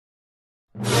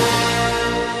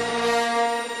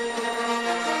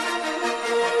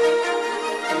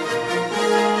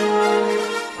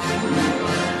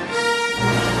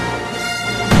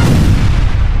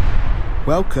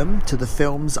Welcome to the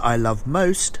Films I Love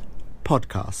Most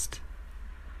podcast.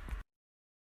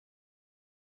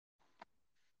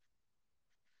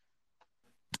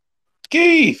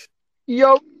 Keith!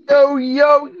 Yo,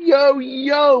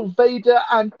 Vader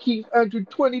and Keith Andrew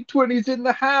 2020's in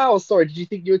the house. Sorry, did you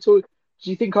think you were talking? Did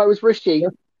you think I was Rishi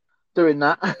doing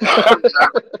that?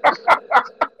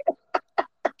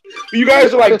 You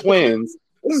guys are like twins.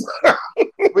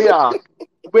 We are.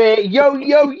 We're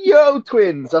yo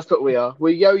twins. That's what we are. We're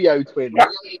yo twins.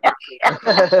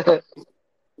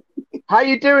 How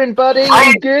you doing, buddy?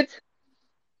 You good?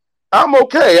 I'm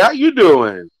okay. How you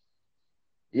doing?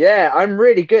 Yeah, I'm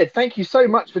really good. Thank you so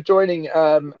much for joining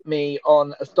me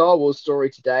on A Star Wars Story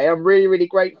today. I'm really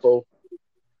grateful.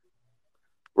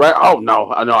 Right? Oh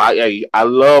no, I know. I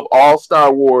love all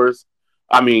Star Wars.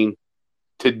 I mean,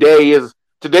 today's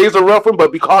a rough one,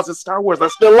 but because it's Star Wars, I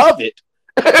still love it.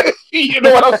 You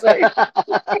know what I'm saying?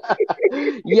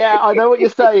 Yeah, I know what you're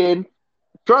saying.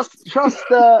 Trust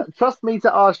me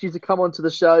to ask you to come onto the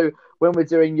show when we're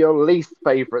doing your least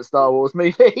favorite Star Wars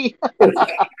movie.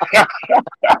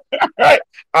 I'd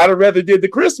have rather did the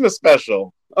Christmas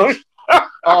special.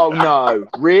 Oh no,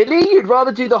 really? You'd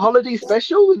rather do the holiday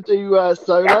special than do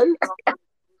Solo?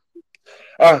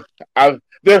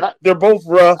 They're both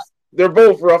rough. They're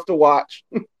both rough to watch,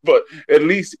 but at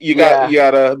least you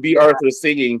gotta be Arthur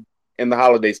singing in the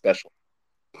holiday special.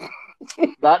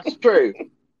 That's true.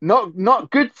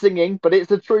 Not good singing, but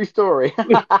it's a true story.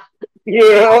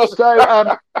 Yeah.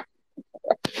 So,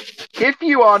 if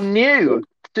you are new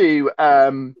to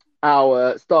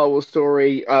our Star Wars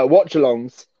Story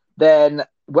watch-alongs, then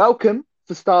welcome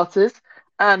for starters,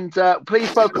 and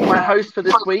please welcome my host for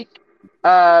this week,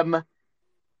 the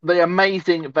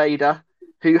amazing Vader,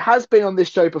 who has been on this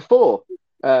show before,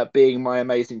 being my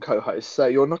amazing co-host. So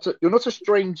you're not a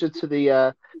stranger to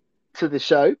the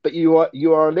show, but you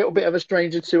are a little bit of a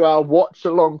stranger to our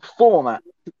watch-along format.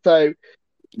 So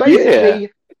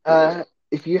basically,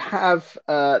 if you have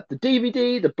the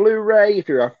DVD, the Blu-ray, if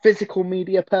you're a physical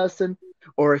media person,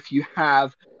 or if you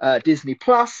have Disney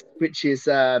Plus, which is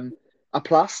a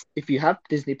plus, if you have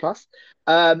Disney Plus,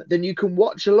 then you can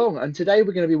watch along. And today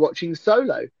we're going to be watching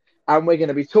Solo, and we're going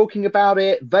to be talking about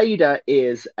it. Vader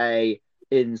is a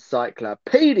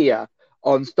encyclopedia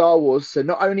on Star Wars, so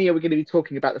not only are we going to be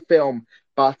talking about the film,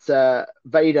 but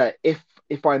Vader,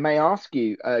 if I may ask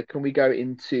you, can we go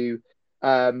into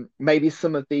maybe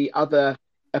some of the other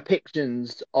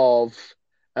depictions of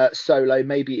Solo,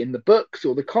 maybe in the books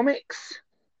or the comics?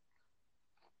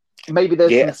 Maybe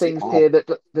there's some things here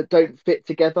that don't fit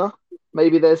together.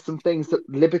 Maybe there's some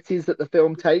liberties that the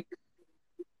film takes.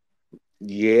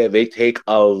 Yeah, they take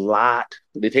a lot.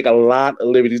 They take a lot of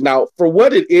liberties. Now, for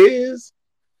what it is,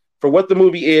 for what the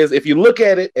movie is, if you look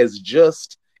at it as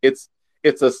just as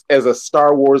a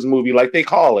Star Wars movie, like they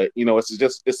call it,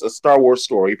 it's a Star Wars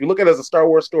story. If you look at it as a Star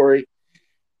Wars story,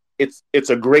 it's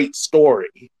a great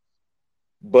story.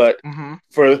 But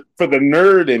for the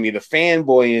nerd in me, the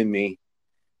fanboy in me,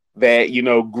 that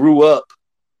grew up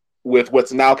with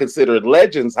what's now considered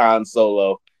Legends Han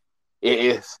Solo,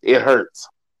 it hurts.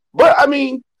 But I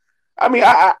mean,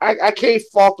 I can't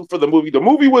fault them for the movie. The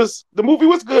movie was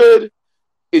good.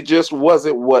 It just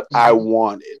wasn't what I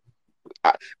wanted.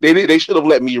 They should have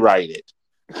let me write it.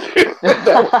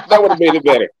 that would have made it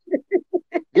better.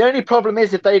 The only problem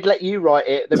is if they'd let you write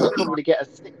it, then we'd probably get a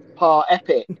 6-part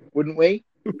epic, wouldn't we?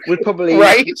 We'd probably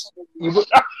right.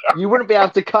 You wouldn't be able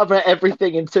to cover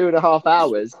everything in 2.5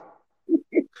 hours.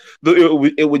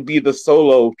 It would be the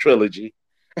Solo trilogy.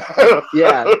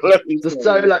 Yeah,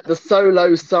 the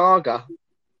Solo saga.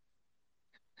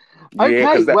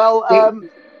 Okay,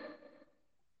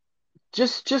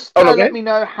 just let me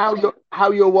know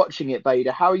how you're watching it,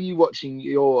 Vader. How are you watching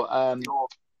your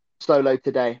Solo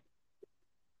today?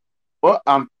 Well,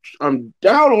 I'm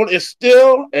down on it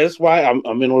still. That's why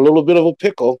I'm in a little bit of a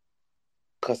pickle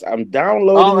because I'm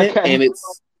downloading it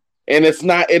and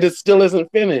it still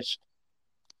isn't finished.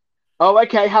 Oh,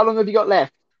 okay. How long have you got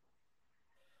left?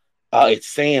 It's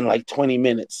saying like 20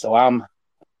 minutes, so I'm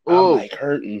like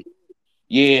hurting.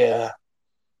 Yeah.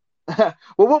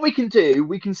 Well, what we can do,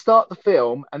 we can start the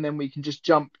film and then we can just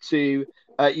jump to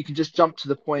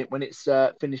the point when it's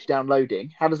finished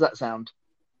downloading. How does that sound?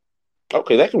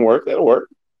 Okay, that can work. That'll work.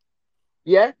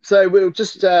 Yeah, so we'll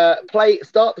just start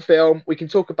the film. We can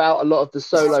talk about a lot of the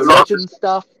Solo Legend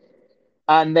stuff.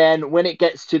 And then when it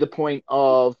gets to the point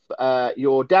of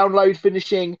your download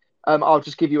finishing, I'll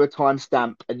just give you a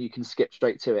timestamp and you can skip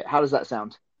straight to it. How does that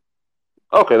sound?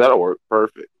 Okay, that'll work.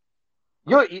 Perfect.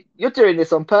 You're doing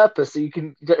this on purpose so you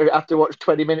don't have to watch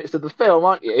 20 minutes of the film,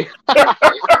 aren't you?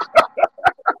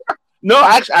 No,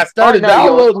 actually, I started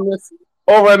downloading this.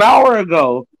 over an hour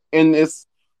ago, and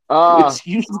Ah, it's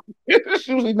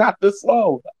usually not this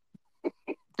slow.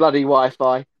 bloody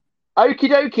Wi-Fi. Okie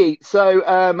dokie. So,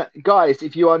 guys,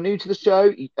 if you are new to the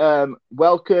show,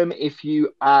 welcome. If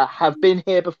you have been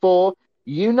here before,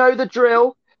 you know the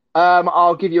drill.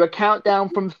 I'll give you a countdown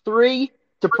from three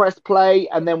to press play,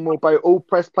 and then we'll both all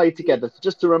press play together. So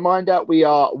just a reminder, we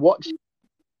are watching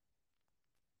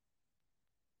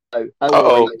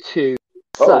Uh-oh. 2.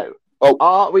 Oh, So, oh,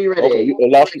 are we okay. ready? I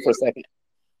lost you for a second.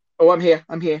 Oh, I'm here.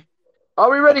 I'm here. Are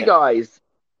we ready, Okay. guys?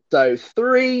 So,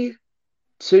 3,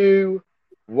 2,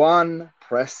 1,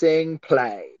 pressing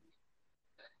play.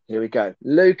 Here we go.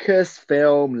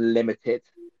 Lucasfilm Limited.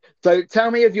 So tell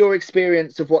me of your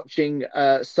experience of watching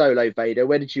Solo, Vader.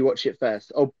 Where did you watch it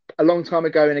first? Oh, a long time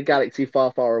ago in a galaxy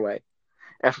far, far away.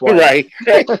 FYI. Right.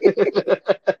 Right.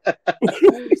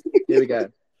 Here we go.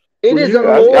 It Well, is a yeah,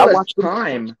 I lawless watched them.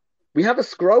 time. We have a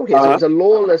scroll here, so Uh-huh. it's a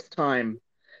lawless time.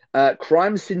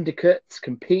 Crime syndicates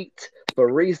compete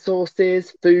for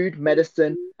resources, food,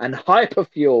 medicine, and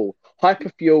hyperfuel.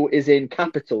 Hyperfuel is in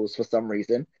capitals for some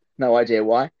reason. No idea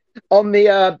why. On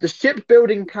the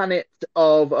shipbuilding planet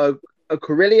of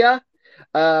Corellia,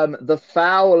 the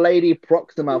foul Lady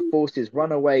Proxima forces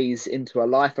runaways into a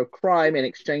life of crime in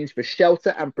exchange for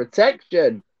shelter and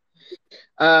protection.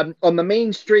 On the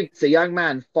mean streets, a young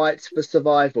man fights for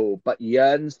survival but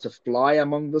yearns to fly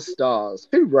among the stars.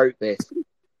 Who wrote this?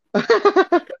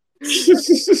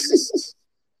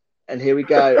 And here we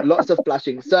go. Lots of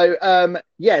flashing. So,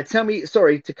 yeah, tell me,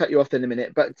 sorry to cut you off in a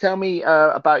minute, but tell me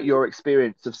about your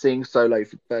experience of seeing Solo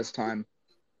for the first time.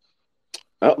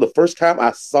 The first time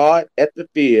I saw it at the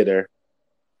theater,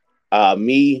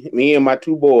 me and my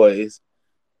two boys,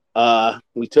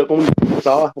 we took them.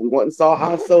 We went and saw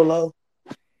Han Solo,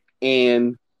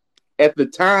 and at the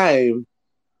time,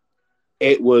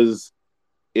 it was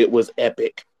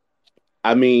epic.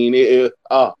 I mean,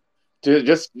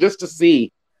 just to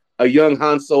see a young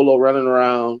Han Solo running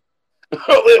around,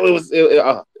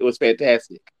 it was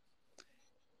fantastic.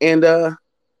 And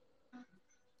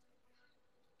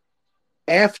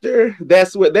after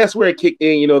that's where it kicked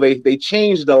in. You know, they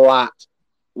changed a lot,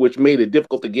 which made it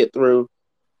difficult to get through.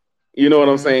 You know what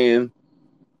I'm Mhm. saying?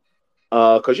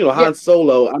 Because you know Yeah. Han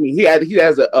Solo. I mean,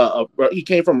 he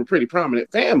came from a pretty prominent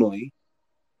family,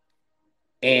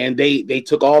 and they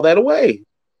took all that away.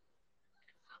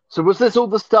 So was this all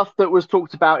the stuff that was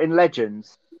talked about in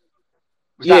Legends?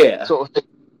 Was that Yeah. sort of thing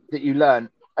that you learned?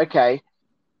 Okay.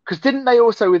 Because didn't they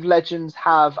also with Legends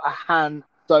have a Han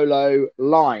Solo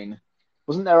line?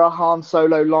 Wasn't there a Han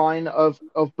Solo line of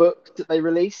books that they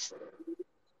released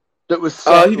that was He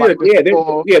set did. like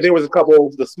before? There was a couple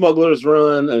of the Smugglers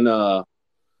Run, and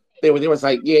there was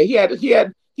like he had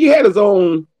his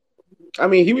own. I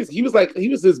mean, he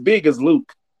was as big as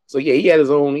Luke. So yeah, he had his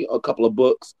own a couple of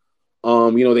books.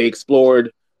 You know, they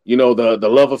explored, you know, the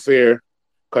love affair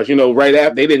because you know right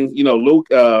after they didn't, you know,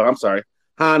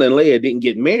 Han and Leia didn't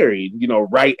get married. You know,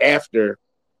 right after,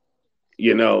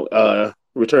 you know,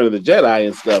 Return of the Jedi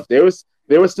and stuff. There was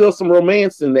still some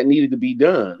romancing that needed to be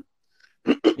done.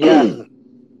 Yeah,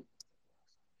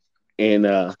 And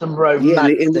some yeah,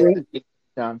 romancing that needed to be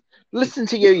done. Listen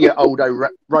to you, you old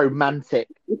romantic.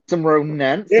 Some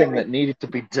romancing yeah, that needed to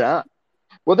be done.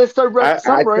 Well, there's some I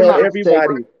tell romancing.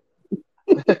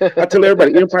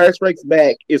 everybody, Empire Strikes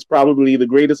Back is probably the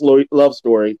greatest love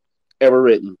story ever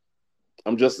written.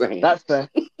 I'm just saying. That's fair.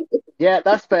 Yeah,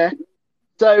 that's fair.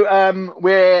 So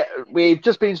we've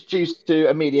just been introduced to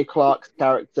Emilia Clarke's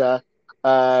character.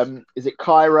 Is it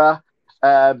Kyra?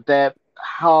 They're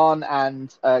Han and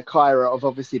Kyra have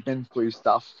obviously been through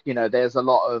stuff. You know, there's a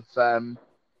lot of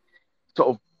sort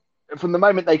of from the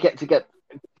moment they get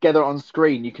together on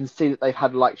screen, you can see that they've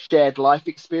had like shared life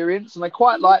experience, and I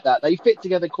quite like that. They fit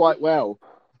together quite well.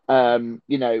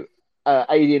 You know,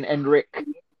 Alien Enric.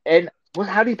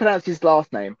 How do you pronounce his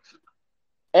last name?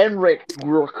 Enric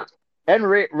Rook.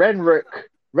 Renrook.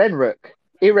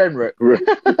 Erenrook.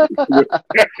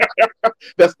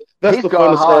 that's He's the got fun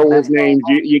a of Star hard Wars name.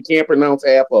 names. You can't pronounce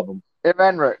half of them.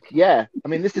 Erenrook, yeah. I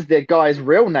mean, this is the guy's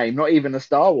real name, not even a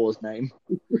Star Wars name.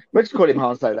 We'll just call him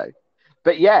Han Solo.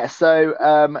 But yeah, so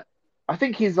I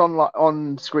think his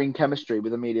on screen chemistry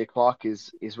with Emilia Clarke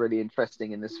is really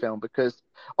interesting in this film because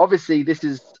obviously this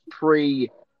is pre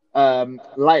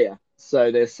Leia,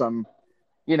 so there's some,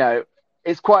 you know,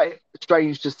 it's quite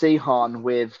strange to see Han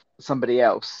with somebody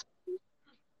else,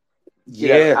 you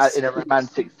know, Yes, in a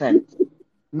romantic sense,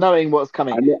 knowing what's I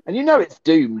coming. know. And you know it's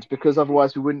doomed because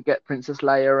otherwise we wouldn't get Princess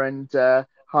Leia and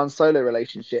Han Solo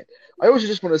relationship. I also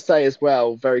just want to say as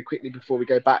well, very quickly before we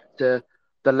go back to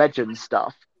the legend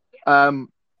stuff, um,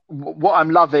 what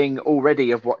I'm loving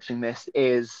already of watching this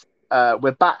is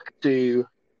we're back to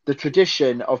the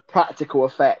tradition of practical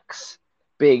effects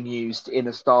being used in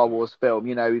a Star Wars film.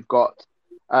 You know, we've got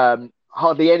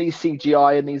hardly any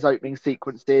CGI in these opening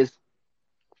sequences.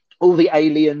 All the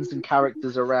aliens and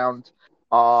characters around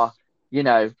are, you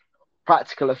know,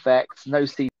 practical effects, no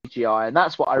CGI, and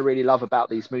that's what I really love about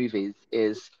these movies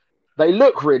is they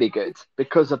look really good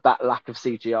because of that lack of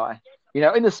CGI. You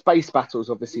know, in the space battles,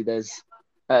 obviously there's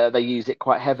they use it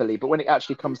quite heavily, but when it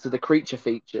actually comes to the creature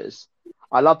features,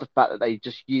 I love the fact that they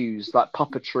just use like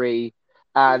puppetry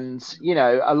and you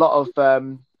know a lot of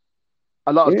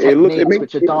Yeah, it techniques makes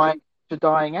which are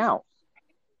dying out.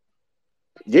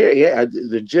 yeah.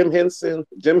 The Jim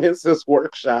Henson's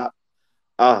workshop.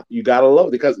 You gotta love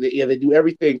it because they do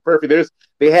everything perfect.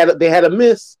 They had a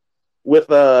miss with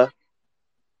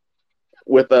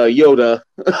Yoda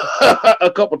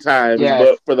a couple times, Yes,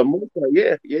 but for the most part,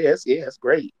 it's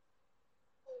great.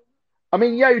 I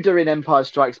mean Yoda in Empire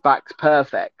Strikes Back's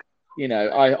perfect. You know,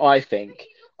 I think.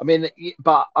 I mean,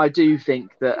 but I do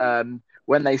think that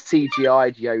when they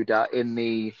CGI'd Yoda in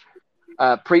the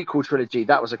prequel trilogy,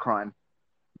 that was a crime.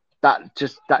 That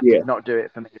Yeah, did not do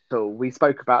it for me at all. We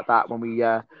spoke about that when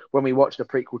we watched the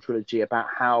prequel trilogy about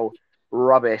how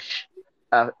rubbish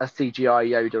a CGI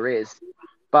Yoda is.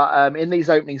 But in these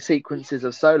opening sequences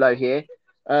of Solo here,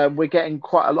 we're getting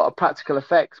quite a lot of practical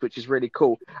effects, which is really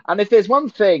cool. And if there's one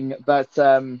thing that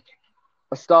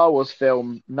a Star Wars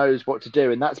film knows what to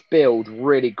do, and that's build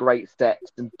really great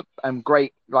sets and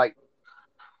great like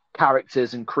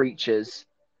characters and creatures.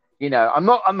 You know, I'm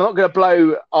not going to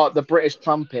blow the British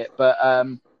trumpet, but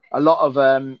a lot of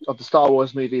the Star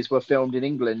Wars movies were filmed in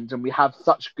England, and we have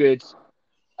such good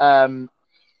um,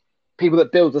 people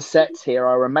that build the sets here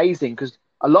are amazing because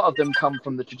a lot of them come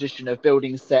from the tradition of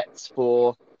building sets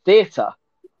for theatre,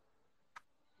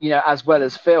 you know, as well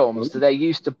as films. So they're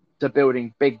used to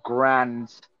building big,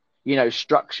 grand, you know,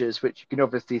 structures, which you can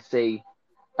obviously see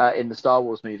in the Star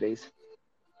Wars movies.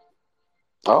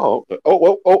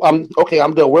 I'm okay.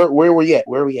 I'm done. Where we at?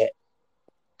 Where we at?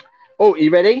 Oh, you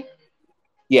ready?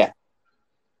 Yeah.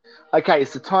 Okay,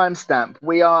 so timestamp.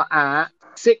 We are at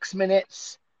 6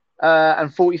 minutes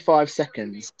and 45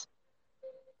 seconds.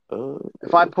 Uh,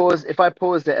 If I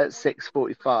paused it at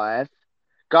 6:45,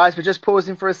 guys, we're just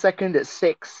pausing for a second at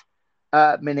 6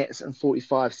 minutes and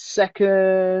 45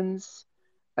 seconds,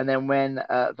 and then when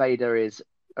Vader is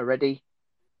ready,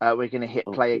 we're going to hit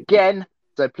play okay. again.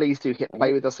 So please do hit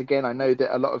play with us again. I know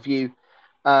that a lot of you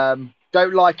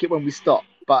don't like it when we stop,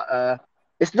 but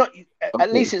it's not. At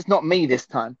Okay. least it's not me this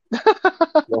time.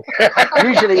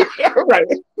 Usually, Right.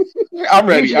 I'm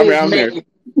ready. usually it's I'm there. me.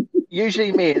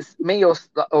 Usually me. It's me or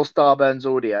Starburns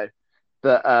Audio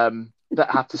that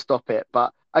have to stop it.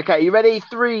 But okay, you ready?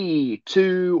 3,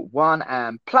 2, 1,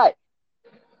 and play.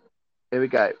 Here we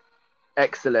go.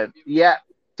 Excellent. Yeah.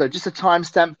 So just a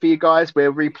timestamp for you guys.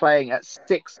 We're replaying at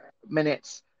 6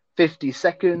 minutes 50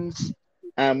 seconds,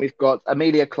 and we've got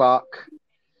Amelia Clark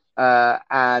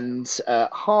and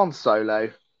Han Solo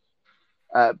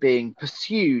being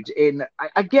pursued in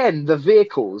again the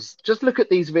vehicles. Just look at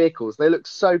these vehicles; they look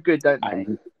so good, don't I they?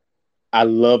 I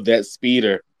love that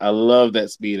speeder. I love that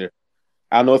speeder.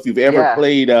 I don't know if you've ever Yeah.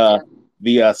 played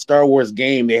the Star Wars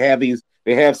game. They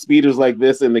have speeders like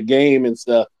this in the game and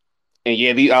stuff. And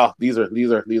yeah, these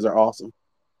are awesome.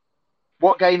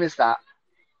 What game is that?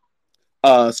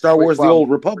 Star Which Wars: The one? Old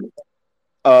Republic.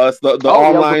 It's the Oh, the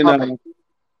Old online. Republic.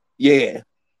 Yeah,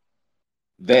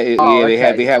 Oh, they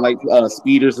okay. have like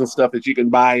speeders and stuff that you can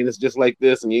buy, and it's just like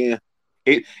this. And yeah,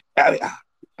 it.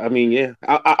 I mean, yeah,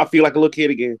 I feel like a little kid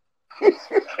again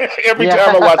every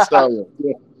time I watch Yeah. Star Wars.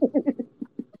 Yeah.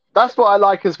 That's what I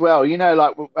like as well. You know,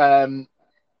 like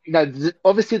you know,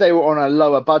 obviously they were on a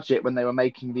lower budget when they were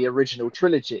making the original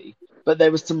trilogy, but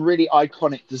there was some really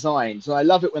iconic designs, and I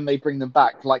love it when they bring them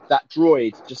back, like that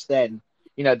droid just then,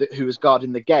 you know, who was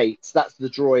guarding the gates. That's the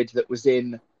droid that was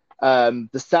in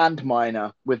the Sand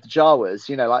Miner with the Jawas.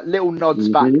 You know, like little nods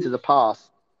back Hmm. to the past.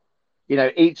 You know,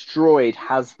 each droid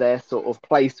has their sort of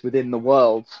place within the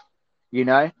world. You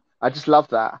know, I just love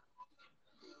that.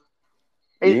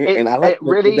 Yeah, and I like It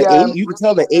really the age. You can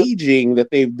tell the aging that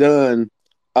they've done,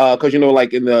 because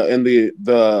like in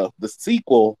the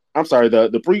sequel. I'm sorry, the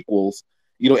prequels.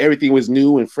 Everything was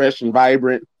new and fresh and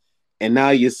vibrant, and now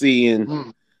you're seeing,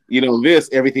 mm, this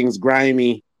everything's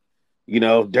grimy,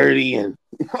 dirty and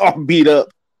all beat up.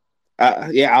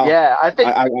 Yeah, yeah.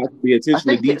 the I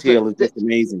attention to think detail is just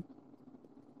amazing.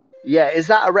 yeah, is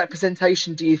that a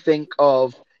representation, do you think,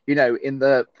 of, you know, in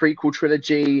the prequel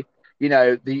trilogy, you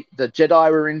know, the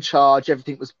Jedi were in charge,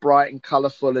 everything was bright and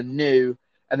colorful and new,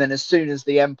 And then as soon as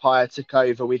the Empire took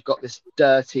over, we've got this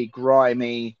dirty,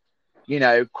 grimy,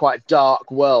 quite dark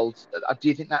world. Do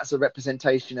you think that's a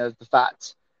representation of the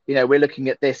fact, we're looking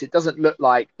at this? It doesn't look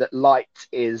like that light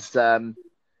is, Yeah,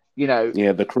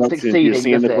 the corruption. You're succeeding,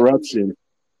 seeing does it?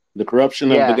 the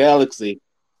corruption of the Yeah. galaxy.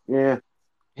 Yeah,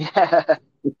 Yeah.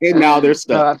 and now they're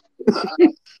stuck.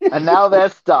 And now they're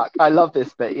stuck. I love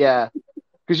this bit, yeah.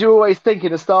 Because you always think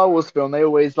in a Star Wars film, they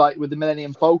always, like with the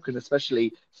Millennium Falcon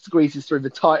especially, squeezes through the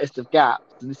tightest of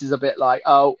gaps. And this is a bit like,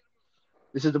 oh,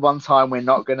 this is the one time we're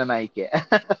not going to make it.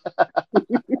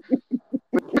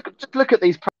 Just look at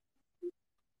these.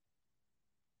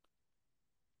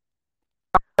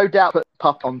 No doubt put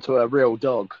Pup onto a real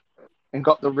dog and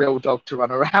got the real dog to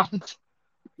run around.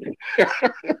 You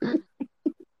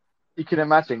can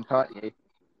imagine, can't you?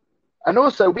 And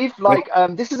also, we've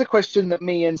this is a question that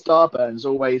me and Starburns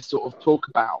always sort of talk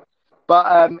about.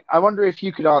 But I wonder if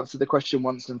you could answer the question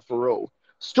once and for all.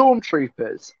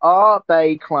 Stormtroopers, are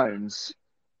they clones?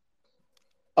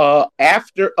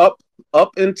 After up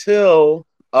until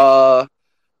the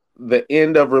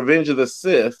end of Revenge of the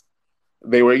Sith,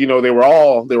 they were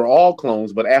all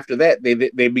clones, but after that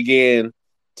they began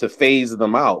to phase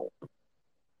them out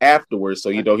afterwards,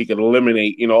 so he could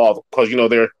eliminate all, because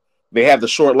they have the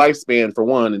short lifespan for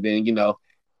one, and then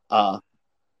I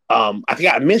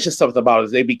think I mentioned something about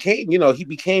it. They became he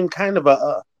became kind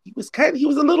of he was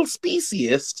a little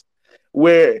speciest,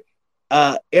 where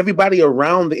everybody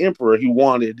around the Emperor he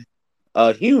wanted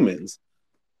humans,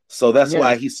 so that's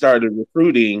why he started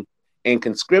recruiting and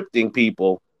conscripting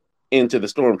people into the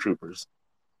Stormtroopers.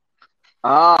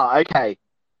 Okay,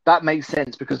 that makes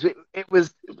sense, because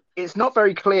it's not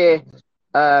very clear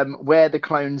where the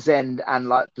clones end and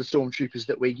like the Stormtroopers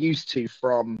that we're used to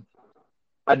from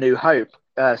A New Hope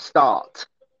start,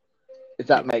 if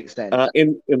that makes sense.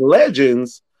 In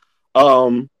Legends,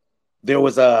 there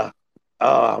was I'm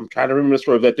trying to remember this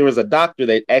story, that there was a doctor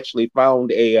that actually found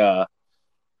a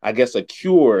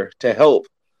cure to help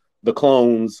the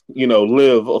clones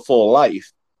live a full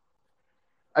life.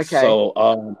 Okay.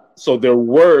 So there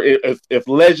were, if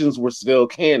Legends were still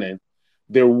canon,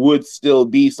 there would still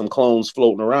be some clones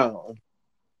floating around.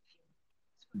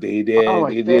 They did.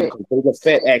 Boba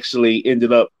Fett actually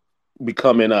ended up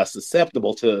becoming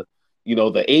susceptible to,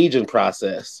 the aging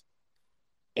process,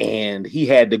 and he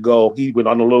had to go. He went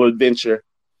on a little adventure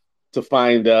to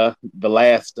find the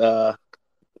last. I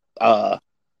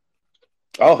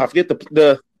forget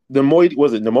the Moid.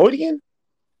 Was it Nemoidian?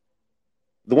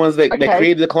 The ones that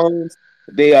created the clones.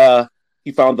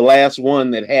 He found the last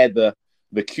one that had the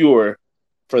cure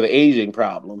for the aging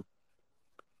problem.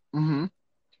 Mm-hmm.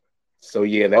 So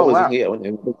yeah, that was it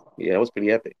was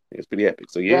pretty epic. It was pretty epic.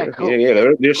 So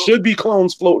cool. There should be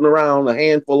clones floating around, a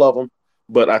handful of them,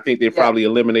 but I think they probably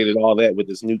eliminated all that with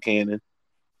this new canon.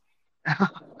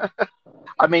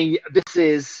 I mean, this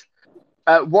is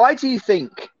why do you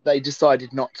think they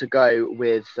decided not to go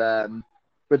with the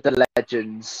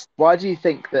Legends? Why do you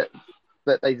think that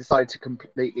they decided to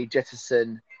completely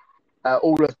jettison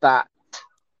all of that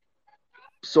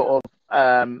sort of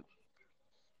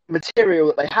material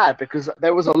that they had? Because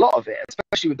there was a lot of it,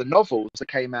 especially with the novels that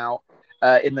came out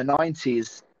in the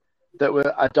 90s that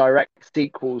were direct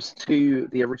sequels to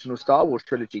the original Star Wars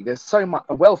trilogy. There's so much,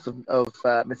 a wealth of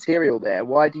material there.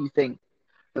 Why do you think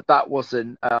that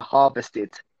wasn't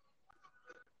harvested?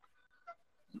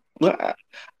 Well,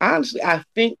 honestly, I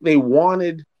think they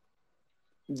wanted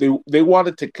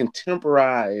to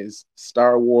contemporize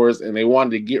Star Wars, and they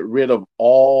wanted to get rid of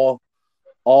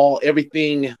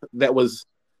everything that was,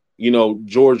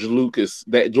 George Lucas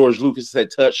had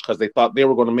touched, because they thought they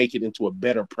were going to make it into a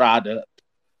better product.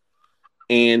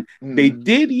 And they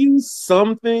did use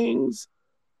some things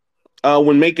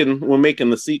when making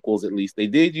the sequels. At least they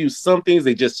did use some things.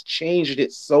 They just changed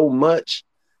it so much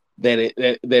that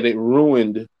it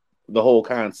ruined the whole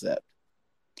concept.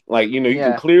 Like, you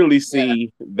can clearly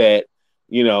see that,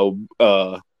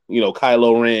 Kylo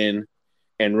Ren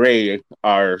and Rey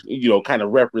are, kind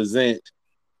of represent,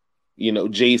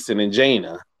 Jason and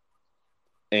Jaina.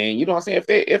 And you know what I'm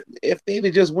saying? If they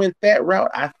had just went that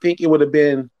route, I think it would have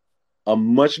been a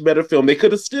much better film. They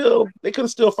could have still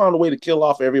found a way to kill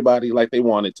off everybody like they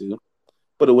wanted to,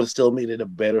 but it would have still made it a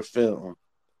better film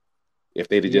if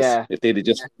they'd have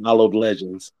just followed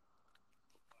Legends.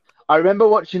 I remember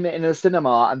watching it in a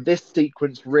cinema, and this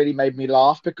sequence really made me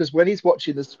laugh, because when he's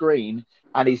watching the screen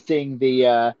and he's seeing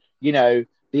the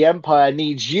the Empire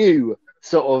needs you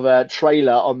sort of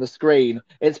trailer on the screen,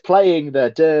 it's playing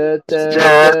the da da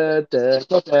da da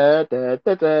da da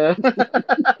da da.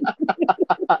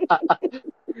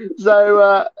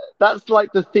 So that's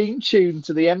like the theme tune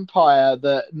to the Empire.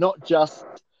 That not just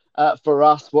for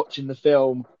us watching the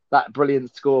film, that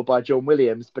brilliant score by John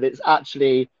Williams, but it's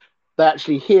actually they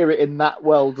actually hear it in that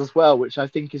world as well, which I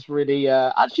think is really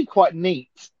actually quite neat,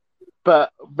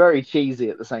 but very cheesy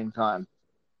at the same time.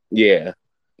 Yeah,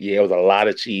 yeah, it was a lot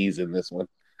of cheese in this one.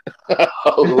 A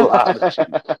lot of cheese.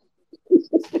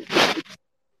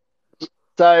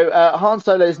 So Han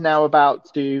Solo is now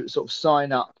about to sort of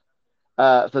sign up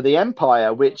for the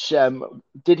Empire. Which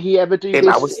did he ever do And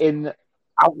this in?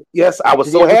 yes, I was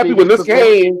Did he so ever happy do when this this before?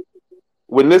 came.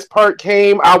 When this part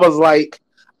came, I was like,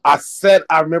 I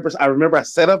remember I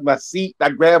set up my seat. I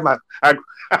grabbed I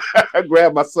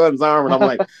grabbed my son's arm, and I'm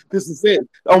like, this is it.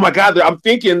 Oh my God, I'm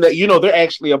thinking that they're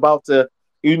actually about to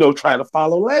try to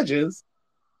follow legends.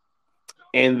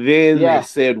 And then they Yeah.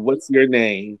 said, "What's your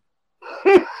name?"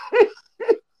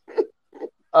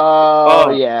 Oh Oh,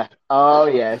 yeah. Oh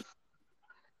yes.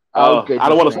 Oh oh, I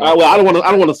don't goodness want to. me. I don't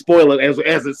want to spoil it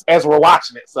as we're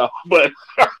watching it. So, but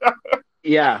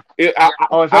Yeah. it,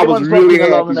 Oh, if I was anyone's really watching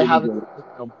along happy and they when he haven't did seen the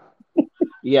film,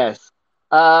 yes.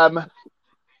 Um.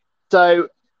 So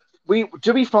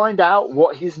do we find out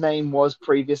what his name was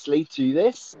previously to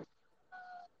this?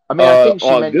 I mean, I think she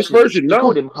On this mentioned version, she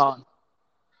called no, him Han.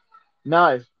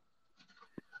 No,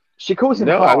 she calls him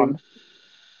no. I mean, Han,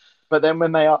 but then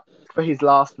when they ask for his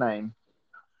last name,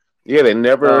 yeah, they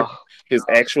never oh his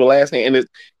actual last name, and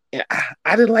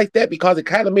I didn't like that because it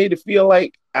kind of made it feel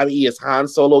like, I mean, is Han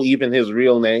Solo even his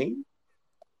real name,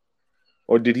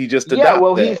 or did he just yeah.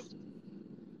 adopt that?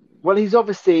 He's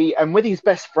obviously and with his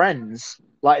best friends,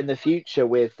 like in the future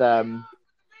with Leia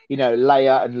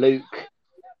and Luke.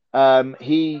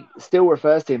 He still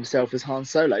refers to himself as Han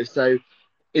Solo. So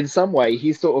in some way,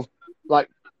 he's sort of like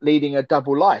leading a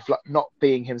double life, like not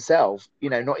being himself,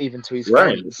 not even to his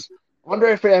Right, friends. I wonder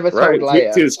if it ever right. told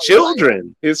Leia. His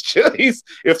children, he's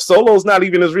if Solo's not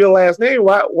even his real last name,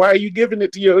 why are you giving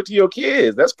it to your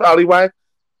kids? That's probably why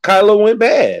Kylo went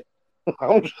bad.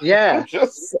 I'm Yeah,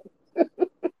 just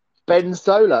Ben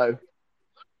Solo.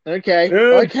 Okay,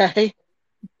 yeah. okay.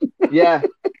 Yeah.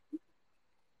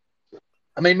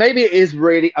 I mean, maybe it is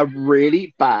really a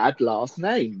really bad last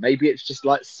name. Maybe it's just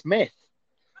like Smith,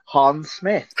 Han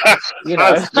Smith, you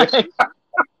Han know, Smith.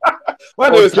 My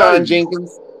name or is Han Jones.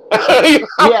 Jenkins.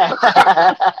 Yeah.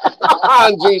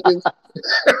 Han Jenkins.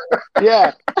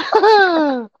 Yeah.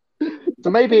 So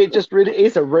maybe it just really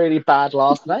is a really bad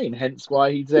last name, hence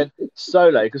why he said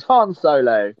Solo, because Han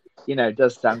Solo,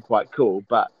 does sound quite cool,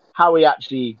 but how he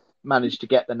actually managed to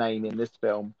get the name in this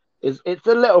film it's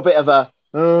a little bit of a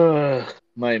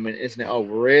moment, isn't it? Oh,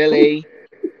 really?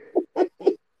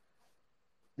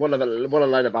 What a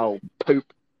load of old poop.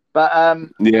 But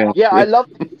Yeah, yeah, I yeah, love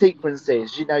the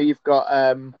sequences. You've got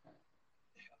I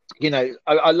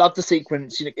love the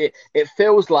sequence. It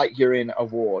feels like you're in a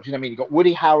war. Do you know what I mean? You've got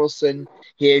Woody Harrelson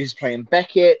here who's playing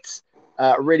Beckett,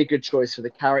 a really good choice for the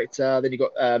character. Then you've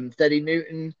got Teddy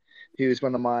Newton, who's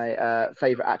one of my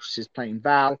favorite actresses playing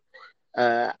Val.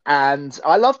 And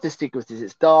I love this sequence.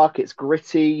 It's dark, it's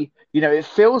gritty. It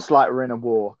feels like we're in a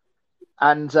war.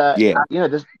 And yeah.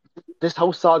 this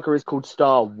whole saga is called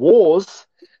Star Wars.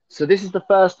 So this is the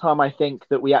first time I think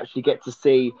that we actually get to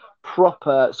see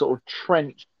proper sort of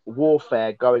trench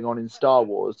warfare going on in Star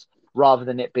Wars, rather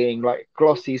than it being like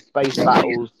glossy space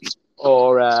battles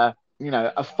or a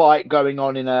fight going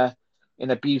on in a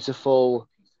beautiful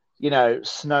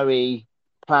snowy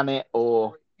planet,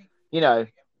 or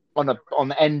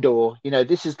on Endor.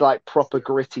 This is like proper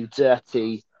gritty,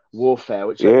 dirty warfare,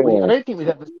 which I Yeah. don't think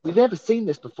we've ever seen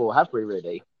this before, have we?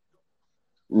 Really?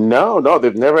 No,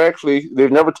 they've never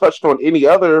touched on any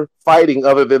other fighting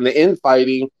other than the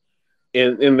infighting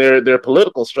in their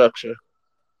political structure.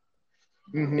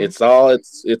 Mm-hmm. It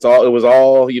was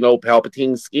all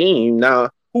Palpatine's scheme. Now,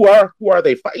 who are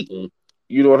they fighting?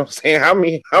 You know what I'm saying? How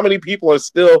many people are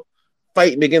still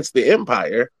fighting against the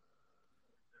Empire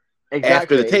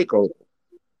after the Exactly. takeover?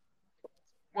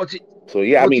 So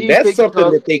yeah, I What do mean you that's think something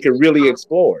of? that they could really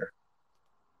explore.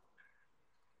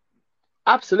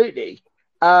 Absolutely.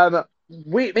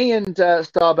 Me and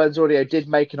Starburns Audio did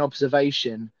make an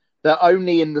observation that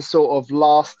only in the sort of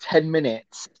last 10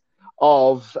 minutes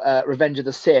of Revenge of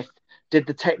the Sith did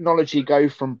the technology go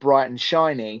from bright and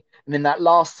shiny. And in that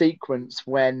last sequence,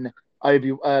 when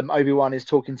Obi-Wan is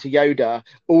talking to Yoda,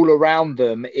 all around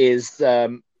them is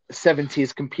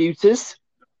 70s computers.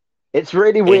 It's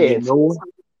really weird.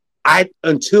 And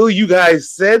until you guys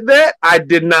said that, I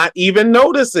did not even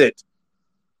notice it.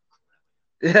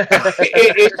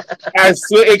 I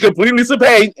swear it completely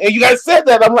surpassed. And you guys said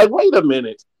that, I'm like, wait a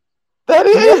minute, that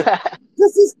is Yeah.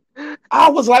 this is. I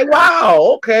was like,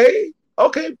 wow, okay,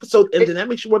 Okay, so and then that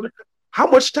makes you wonder how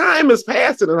much time is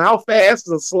passing and how fast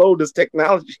and slow does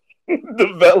technology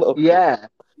develop. Yeah,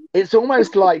 it's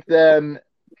almost like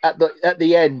at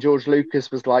the end, George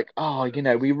Lucas was like, "Oh,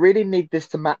 we really need this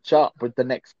to match up with the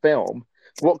next film.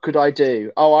 What could I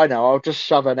do? Oh, I know. I'll just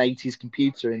shove an '80s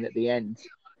computer in at the end.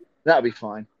 That'll be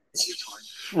fine.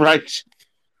 Right.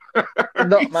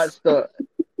 Not much thought.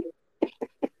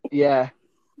 Yeah,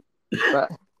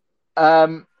 but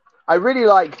I really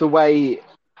like the way.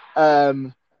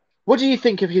 What do you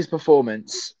think of his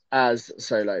performance as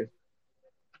Solo?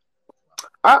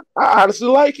 I honestly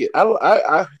like it.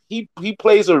 He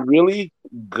plays a really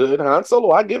good Han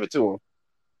Solo. I give it to him.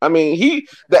 I mean,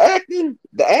 the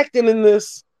acting in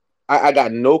this, I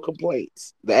got no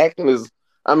complaints. The acting is,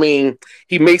 I mean,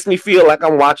 he makes me feel like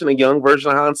I'm watching a young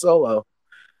version of Han Solo,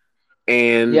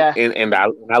 and Yeah. and and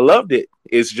I loved it.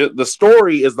 It's just the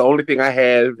story is the only thing I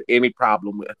have any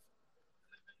problem with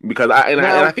because I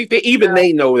Now, think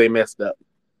they know they messed up.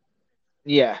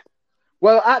 yeah.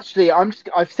 Well, actually,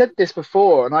 I've said this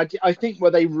before, and I think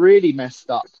where they really messed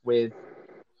up with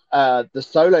the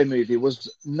Solo movie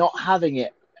was not having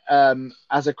it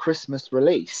as a Christmas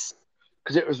release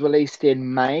because it was released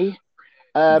in May.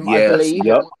 I Yes, believe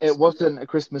yep, it wasn't a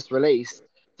Christmas release,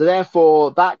 so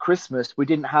therefore that Christmas we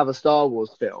didn't have a Star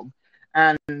Wars film.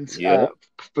 And yep,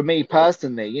 for me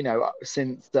personally,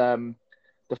 since the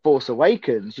Force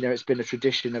Awakens, it's been a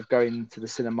tradition of going to the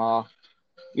cinema,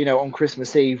 on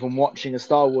Christmas Eve and watching a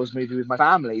Star Wars movie with my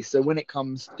family. So when it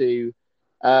comes to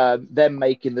them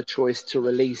making the choice to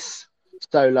release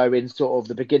Solo in sort of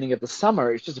the beginning of the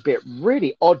summer, it's just a bit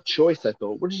really odd choice. I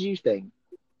thought. What did you think?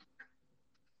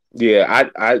 yeah.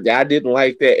 I didn't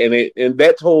like that, and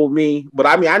that told me. But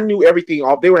I mean, I knew everything.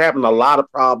 They were having a lot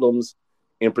of problems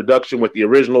in production with the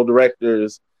original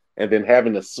directors, and then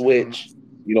having to Mhm. switch.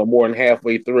 More than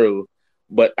halfway through.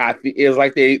 But it's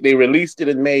like they released it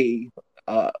in May,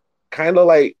 uh, kind of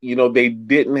like they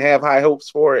didn't have high hopes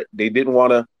for it. They didn't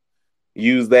want to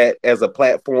use that as a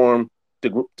platform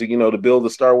to build the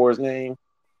Star Wars name.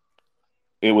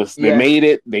 They Yeah. made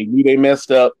it. They knew they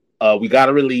messed up. We got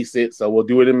to release it, so we'll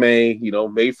do it in May.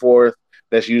 May 4th.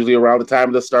 That's usually around the time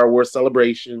of the Star Wars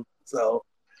celebration. So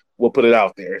we'll put it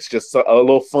out there. It's just a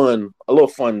little fun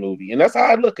movie, and that's how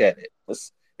I look at it.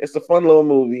 It's a fun little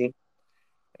movie,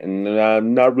 and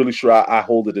I'm not really sure I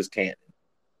hold it as canon.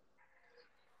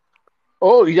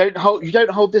 Oh, you don't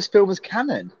hold this film as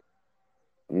canon.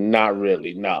 Not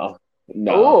really. No,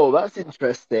 no. Oh, that's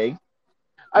interesting.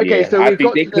 Okay, Yeah, so I we've think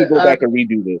got they to could the go back and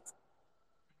redo this.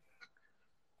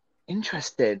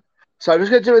 interesting. So I'm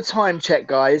just going to do a time check,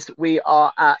 guys. We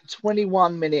are at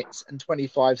 21 minutes and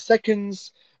 25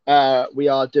 seconds. We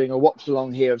are doing a watch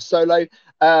along here of Solo,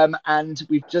 and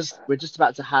we're just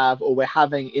about to have, or we're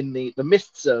having in the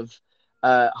midst of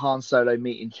Han Solo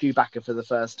meeting Chewbacca for the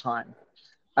first time.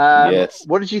 Yes.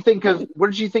 What did you think of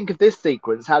this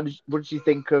sequence? What did you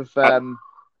think of I,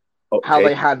 how they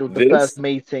okay. handled the first This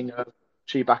meeting of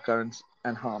Chewbacca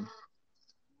and Han?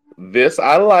 this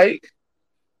I like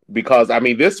because I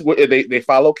mean they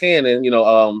follow canon.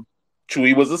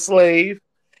 Chewie was a slave.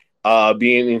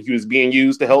 He was being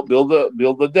used to help build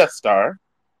the Death Star,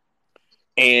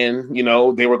 and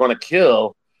they were going to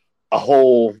kill a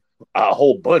whole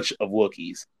bunch of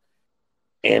Wookiees,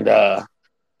 and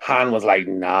Han was like,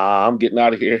 "Nah, I'm getting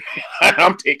out of here.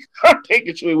 I'm taking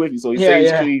Chewie with you." So he Yeah,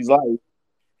 saves yeah. Chewie's life,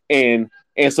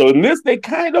 and so in this they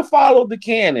kind of followed the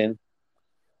canon.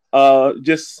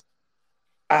 Just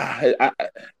I I,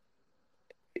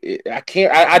 I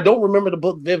can't I don't remember the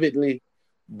book vividly,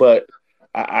 but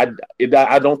I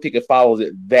don't think it follows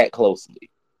it that closely.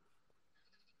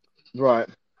 Right.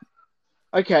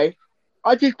 Okay.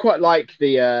 I did quite like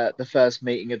the first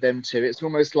meeting of them two. It's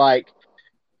almost like,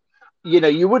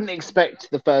 you wouldn't expect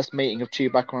the first meeting of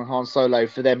Chewbacca and Han Solo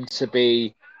for them to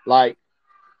be like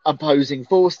opposing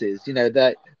forces.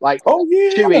 That like Oh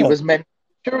Chewie yeah, was meant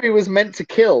Chewie was meant to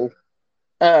kill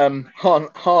Han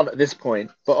at this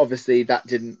point, but obviously that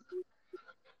didn't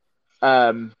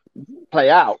um play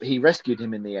out. He rescued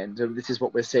him in the end, and this is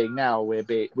what we're seeing now. We're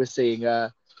seeing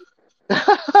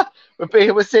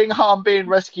we're seeing Han being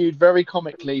rescued very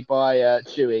comically by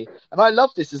Chewie, and I love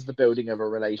this as the building of a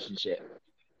relationship.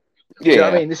 Do you know what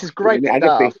I yeah. mean? This is great I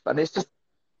guess stuff, and it's just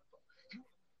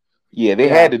they yeah.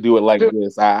 had to do it like So-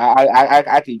 this.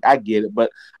 I get it, but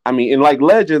I mean, in like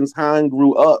Legends, Han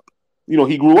grew up.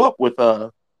 He grew up with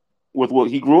what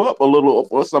he grew up a little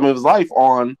for some of his life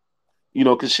on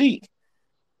Kashyyyk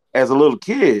as a little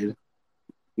kid.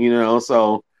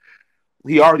 So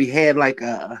he already had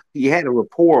he had a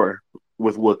rapport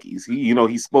with Wookiees.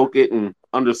 He spoke it and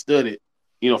understood it,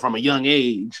 from a young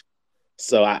age.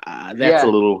 So that's a Yeah.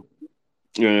 little,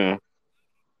 yeah,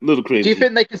 little Do you cringy.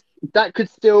 think that could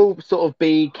still sort of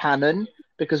be canon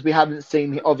because we haven't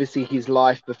seen obviously his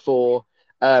life before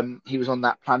he was on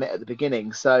that planet at the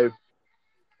beginning. So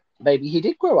maybe he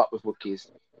did grow up with Wookiees.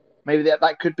 Maybe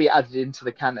that could be added into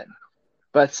the canon.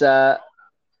 But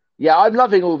yeah, I'm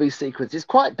loving all these sequences. It's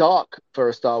quite dark for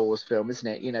a Star Wars film, isn't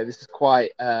it? This is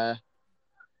quite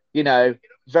you know,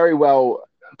 very well,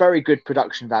 very good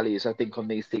production values, I think, on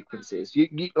these sequences.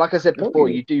 You like I said before,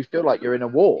 Okay. you do feel like you're in a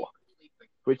war,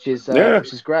 Yeah.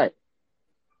 which is great.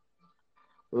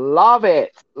 Love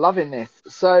it, loving this.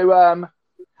 So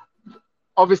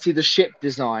obviously the ship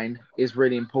design is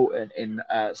really important in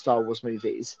Star Wars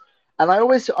movies, and I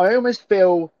almost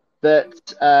feel that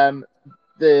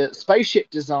the spaceship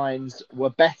designs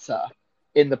were better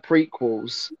in the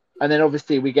prequels, and then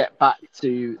obviously we get back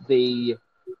to the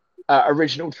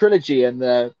original trilogy and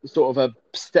the sort of a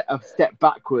step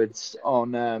backwards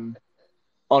on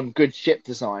good ship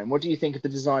design. What do you think of the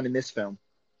design in this film?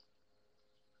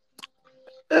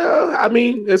 I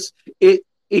mean,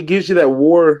 it gives you that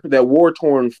war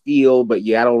torn feel, but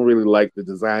yeah, I don't really like the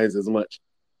designs as much.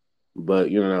 But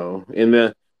in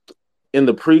the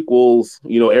prequels,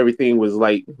 everything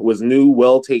was new,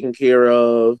 well taken care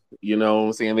of. You know what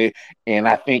I'm saying? And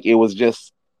I think it was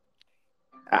just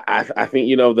I think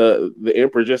the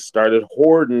emperor just started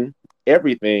hoarding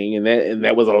everything, and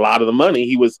that was a lot of the money.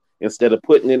 He was, instead of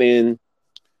putting it in,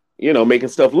 making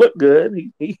stuff look good,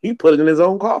 he put it in his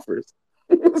own coffers.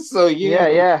 So Yeah,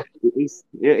 yeah,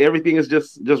 yeah, everything is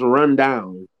just run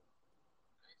down.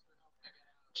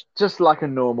 just like a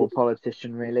normal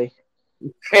politician, really.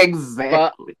 But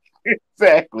Exactly.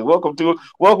 Exactly. Welcome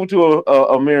to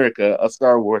America, a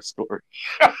Star Wars story.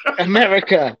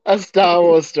 America, a Star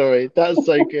Wars story. That's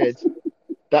so good.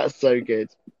 That's so good.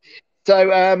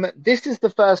 So this is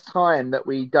the first time that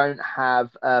we don't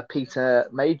have Peter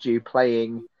Mayhew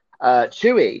playing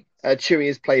Chewie. Chewie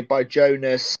is played by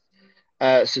Jonas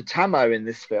Sutarmo in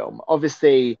this film.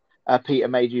 Obviously, Peter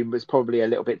Mayhew was probably a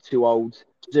little bit too old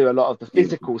to do a lot of the Yeah.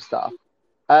 physical stuff.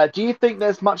 Do you think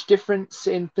there's much difference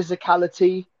in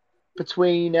physicality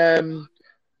between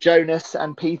Jonas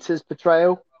and Peter's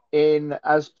portrayal in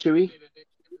as Chewie?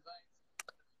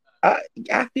 I,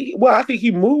 I think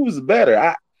he moves better.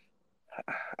 I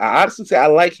honestly say I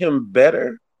like him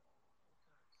better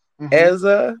Hmm. as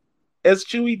as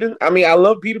Chewie. I mean, I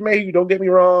love Peter Mayhew. Don't get me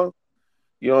wrong.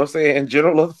 You know what I'm saying? In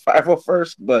general, of the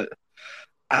 501st, but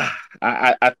I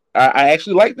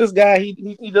actually like this guy.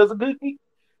 He does a good. He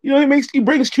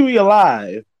brings Chewie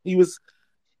alive. He was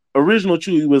original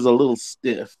Chewie was a little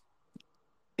stiff,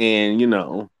 and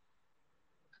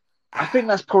I think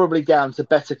that's probably down to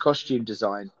better costume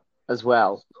design as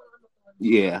well.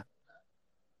 yeah,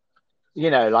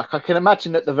 Like I can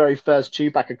imagine that the very first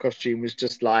Chewbacca costume was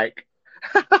just like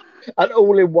an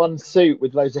all-in-one suit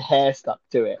with loads of hair stuck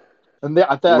to it. And I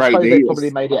right. suppose There they he probably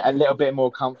is. made it a little bit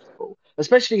more comfortable,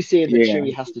 especially seeing that Yeah,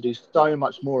 Chewie has to do so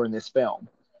much more in this film.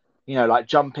 Like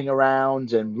jumping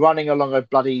around and running along a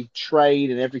bloody train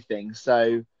and everything.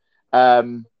 So,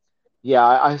 um, yeah,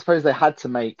 I suppose they had to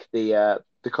make the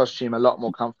costume a lot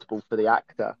more comfortable for the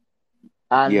actor.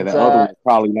 yeah. And The other was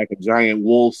probably like a giant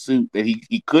wool suit that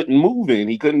he couldn't move in.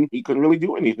 He couldn't really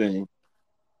do anything.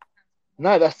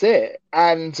 no, that's it.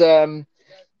 And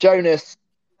Jonas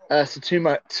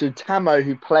Sutarmo,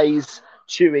 who plays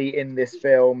Chewie in this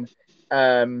film,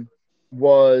 um,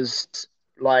 was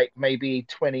like maybe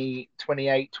 20,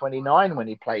 28, 29 when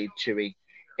he played Chewie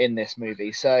in this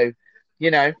movie. So,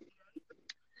 you know,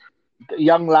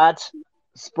 young lad,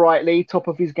 sprightly, top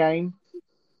of his game.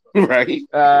 Right.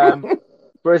 Um,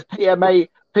 whereas Peter,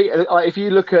 like, if you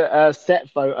look at set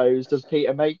photos of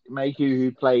Mayhew,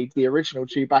 who played the original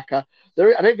Chewbacca,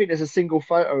 I don't think there's a single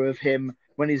photo of him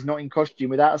when he's not in costume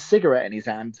without a cigarette in his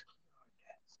hand.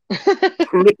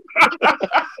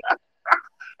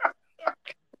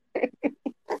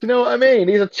 You know what I mean?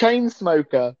 He's a chain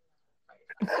smoker.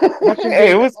 Imagine Hey,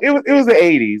 being, it was the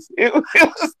 80s.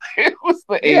 It was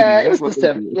the 80s. yeah, it That's was the what they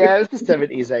seven, did. yeah, it was the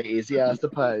 70s, 80s, yeah, I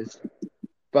suppose.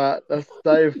 But that's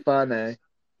so funny.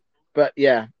 But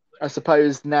yeah, I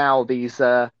suppose now these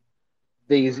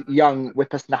young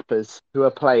whippersnappers who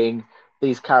are playing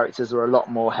these characters are a lot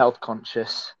more health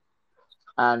conscious,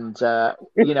 and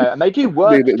and they do They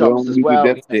workshops don't as use the well.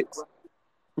 death sticks.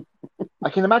 I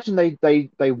can imagine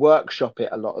they workshop it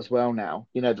a lot as well now.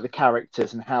 The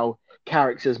characters and how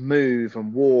characters move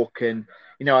and walk, and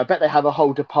I bet they have a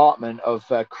whole department of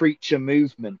creature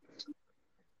movement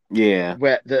Yeah.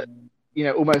 where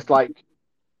almost like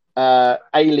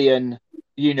Alien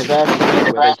University,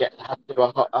 where they get to have to do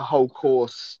a whole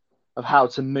course of how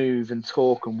to move and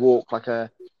talk and walk like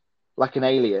an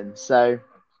alien. So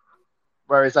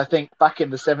whereas I think back in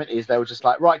the 70s they were just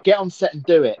like, right, get on set and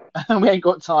do it. We ain't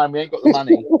got time, we ain't got the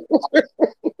money.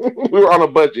 We were on a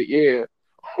budget, yeah.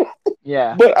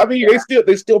 Yeah. But I mean,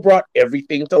 they still brought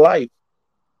everything to life.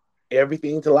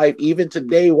 Everything to life. Even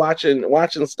today, watching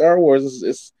Star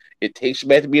Wars, it takes you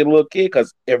back to being a little kid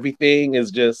because everything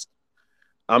is just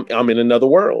I'm in another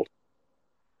world.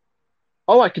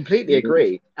 Oh, I completely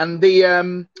agree. And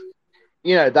the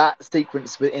that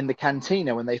sequence in the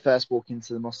cantina when they first walk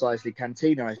into the Mos Eisley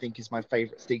cantina, I think is my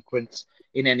favorite sequence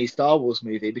in any Star Wars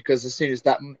movie, because as soon as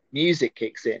that music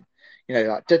kicks in,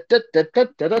 like da, da, da, da,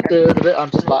 da, da, da, da,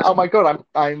 I'm just like, oh my god,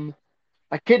 I'm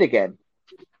a kid again.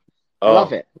 I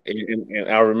love it. And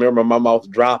I remember my mouth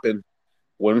dropping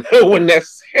when when that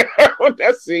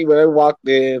scene when I walked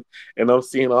in and I'm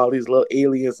seeing all these little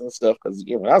aliens and stuff, because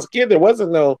when I was a kid there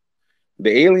wasn't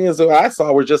the aliens that I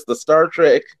saw were just the Star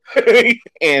Trek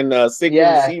and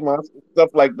Sigma Sea Monster,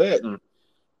 stuff like that.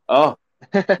 And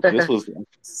this was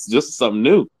just something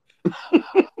new.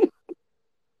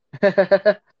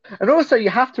 And also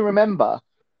you have to remember,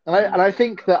 and I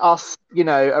think that us,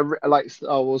 like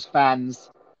Star Wars fans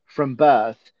from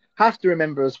birth, have to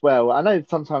remember as well. I know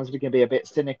sometimes we can be a bit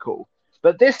cynical,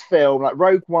 but this film, like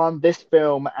Rogue One, this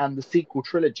film, and the sequel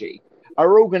trilogy,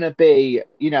 are all going to be,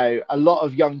 a lot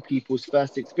of young people's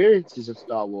first experiences of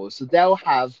Star Wars. So they'll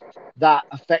have that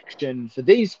affection for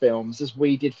these films as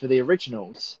we did for the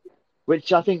originals,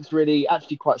 which I think is really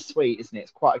actually quite sweet, isn't it?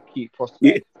 It's quite a cute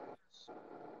prospect.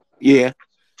 Yeah.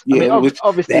 I mean,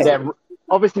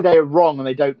 obviously they're wrong and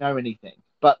they don't know anything,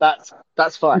 but that's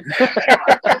fine.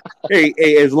 hey,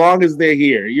 as long as they're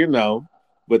here,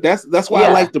 But that's why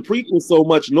I like the prequel so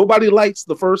much. Nobody likes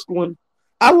the first one.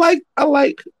 I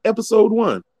like episode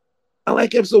 1. I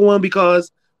like episode 1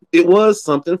 because it was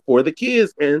something for the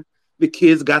kids, and the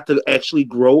kids got to actually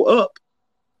grow up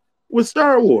with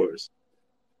Star Wars.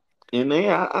 And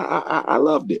I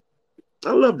loved it.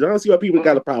 I don't see why people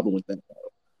got a problem with that.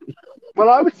 Well,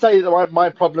 I would say that my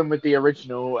problem with the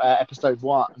original episode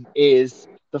 1 is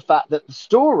the fact that the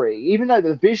story, even though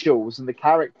the visuals and the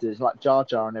characters like Jar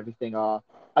Jar and everything are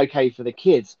okay for the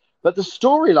kids, but the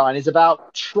storyline is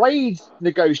about trade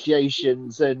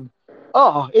negotiations and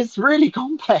it's really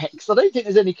complex. I don't think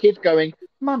there's any kid going,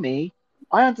 Mummy,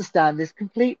 I understand this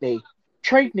completely.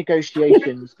 Trade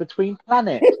negotiations between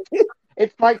planets.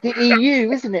 It's like the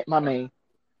EU, isn't it, Mummy?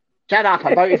 Shut up,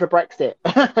 I voted for Brexit.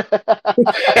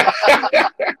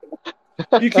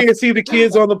 You can't see the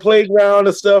kids on the playground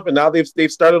and stuff, and now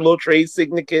they've started little trade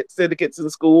syndicates in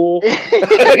school. Yeah.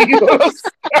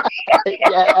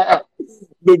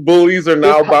 The bullies are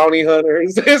now bounty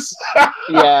hunters.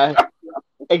 Yeah,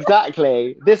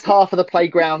 exactly. This half of the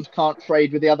playground can't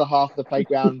trade with the other half of the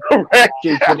playground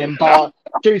due to an embargo.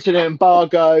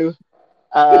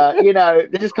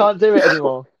 They just can't do it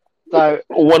anymore. So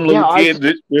one little kid,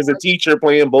 there's a teacher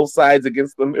playing both sides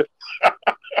against them.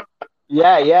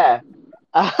 Yeah.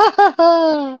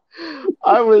 I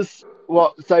was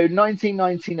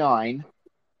 1999.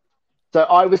 So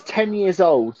I was 10 years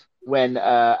old when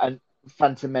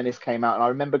Phantom Menace came out, and I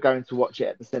remember going to watch it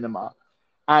at the cinema,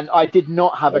 and I did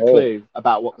not have a clue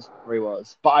about what the story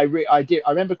was, but I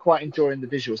remember quite enjoying the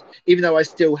visuals, even though I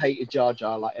still hated Jar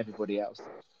Jar like everybody else.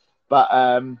 But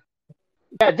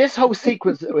this whole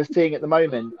sequence that we're seeing at the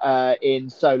moment in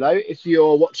Solo, if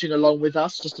you're watching along with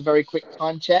us, just a very quick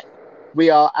time check. We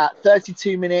are at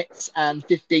 32 minutes and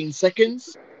 15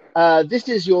 seconds. This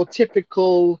is your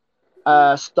typical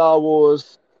Star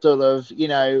Wars sort of,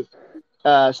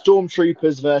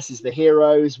 stormtroopers versus the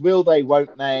heroes. Will they,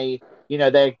 won't they?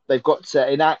 They've got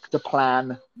to enact a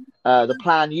plan. The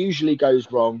plan usually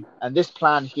goes wrong. And this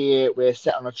plan here, we're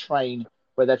set on a train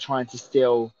where they're trying to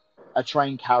steal a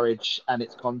train carriage and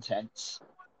its contents.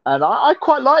 And I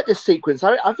quite like this sequence.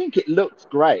 I think it looks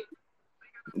great.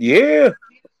 Yeah.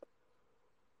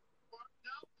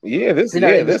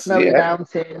 The snowy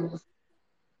mountains.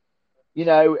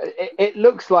 It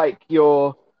looks like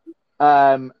you're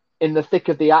in the thick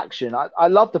of the action. I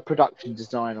love the production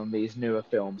design on these newer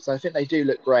films. I think they do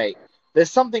look great.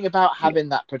 There's something about having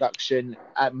that production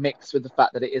mixed with the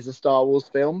fact that it is a Star Wars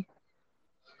film.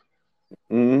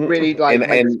 Really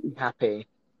makes me happy.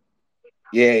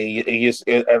 Yeah,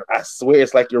 I swear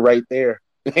it's like you're right there.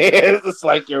 It's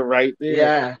like you're right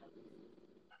there.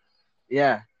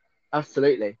 Yeah,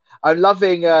 absolutely. I'm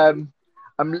loving I'm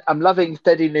loving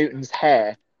Teddy Newton's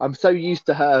hair. I'm so used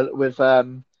to her with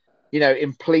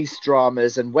in police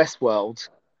dramas and Westworld.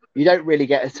 You don't really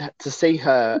get to see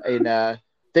her in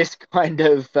this kind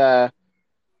of sort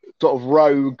of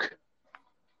rogue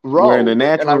role, and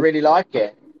I really like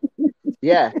it.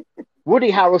 Yeah.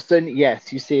 Woody Harrelson,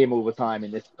 yes, you see him all the time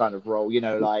in this kind of role.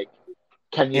 Like,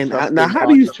 can you And trust now, him? how do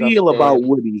Can't you you trust feel about him?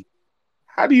 Woody?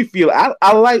 How do you feel?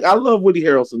 I love Woody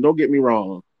Harrelson. Don't get me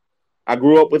wrong. I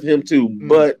grew up with him too, Mm.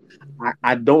 but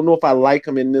I don't know if I like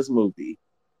him in this movie.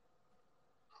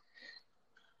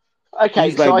 Okay,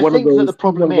 He's so like I one of think that those. the He's one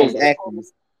problem of those is,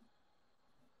 actors.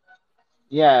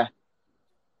 yeah,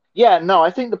 yeah, no,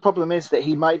 I think the problem is that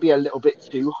he might be a little bit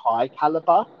too high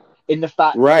caliber in the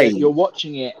fact that Right. you're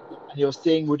watching it and you're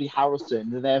seeing Woody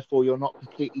Harrelson, and therefore you're not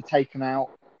completely taken out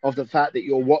of the fact that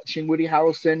you're watching Woody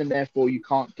Harrelson, and therefore you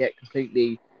can't get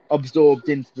completely absorbed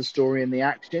into the story and the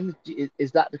action.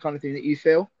 Is that the kind of thing that you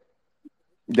feel?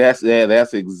 That's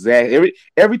exactly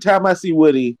every time I see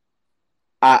Woody,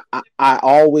 I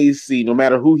always see no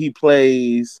matter who he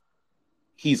plays,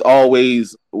 he's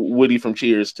always Woody from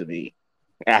Cheers to me.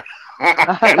 And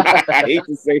I hate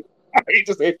to say,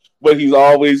 but he's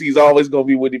always gonna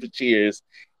be Woody from Cheers.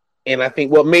 And I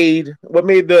think what made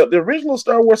the original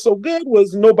Star Wars so good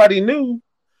was nobody knew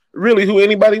really who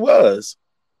anybody was.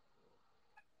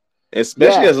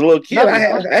 Especially Yeah, as a little kid, no, I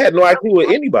had no idea who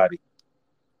anybody.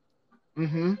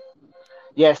 hmm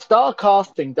yeah, star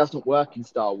casting doesn't work in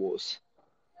Star Wars.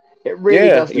 It really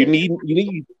Yeah, doesn't. you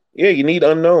need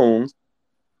unknowns.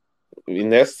 I mean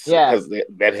that's Yeah. because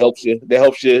that helps you. That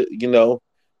helps you,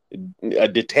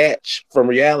 detach from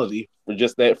reality for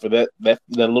just that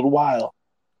little while.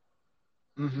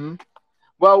 hmm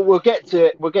Well, we'll get to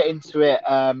it. We'll get into it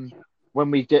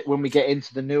when we get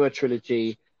into the newer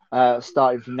trilogy,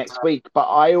 starting from next week. But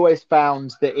I always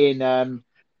found that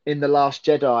in the Last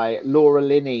Jedi, Laura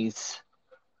Linney's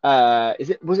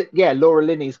Laura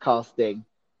Linney's casting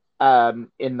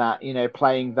in that,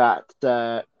 playing that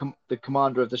the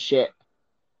commander of the ship,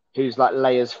 who's like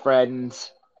Leia's friend,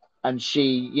 and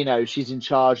she's in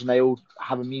charge, and they all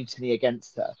have a mutiny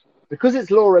against her because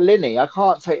it's Laura Linney. I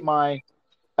can't take my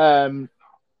um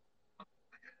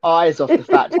eyes off the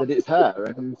fact that it's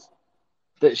her and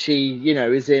that she,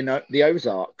 is in the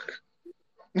Ozark.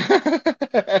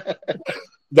 The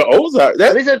Ozark.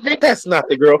 But it's a thing. That's not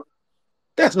the girl.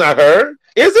 That's not her.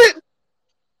 Is it?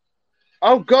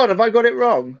 Oh God, have I got it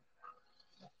wrong?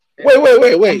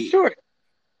 Wait. I'm sure.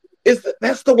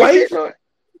 That's the Is it? wife?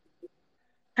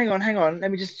 Hang on.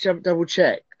 Let me just double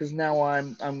check because now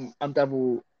I'm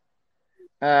double.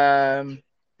 Um.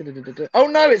 Oh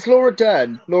no, it's Laura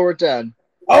Dern. Laura Dern.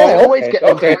 I Oh, always okay, get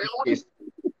them okay. confused.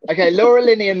 Okay, Laura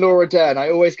Linney and Laura Dern.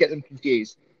 I always get them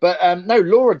confused. But no,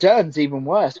 Laura Dern's even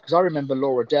worse because I remember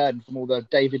Laura Dern from all the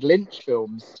David Lynch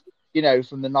films,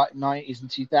 from the 90s and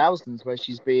 2000s, where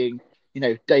she's being,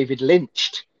 David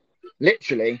Lynched,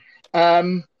 literally.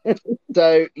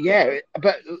 So yeah,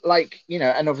 but like,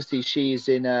 and obviously she's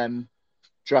in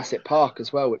Jurassic Park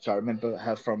as well, which I remember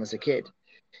her from as a kid.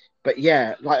 But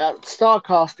yeah, like star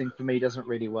casting for me doesn't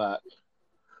really work.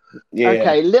 Yeah.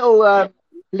 Okay, little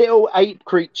ape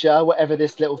creature, whatever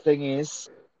this little thing is,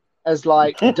 has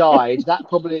like died. That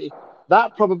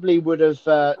probably would have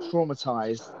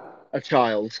traumatized a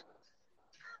child.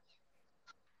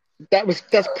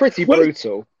 That's pretty Well,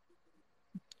 brutal.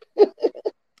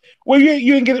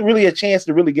 you didn't get really a chance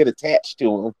to really get attached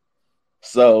to him.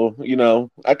 So,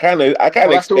 I kind of Oh,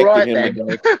 that's all expected right him to then. go.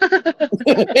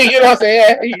 You know what I'm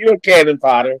saying? You're a cannon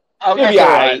fodder. Oh, He'll be that's all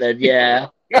all right right. then. Yeah,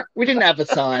 we didn't have the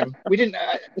time. We didn't.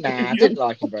 Nah, I didn't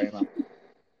like him very much.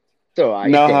 It's all right.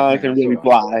 He's No, dead now. can It's all really right.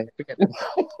 fly. Forget it.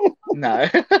 No,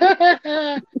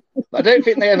 I don't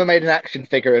think they ever made an action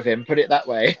figure of him. Put it that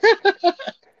way.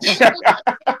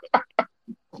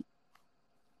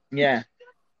 Yeah.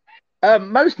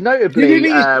 Most Did notably, any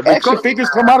we've action got. figures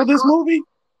come out of this movie?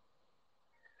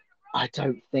 I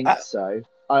don't think I, so.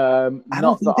 I don't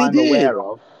Not that think they I'm did. aware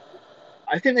of.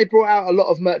 I think they brought out a lot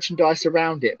of merchandise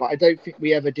around it, but I don't think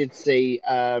we ever did see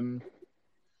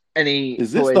any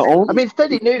Is this the toys. I only? mean,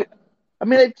 Teddy Newton. I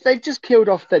mean, they've just killed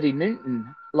off Teddy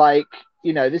Newton. Like,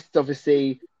 this is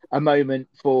obviously a moment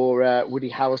for Woody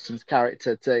Harrelson's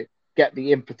character to get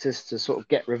the impetus to sort of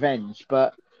get revenge.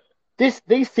 But these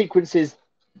sequences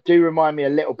do remind me a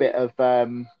little bit of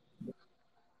the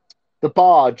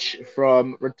barge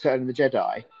from Return of the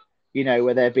Jedi.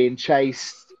 Where they're being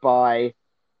chased by.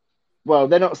 Well,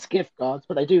 they're not skiff guards,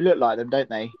 but they do look like them, don't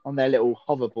they? On their little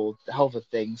hover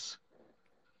things.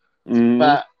 Mm,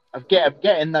 But I'm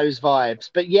getting those vibes.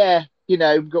 But yeah,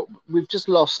 we've just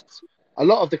lost a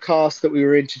lot of the cast that we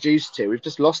were introduced to. We've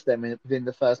just lost them within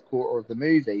the first quarter of the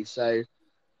movie, so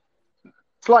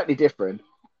slightly different.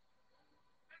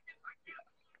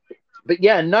 But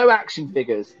yeah, no action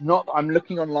figures. Not. I'm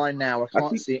looking online now. I I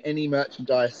can't think see any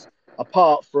merchandise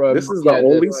apart this from is the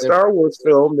only Star Wars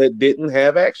film that didn't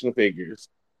have action figures.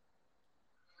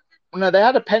 No, they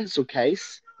had a pencil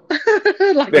case,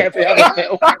 like every other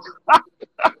film.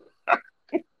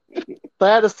 They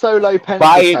had a solo pencil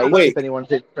Buy it case, quick. if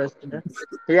anyone's interested.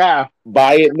 Yeah.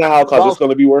 Buy it now because it's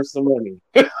going to be worth some money.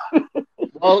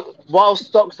 While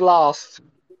stocks last.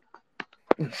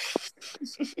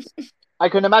 I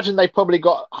can imagine they've probably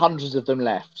got hundreds of them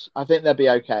left. I think they'll be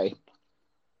okay.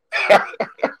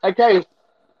 Okay.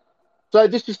 So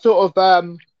this is sort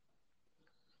of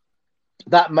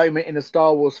that moment in a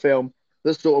Star Wars film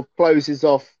that sort of closes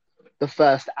off the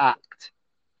first act.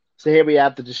 So here we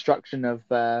have the destruction of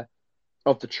the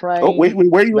train. Oh, wait,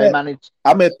 where are you at?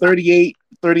 I'm at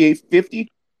 38.50.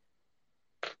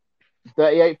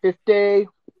 38.50.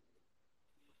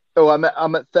 Oh, I'm at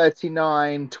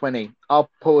 39.20. I'll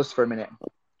pause for a minute.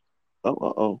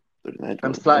 Oh.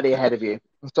 I'm slightly ahead of you.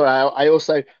 I'm sorry. I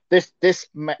also this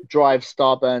drives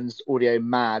Starburns audio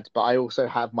mad, but I also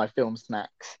have my film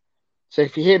snacks. So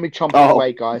if you hear me chomping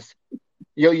away, guys,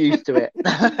 you're used to it.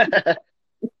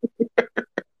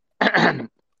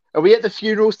 Are we at the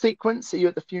funeral sequence? Are you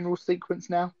at the funeral sequence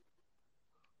now?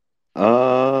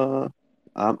 I'm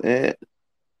at.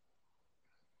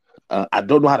 I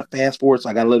don't know how to fast forward, so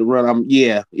I gotta let it run.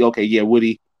 Okay. Yeah,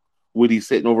 Woody's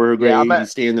sitting over her grave.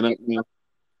 He's standing up now.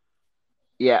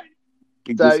 Yeah.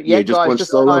 Guys,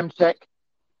 just time check.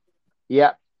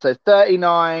 Yeah. So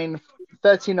 39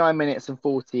 minutes and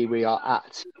 40 we are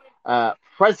at.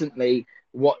 Presently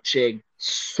watching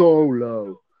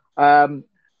Solo.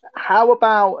 How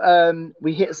about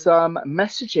we hit some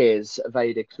messages,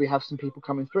 Vader, because we have some people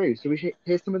coming through. So we should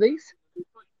hear some of these?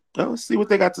 Let's see what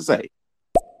they got to say.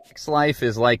 Life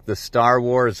is like the Star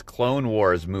Wars Clone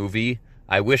Wars movie.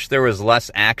 I wish there was less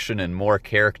action and more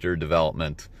character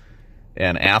development.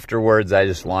 And afterwards, I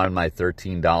just wanted my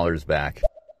 $13 back.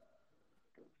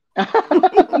 Jeff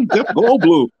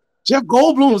Goldblum. Jeff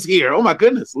Goldblum's here. Oh my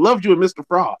goodness. Loved you and Mr.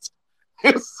 Frost.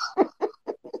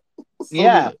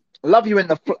 Yeah. Love you in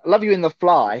the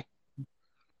Fly.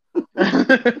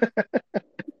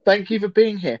 Thank you for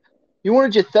being here. You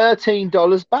wanted your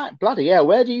 $13 back. Bloody hell.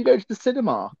 Where do you go to the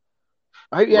cinema?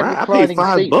 I hope you have reclining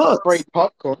seats and free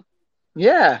popcorn.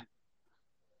 Yeah.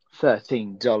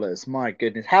 $13. My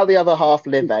goodness. How the other half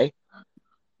live, eh?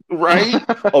 Right?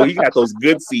 Oh, you got those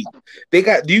good seats.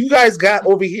 Do you guys got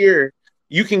over here,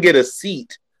 you can get a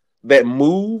seat that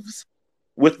moves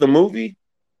with the movie?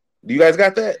 Do you guys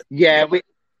got that? Yeah,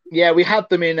 we had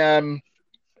them in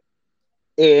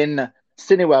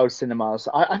Cineworld cinemas.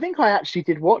 I think I actually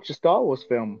did watch a Star Wars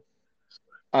film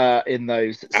in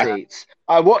those seats.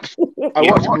 I watched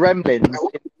Gremlins.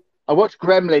 I watched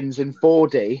Gremlins in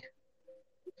 4D.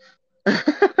 What?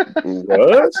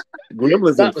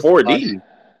 Gremlins in 4D? Fun.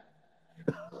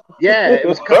 Yeah, it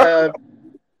was a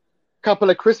couple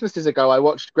of Christmases ago. I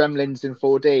watched Gremlins in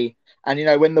 4D,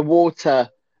 and when the water,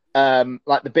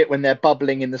 like the bit when they're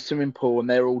bubbling in the swimming pool and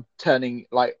they're all turning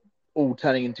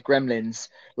into gremlins,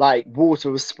 like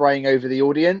water was spraying over the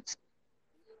audience.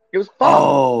 It was fun.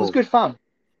 Oh. It was good fun.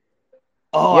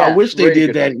 Oh, yeah, I wish they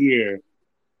did that here.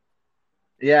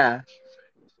 Yeah.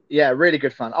 Yeah, really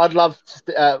good fun. I'd love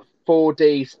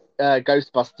 4D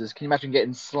Ghostbusters. Can you imagine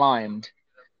getting slimed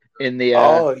in the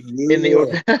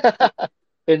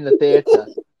in the theater?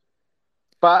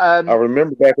 But I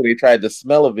remember back when they tried the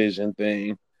smell-o-vision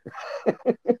thing.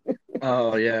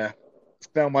 Oh yeah,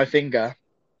 smell my finger.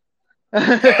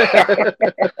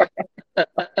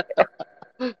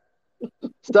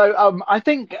 So I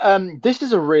think this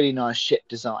is a really nice ship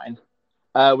design.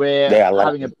 We're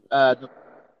having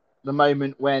the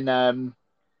moment when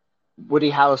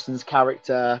Woody Harrelson's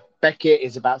character Beckett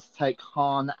is about to take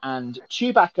Han and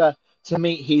Chewbacca to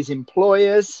meet his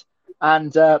employers,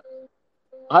 and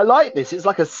I like this. It's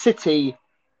like a city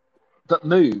that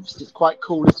moves. It's quite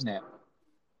cool, isn't it?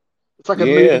 It's like a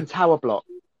moving tower block.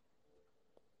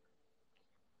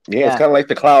 Yeah, it's kind of like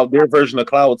their version of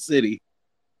Cloud City.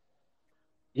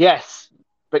 Yes,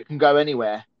 but can go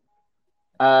anywhere.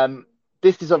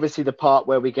 This is obviously the part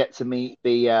where we get to meet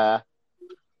the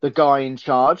guy in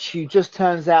charge, who just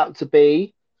turns out to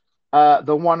be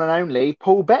the one and only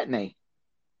Paul Bettany,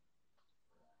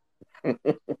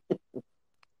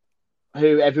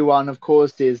 who everyone, of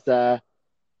course, is hot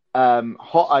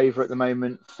over at the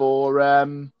moment for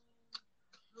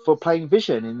playing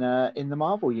Vision in the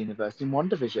Marvel universe in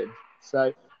WandaVision.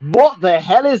 So, what the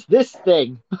hell is this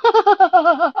thing?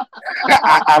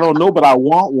 I don't know, but I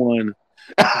want one.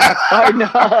 I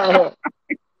know.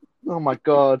 Oh my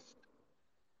god.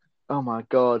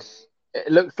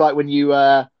 It looks like when you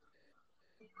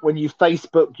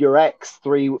Facebook your ex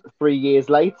three years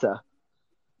later.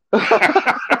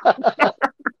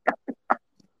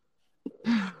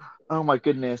 Oh my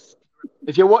goodness.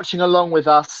 if you're watching along with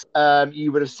us,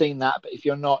 you would have seen that. But if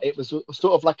you're not, it was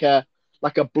sort of like a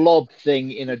blob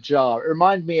thing in a jar. It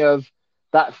reminded me of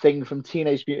that thing from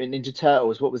Teenage Mutant Ninja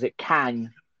Turtles. What was it?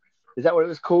 Kang. Is that what it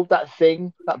was called? That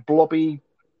thing, that blobby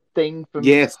thing from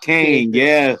Yes, Kang.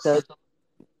 Yes.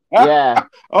 Yeah.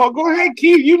 Oh, go ahead,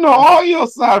 Keith. You know all your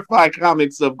sci-fi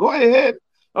comic stuff. Go ahead.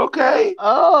 Okay.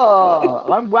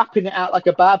 Oh, I'm whapping it out like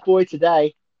a bad boy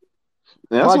today.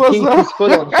 That's my what's geek up. is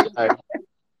full on show.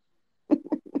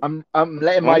 I'm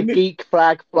letting my geek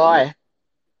flag fly.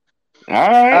 All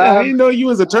right. I didn't know you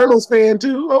was a Turtles fan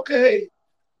too. Okay.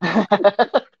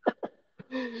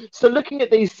 So looking at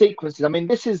these sequences, I mean,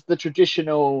 this is the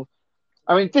traditional.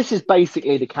 I mean, this is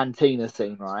basically the cantina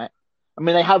scene, right? I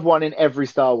mean, they have one in every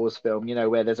Star Wars film, you know,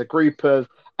 where there's a group of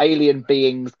alien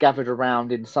beings gathered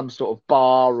around in some sort of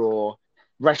bar or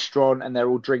restaurant and they're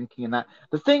all drinking and that.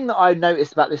 The thing that I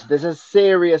noticed about this, there's a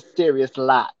serious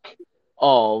lack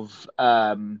of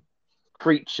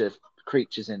creatures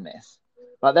in this.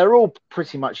 Like, they're all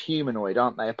pretty much humanoid,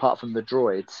 aren't they, apart from the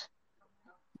droids?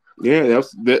 Yeah,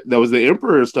 that was the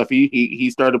Emperor stuff. He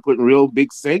started putting real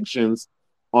big sanctions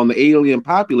on the alien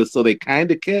populace, so they kind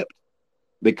of kept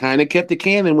the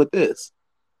canon with this.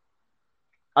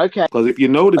 Okay. Because if you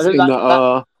notice in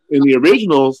the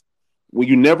originals, when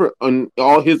you never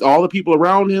all the people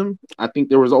around him, I think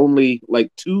there was only like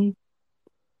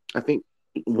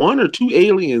one or two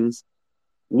aliens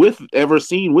ever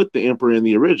seen with the Emperor in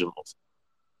the originals.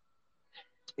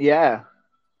 Yeah.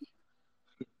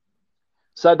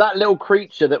 So that little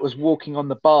creature that was walking on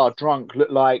the bar drunk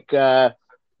looked like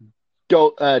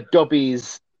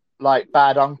Dobby's like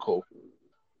bad uncle.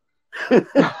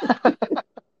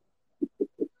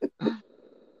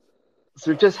 So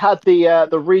we've just had the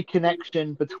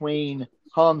reconnection between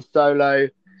Han Solo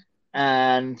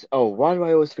and why do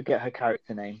I always forget her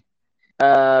character name?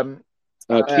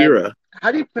 Kira.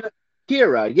 How do you put it?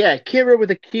 Kira? Yeah, Kira with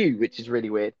a Q, which is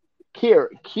really weird.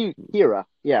 Kira.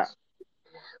 Yeah.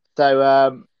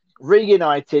 So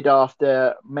reunited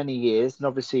after many years, and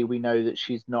obviously we know that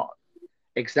she's not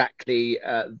exactly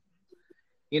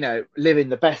living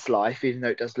the best life, even though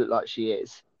it does look like she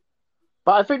is.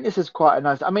 But I think this is quite a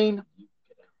nice. I mean,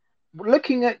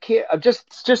 looking at Kira, I'm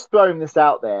just throwing this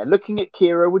out there. Looking at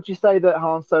Kira, would you say that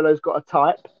Han Solo's got a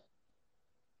type?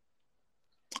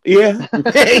 Yeah.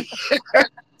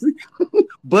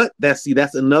 But that's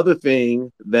another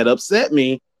thing that upset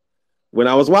me when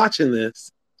I was watching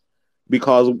this,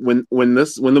 because when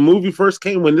the movie first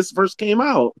came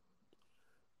out,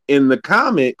 in the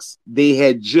comics they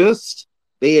had just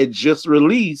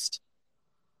released,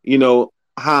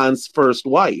 Han's first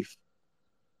wife,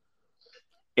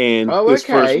 and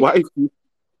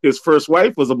his first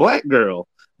wife was a black girl.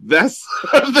 That's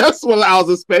what I was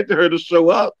expecting her to show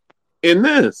up in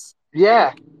this.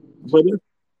 Yeah, but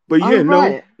yeah,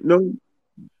 right. no,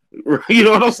 you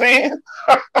know what I'm saying?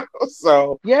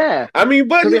 So yeah, I mean,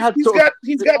 but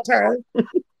he's got time.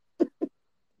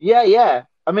 Yeah.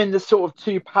 I mean, there's sort of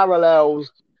two parallel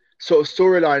sort of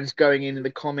storylines going in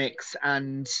the comics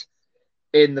and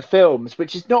in the films,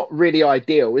 which is not really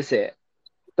ideal, is it?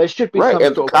 There should be right. some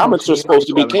And sort the comics are supposed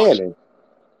to be canon.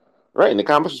 Right, and the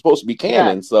comics are supposed to be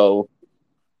canon. Yeah. So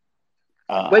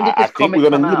when did this I think we're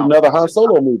going to need another Han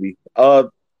Solo movie.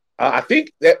 I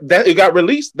think that it got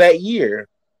released that year,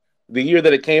 the year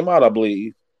that it came out, I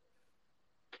believe.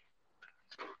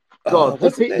 God, the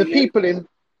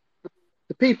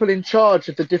people in charge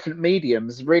of the different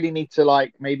mediums really need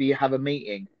to maybe have a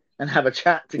meeting and have a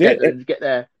chat together and get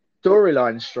their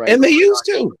storyline straight. And they used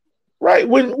to, right?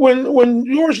 When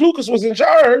George Lucas was in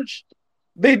charge,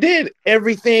 they did.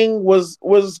 Everything was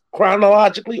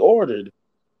chronologically ordered.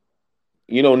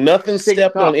 Nothing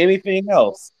stepped on anything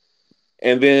else.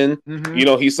 And then,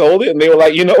 he sold it, and they were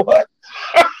like, you know what?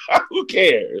 Who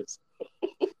cares?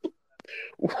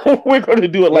 We're going to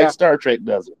do it like Star Trek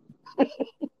does it.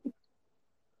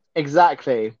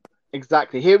 Exactly.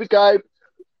 Here we go.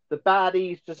 The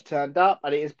baddies just turned up,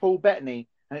 and it is Paul Bettany.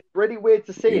 And it's really weird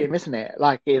to see him, isn't it?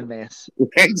 Like in this.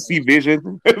 See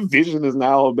Vision. Vision is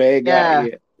now a bad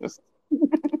guy. Yeah.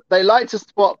 They like to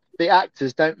swap the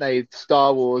actors, don't they?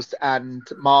 Star Wars and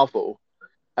Marvel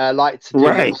like to do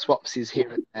little swapsies here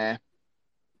and there.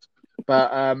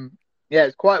 But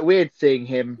it's quite weird seeing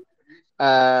him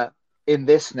in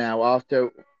this now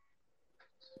after.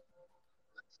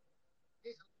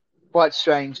 Quite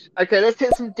strange. Okay, let's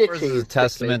hit some ditches. This is a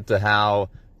testament to how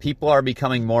people are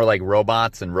becoming more like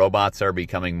robots and robots are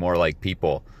becoming more like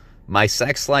people. My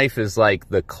sex life is like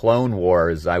the Clone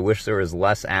Wars. I wish there was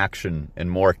less action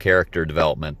and more character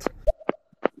development.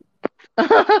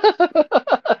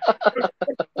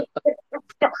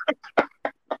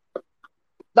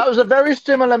 That was a very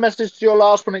similar message to your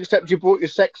last one, except you brought your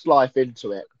sex life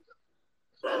into it.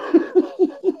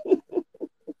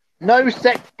 No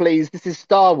sex, please. This is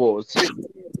Star Wars.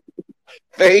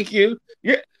 Thank you.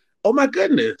 Yeah. Oh my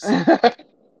goodness.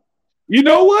 You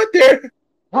know what?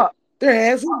 What? There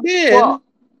hasn't been What?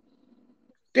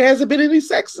 any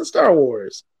sex in Star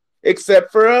Wars,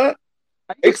 except for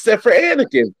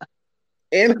Anakin.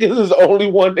 Anakin is the only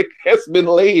one that has been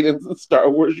laid in the Star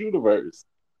Wars universe.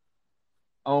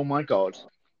 Oh my God.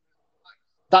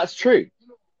 That's true.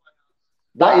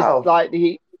 That is Wow. like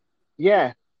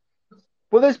yeah.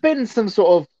 Well, there's been some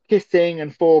sort of kissing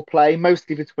and foreplay,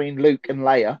 mostly between Luke and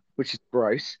Leia, which is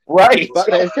gross. Right. But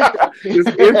there's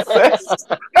It's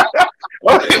incest.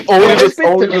 only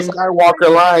the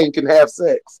Skywalker line can have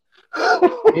sex.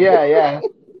 Yeah.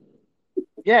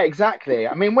 Yeah, exactly.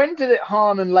 I mean, when did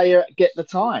Han and Leia get the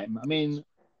time? I mean,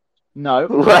 no.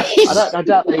 Right. I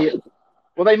doubt they.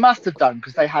 Well, they must have done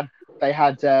because they had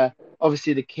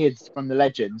obviously the kids from the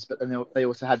Legends, but then they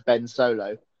also had Ben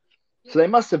Solo, so they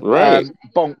must have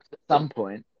bonked at some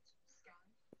point.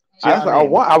 I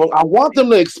want them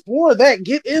to explore that,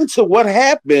 get into what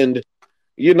happened.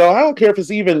 You know, I don't care if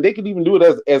it's even they could even do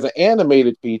it as an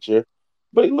animated feature,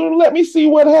 but let me see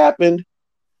what happened.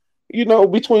 You know,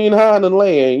 between Han and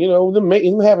Leia, you know, them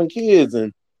having kids,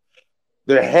 and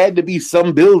there had to be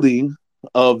some building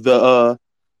of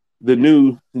the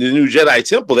new Jedi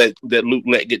temple that Luke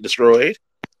let get destroyed.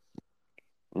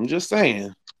 I'm just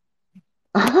saying.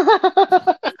 1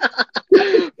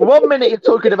 minute you're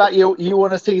talking about you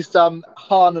want to see some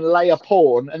Han and Leia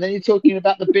porn, and then you're talking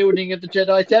about the building of the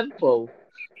Jedi temple.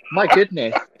 My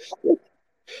goodness.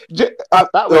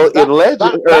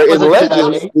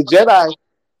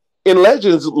 In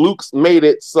Legends, Luke's made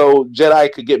it so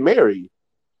Jedi could get married.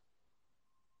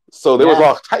 So there was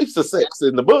all types of sex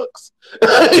in the books.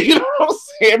 You know what I'm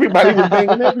saying? Everybody was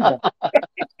banging everybody.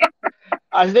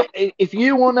 I think if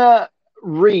you want to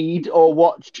read or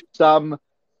watch some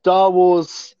Star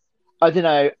Wars, I don't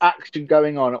know, action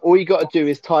going on, all you got to do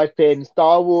is type in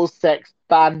Star Wars sex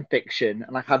fan fiction,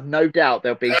 and I have no doubt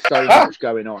there'll be so much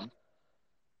going on.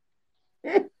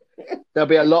 There'll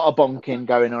be a lot of bonking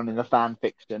going on in the fan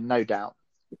fiction, no doubt.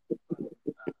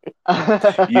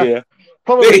 Yeah.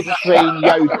 Probably between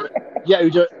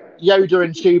Yoda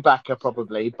and Chewbacca,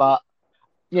 probably, but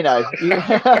you know,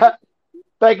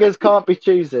 beggars can't be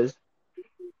choosers.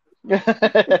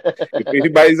 If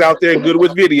anybody's out there good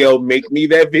with video, make me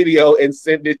that video and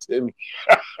send it to me.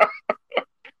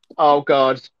 Oh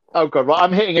God. Right,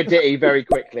 I'm hitting a ditty very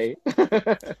quickly.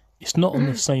 It's not on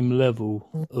the same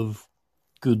level of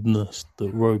goodness that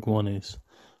Rogue One is,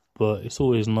 but it's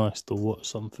always nice to watch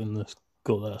something that's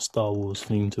got that Star Wars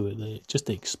theme to it. That it just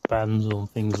expands on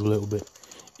things a little bit,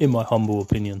 in my humble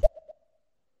opinion.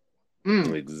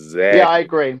 Exactly. Yeah, I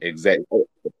agree. Exactly.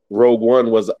 Rogue One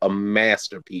was a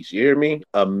masterpiece. You hear me?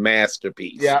 A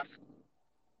masterpiece. Yeah.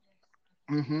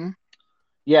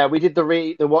 Yeah, we did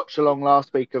the watch along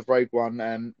last week of Rogue One,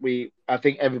 and I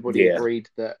think everybody agreed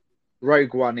that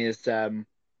Rogue One is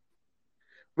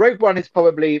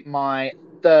probably my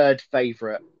third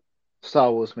favorite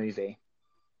Star Wars movie.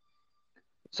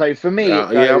 So for me, it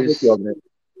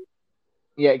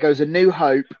goes A New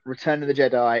Hope, Return of the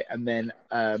Jedi, and then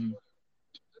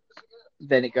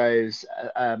it goes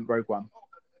Rogue One.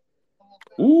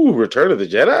 Ooh, Return of the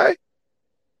Jedi?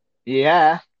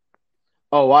 Yeah.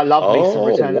 Oh, I love me some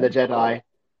Return of the Jedi.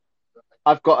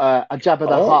 I've got a Jabba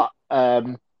the Hutt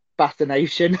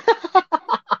fascination.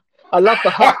 I love the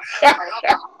Hutt.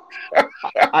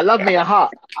 I love me a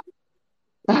Hutt.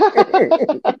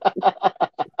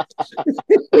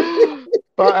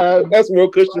 But that's more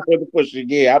cushion for the pushing.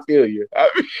 Yeah, I feel you.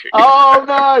 Oh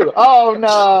no!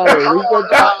 We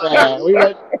went back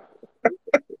there.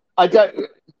 I don't.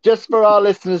 Just for our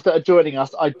listeners that are joining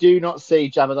us, I do not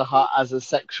see Jabba the Hutt as a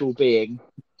sexual being.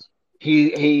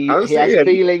 He has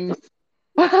feelings.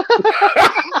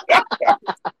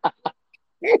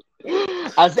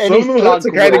 As any slug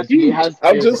would, he has feelings.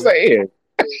 I'm just saying.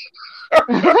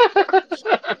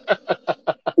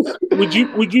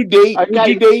 Would you date an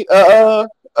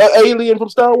alien from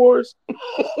Star Wars?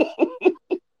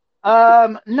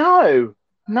 No.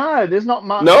 There's not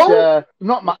much. No,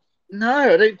 not much.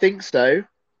 No, I don't think so.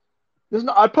 There's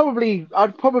not. I'd probably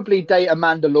date a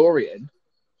Mandalorian.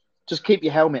 Just keep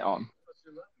your helmet on.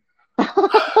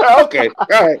 Okay, all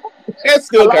right. That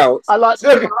still counts. I like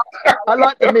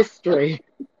the mystery.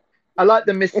 I like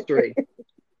the mystery.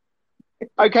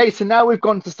 Okay, so now we've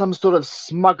gone to some sort of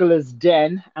smuggler's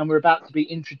den, and we're about to be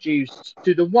introduced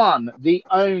to the one, the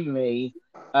only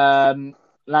Lando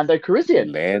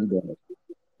Calrissian. Lando.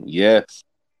 Yes.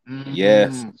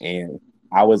 Yes. And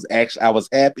I was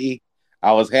happy.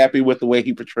 I was happy with the way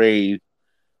he portrayed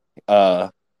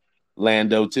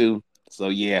Lando too. So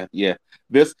yeah.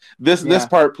 This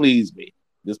part pleased me.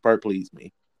 This part pleased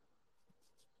me.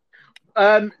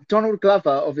 Donald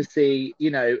Glover, obviously,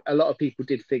 a lot of people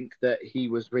did think that he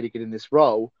was really good in this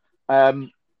role. There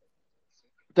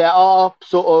are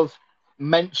sort of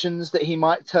mentions that he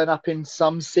might turn up in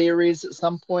some series at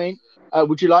some point.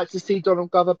 Would you like to see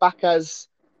Donald Glover back as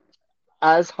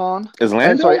Han? As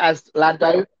Lando? Sorry, as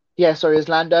Lando. Yeah, sorry, as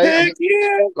Lando. Heck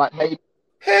yeah. Like maybe.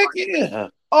 Heck yeah.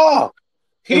 Oh,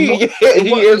 he In is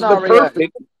scenario? the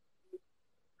perfect.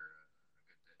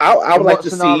 I would like to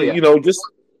scenario? see, just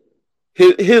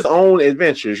his own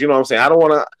adventures. You know what I'm saying? I don't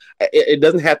want to. It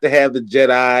doesn't have to have the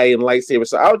Jedi and lightsaber.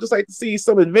 So I would just like to see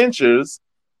some adventures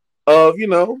of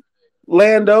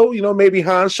Lando. Maybe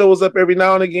Han shows up every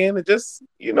now and again, and just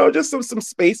some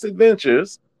space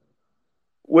adventures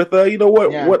with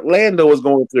what Lando is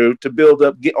going through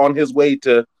to get on his way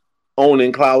to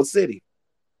owning Cloud City,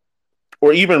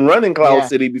 or even running Cloud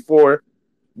City before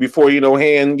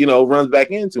Han runs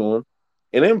back into him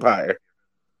in Empire.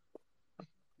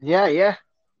 Yeah.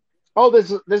 Oh,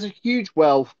 there's a huge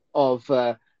wealth of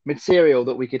material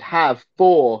that we could have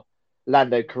for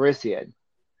Lando Calrissian.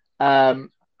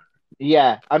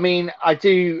 Yeah, I mean, I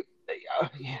do.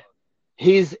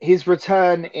 His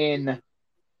return in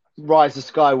Rise of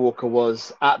Skywalker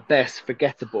was at best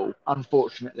forgettable.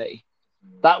 Unfortunately,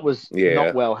 that was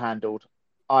not well handled.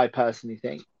 I personally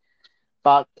think,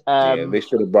 but they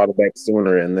should have brought it back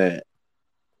sooner than that.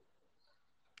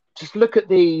 Just look at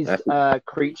these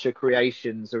creature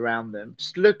creations around them.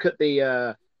 Just look at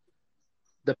the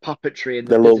puppetry and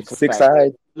the little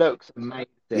six-eyed. Looks amazing.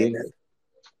 Yeah.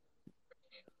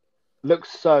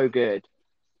 Looks so good.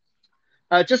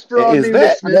 Just for our new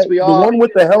listeners, we are the one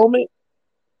with the helmet.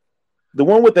 The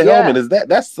one with the helmet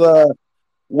that's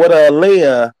what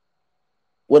Leia.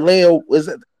 What Leia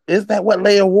is that? What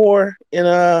Leia wore in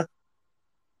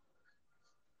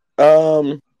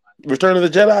Return of the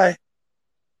Jedi?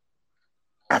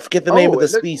 I forget the name of the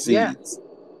species.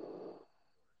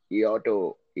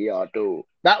 Yaddle.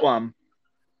 That one.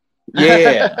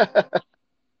 Yeah.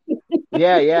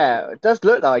 Yeah. It does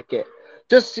look like it.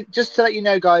 Just to let you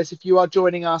know, guys, if you are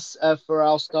joining us for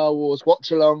our Star Wars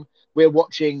watch along, we're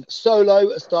watching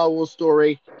Solo, a Star Wars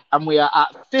story, and we are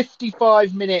at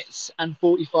 55 minutes and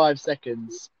 45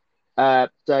 seconds. So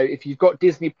if you've got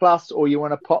Disney Plus or you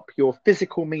want to pop your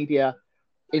physical media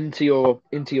into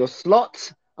your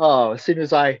slot. Oh, as soon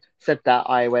as I said that,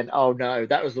 I went, oh no,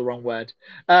 that was the wrong word.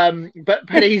 But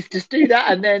please just do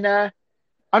that. And then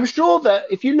I'm sure that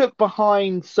if you look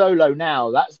behind Solo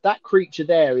now, that creature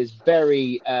there is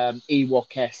very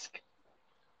Ewok-esque.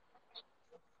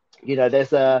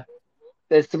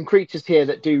 There's some creatures here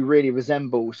that do really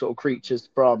resemble sort of creatures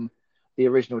from the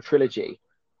original trilogy.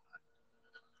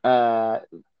 And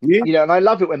I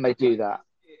love it when they do that.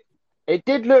 It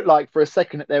did look like for a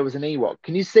second that there was an Ewok.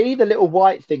 Can you see the little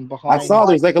white thing behind? I saw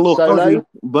there's like a little fuzzy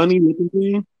bunny looking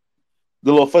thing.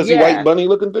 The little fuzzy white bunny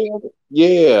looking thing.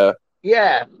 Yeah.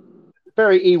 Yeah.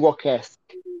 Very Ewok-esque.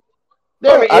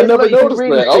 I never noticed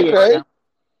that. Okay.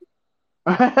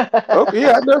 Okay,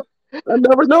 yeah, I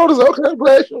never noticed. Okay, I'm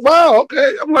glad. Wow,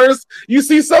 okay. I'm learning. You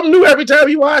see something new every time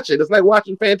you watch it. It's like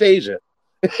watching Fantasia.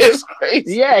 It's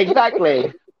crazy. Yeah,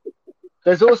 exactly.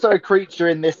 There's also a creature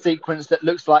in this sequence that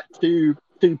looks like two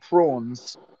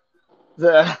prawns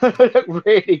that look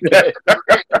really good.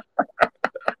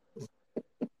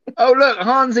 Oh, look,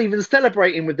 Han's even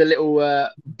celebrating with the little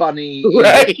bunny.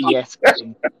 Right. Yes.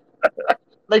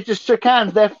 They just shook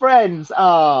hands. They're friends.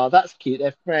 Ah, that's cute.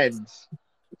 They're friends.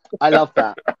 I love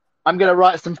that. I'm going to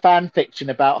write some fan fiction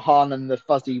about Han and the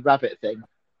fuzzy rabbit thing.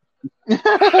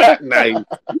 Nice.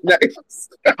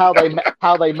 How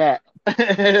they met.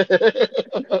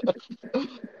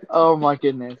 Oh my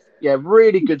goodness. Yeah,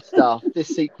 really good stuff. This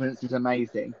sequence is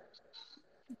amazing.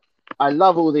 I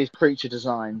love all these creature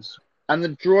designs and the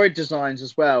droid designs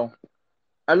as well.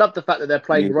 I love the fact that they're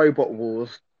playing Robot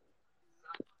Wars.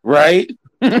 Right?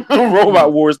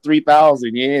 Robot Wars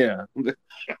 3000, yeah.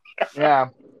 Yeah.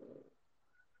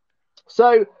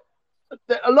 So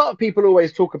a lot of people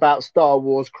always talk about Star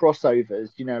Wars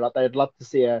crossovers, like they'd love to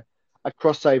see a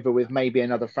crossover with maybe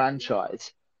another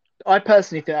franchise. I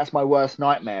personally think that's my worst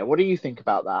nightmare. What do you think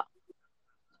about that?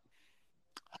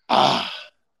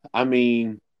 I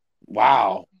mean,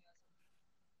 wow.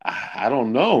 I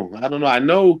don't know. I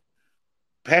know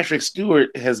Patrick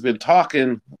Stewart has been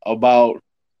talking about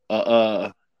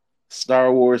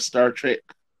Star Wars, Star Trek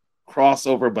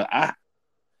crossover, but I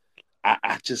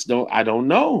just don't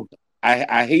know.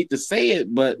 I hate to say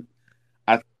it, but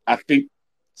I think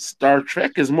Star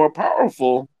Trek is more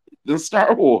powerful than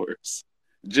Star Wars,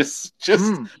 just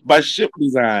by ship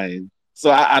design. So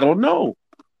I don't know.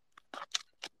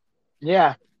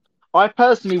 Yeah. I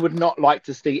personally would not like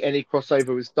to see any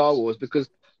crossover with Star Wars, because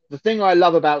the thing I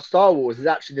love about Star Wars is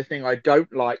actually the thing I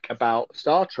don't like about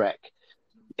Star Trek,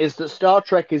 is that Star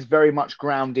Trek is very much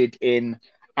grounded in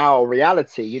our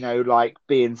reality, like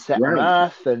being set on Right.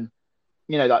 Earth and,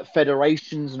 like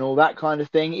federations and all that kind of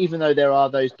thing. Even though there are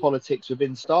those politics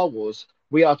within Star Wars,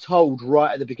 we are told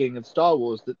right at the beginning of Star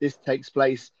Wars that this takes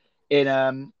place in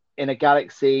a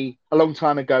galaxy a long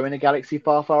time ago, in a galaxy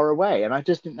far, far away. And I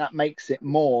just think that makes it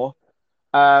more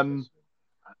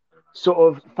sort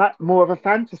of more of a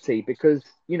fantasy, because,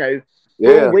 for all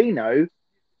Yeah. we know,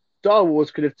 Star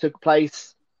Wars could have took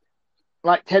place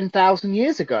like 10,000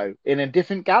 years ago in a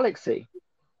different galaxy,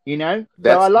 So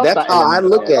I love That's that how I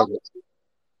element look there. at it.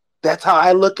 That's how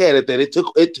I look at it. That it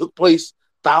took place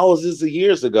thousands of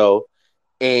years ago,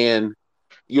 and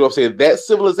you know what I'm saying, that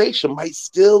civilization might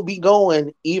still be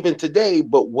going even today,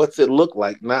 but what's it look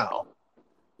like now?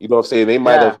 You know what I'm saying? They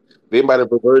might Yeah,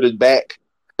 have reverted back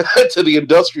to the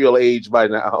industrial age by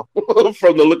now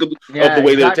from the look of yeah, the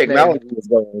way their exactly. technology is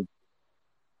going.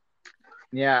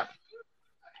 Yeah.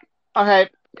 Okay,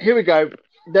 here we go.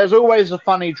 There's always a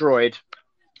funny droid.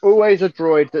 Always a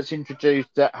droid that's introduced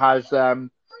that has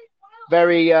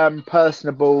very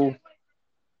personable,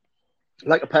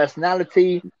 like a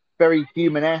personality, very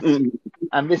human-esque. Mm.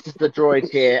 And this is the droid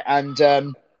here,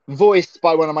 and voiced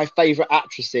by one of my favorite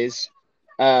actresses,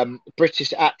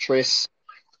 British actress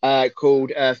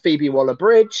called Phoebe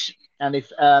Waller-Bridge. And if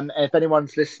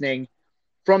anyone's listening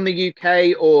from the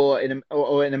UK or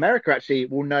in America, actually,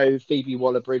 will know Phoebe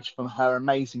Waller-Bridge from her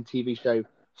amazing TV show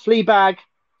Fleabag,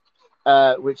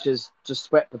 which has just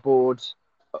swept the board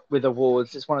with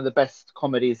awards. It's one of the best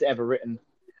comedies ever written,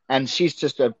 and she's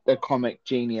just a comic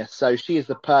genius. So she is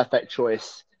the perfect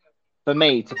choice for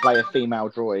me to play a female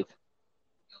droid.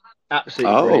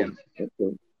 Absolutely Oh, brilliant.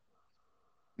 okay.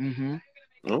 Hmm.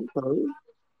 Okay.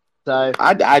 So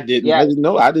I didn't yeah, I didn't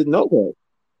know that.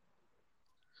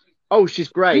 oh, she's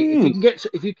great. Hmm.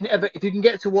 If you can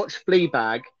get to watch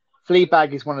Fleabag,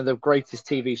 Fleabag is one of the greatest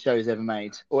TV shows ever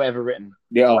made or ever written.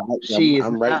 Yeah, She is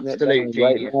I'm an writing that absolute down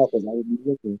right genius. now because I will be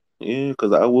looking. Yeah,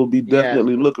 because I will be Yeah.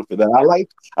 definitely looking for that.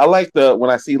 I like the when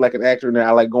I see like an actor in there,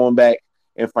 I like going back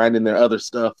and finding their other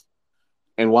stuff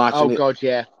and Oh watching it. God,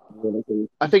 yeah.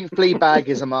 I think Fleabag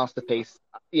is a masterpiece.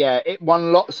 Yeah, it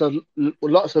won lots of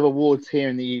awards here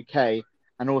in the UK,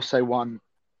 and also won.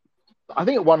 I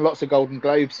think it won lots of Golden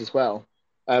Globes as well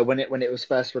when it was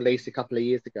first released a couple of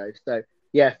years ago. So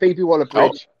yeah, Phoebe Oh,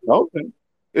 Waller-Bridge okay.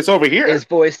 It's over here. is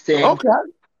voicing. Okay.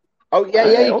 Oh yeah,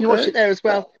 yeah, Hey, you can watch okay. it there as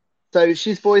well. So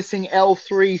she's voicing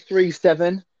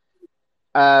L337.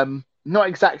 Not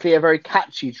exactly a very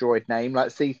catchy droid name like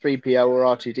C3PO or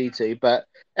R2D2, but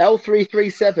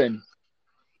L337.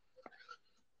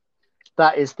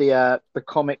 That is the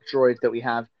comic droid that we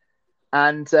have,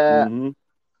 and Mm-hmm.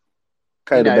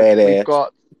 Kind of we've badass.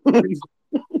 got.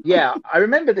 Yeah, I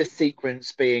remember this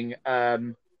sequence being,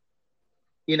 one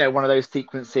of those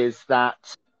sequences that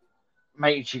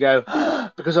made you go,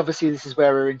 because obviously this is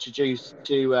where we're introduced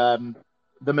to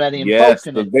the Millennium Yes,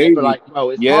 Falcon, the and we're baby. like,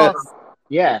 well, it's Yes. Han.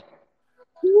 Yeah, so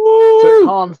it's Woo!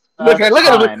 Han's Look first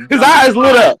at him. time. His eyes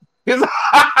lit up. His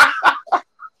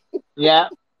Yeah,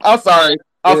 I'm sorry. it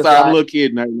I'm was sorry. I'm a like, little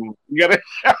kid right now. You gotta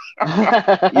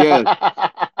yeah.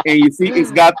 And you see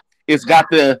it's got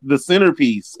the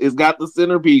centerpiece. It's got the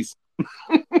centerpiece.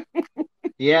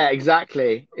 yeah,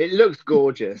 exactly. It looks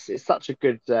gorgeous. It's such a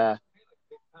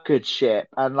good ship,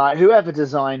 and like whoever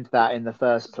designed that in the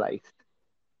first place,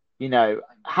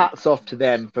 hats off to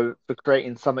them for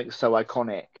creating something so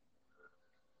iconic.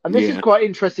 And this is Yeah. quite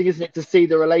interesting, isn't it, to see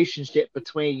the relationship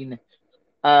between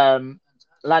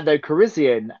Lando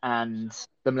Calrissian and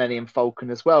the Millennium Falcon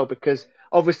as well, because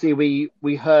obviously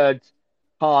we heard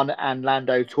Han and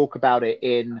Lando talk about it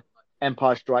in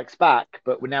Empire Strikes Back,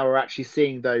 but we're actually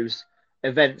seeing those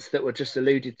events that were just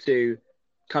alluded to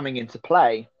coming into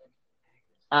play.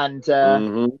 And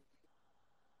Mm-hmm.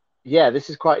 yeah, this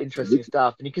is quite interesting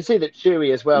stuff. And you can see that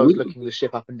Chewie as well is looking the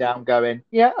ship up and down, going,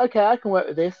 "Yeah, okay, I can work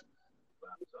with this.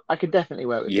 I can definitely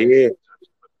work with this." Yeah.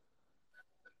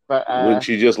 But Wouldn't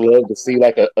you just love to see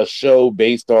like a show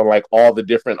based on like all the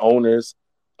different owners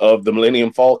of the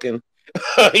Millennium Falcon?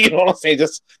 You know what I'm saying?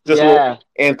 Just a little yeah,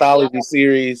 anthology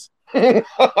series of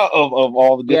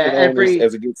all the yeah, different owners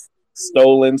as it gets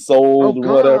stolen, sold, oh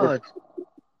or whatever. God,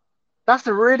 that's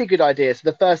a really good idea. So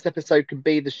the first episode can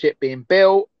be the ship being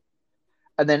built,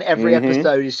 and then every Mm-hmm.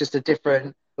 episode is just a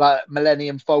different, like,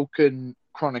 Millennium Falcon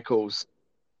Chronicles.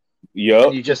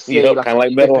 Yup. you just see Yup. like Kind of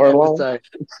like a Metal different Hurlong.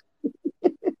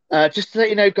 episode. Just to let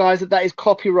you know, guys, that is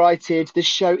copyrighted. This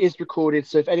show is recorded,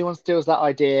 so if anyone steals that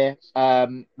idea,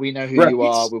 we know who you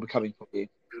are. Right. We'll be coming for you.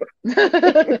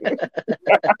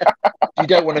 You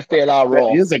don't want to feel our That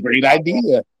wrath. is a great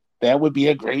idea. That would be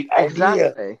a great idea.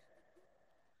 Exactly.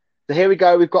 So here we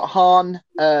go. We've got Han,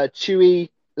 Chewie,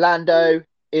 Lando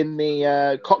in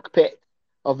the cockpit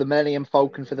of the Millennium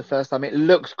Falcon for the first time. It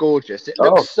looks gorgeous. It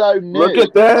looks so new. Look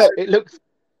at that. It looks.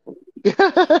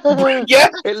 Yeah.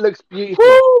 It looks beautiful.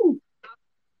 Woo!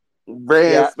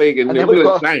 Brand spanking And new. then Look we've at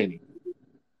got- that shiny.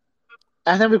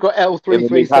 And then we've got And then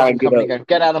they L337 kinda get coming up. going.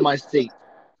 Get out of my seat.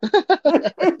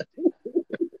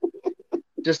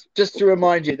 just to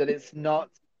remind you that it's not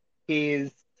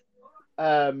his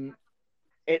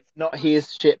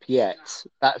ship yet.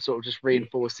 That sort of just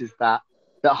reinforces that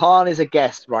Han is a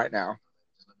guest right now.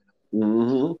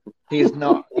 Mhm. He's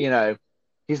not,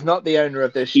 he's not the owner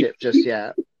of this ship just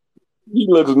yet. He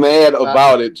looks mad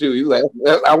about it too. He's like,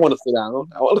 I want to sit down.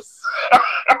 I want to.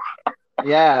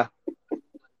 Yeah.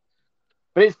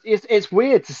 But it's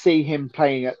weird to see him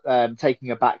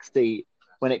taking a back seat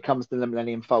when it comes to the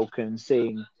Millennium Falcon,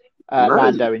 seeing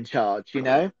Lando in charge.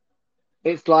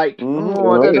 It's like, I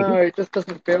don't know, it just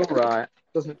doesn't feel right.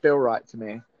 It doesn't feel right to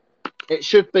me. It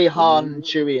should be Han and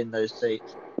Chewie in those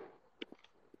seats.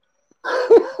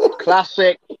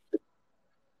 Classic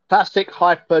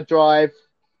hyperdrive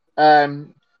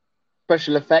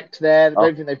special effect there. I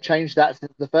don't think they've changed that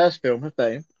since the first film, have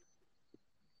they?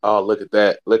 Oh, look at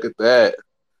that. Look at that.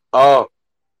 Oh.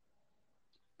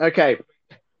 Okay,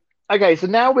 so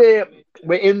now we're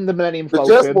in the Millennium The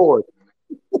Falcon. chessboard.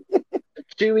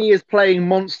 Chewie is playing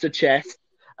Monster Chess.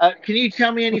 Can you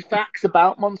tell me any facts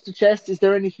about Monster Chess? Is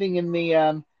there anything in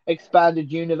the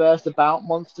expanded universe about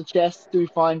Monster Chess? Do we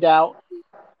find out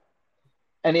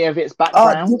any of its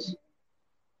background?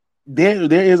 There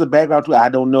is a background to it. I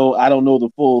don't know the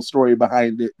full story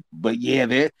behind it, but yeah,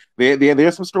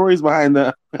 there's some stories behind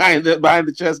the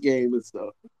chess game and stuff.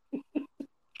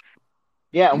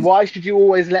 Yeah, and why should you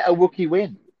always let a Wookiee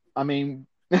win? I mean,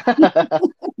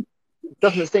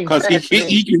 doesn't seem because fair to me.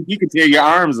 he can tear your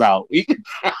arms out.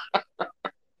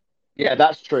 Yeah,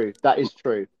 that's true. That is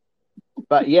true.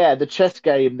 But yeah, the chess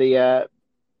game, the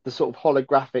sort of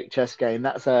holographic chess game,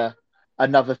 that's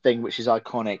another thing which is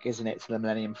iconic, isn't it, to the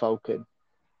Millennium Falcon?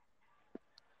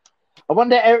 I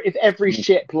wonder if every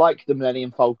ship like the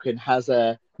Millennium Falcon has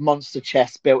a Monster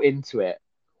Chess built into it.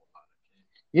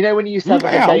 When you used to have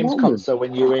a games console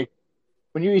when you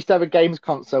used to have a games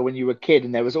console when you were a kid,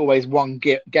 and there was always one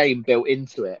game built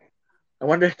into it. I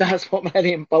wonder if that's what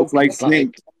Millennium Falcon It's like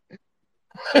Snake.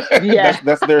 Yeah,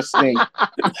 that's their Snake.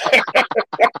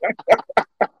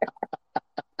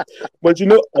 But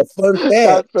a fun fact.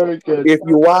 that's very good. If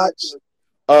you watch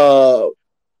the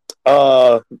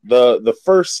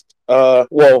first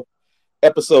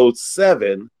episode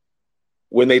 7,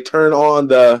 when they turn on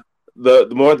the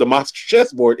monster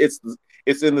chessboard, it's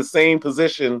in the same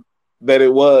position that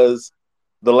it was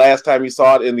the last time you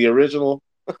saw it in the original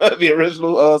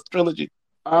trilogy.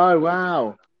 Oh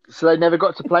wow! So they never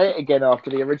got to play it again after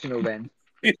the original. Then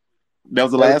that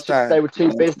was the last time they were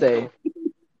too busy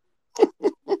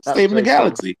saving the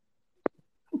galaxy.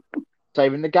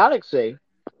 Saving the galaxy.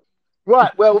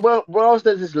 Right. Well,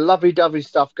 there's this lovey-dovey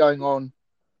stuff going on.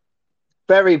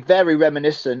 Very, very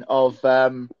reminiscent of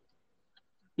the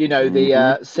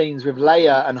scenes with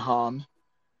Leia and Han.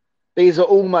 These are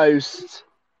almost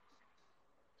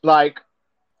like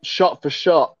shot for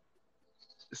shot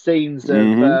scenes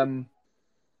of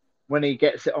when he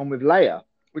gets it on with Leia,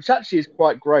 which actually is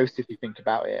quite gross if you think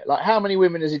about it. Like, how many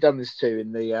women has he done this to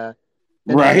in the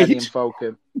Millennium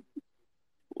Falcon?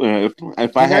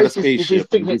 If I had a spaceship,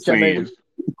 signature move.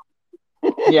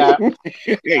 Yeah,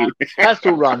 that's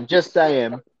all run. Just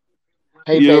saying.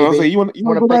 Hey, baby, what I'm saying? You want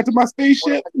to go back to my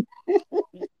spaceship?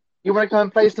 You want to come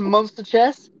and play some Monster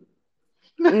Chess?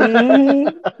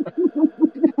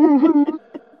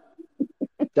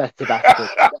 That's the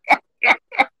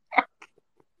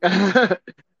bastard.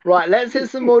 Right, let's hit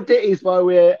some more ditties while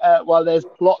there's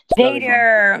plot.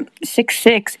 Vader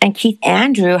 66 and Keith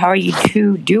Andrew, how are you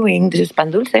two doing? This is Pan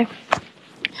Dulce.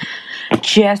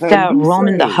 Just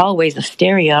roaming the hallways of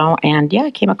stereo, and yeah,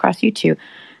 I came across you two.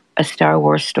 A Star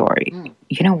Wars story.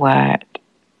 You know what?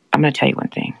 I'm going to tell you one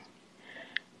thing.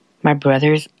 My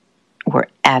brothers were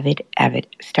avid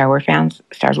Star Wars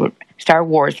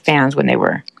fans when they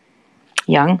were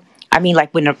young. I mean,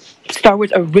 like when Star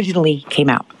Wars originally came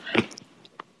out.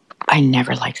 I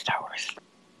never liked Star Wars.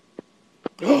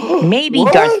 Maybe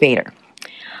Darth Vader.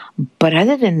 But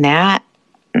other than that,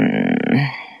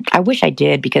 I wish I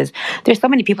did, because there's so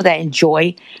many people that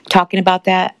enjoy talking about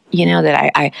that,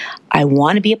 that I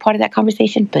want to be a part of that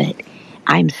conversation, but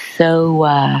I'm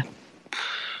so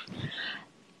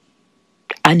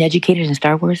uneducated in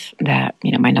Star Wars that,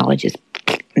 my knowledge is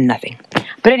nothing.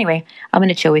 But anyway, I'm going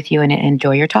to chill with you and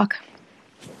enjoy your talk.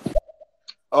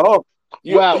 Oh,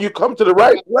 you come to the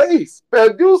right place,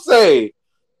 man. You say,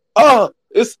 oh,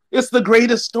 it's the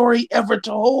greatest story ever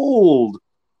told.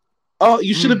 Oh,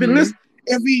 you should have been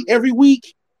listening every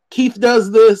week. Keith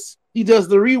does this. He does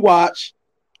the rewatch.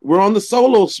 We're on the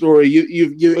Solo story.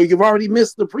 You've already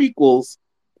missed the prequels.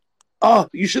 Oh,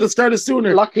 you should have started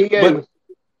sooner. Lucky you.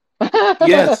 But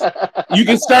yes, you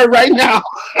can start right now.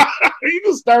 You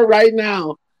can start right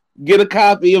now. Get a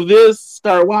copy of this.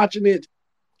 Start watching it.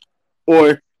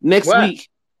 Or next week,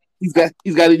 he's got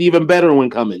an even better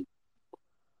one coming.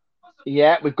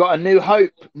 Yeah, we've got A New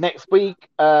Hope next week,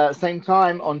 same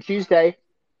time on Tuesday.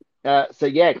 So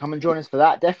yeah, come and join us for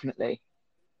that, definitely.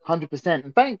 100%.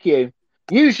 And thank you.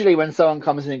 Usually when someone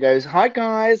comes in and goes, "Hi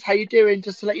guys, how you doing?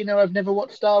 Just to let you know I've never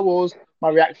watched Star Wars," my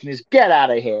reaction is, "Get out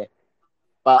of here."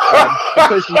 But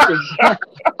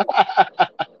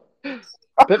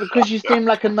because you seem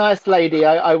like a nice lady,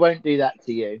 I won't do that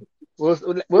to you.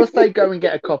 We'll say go and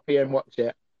get a copy and watch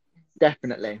it.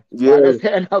 Definitely. Yeah, right, let's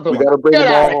hit another one. Gotta bring Get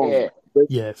out them of here.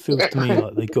 Yeah, it feels to me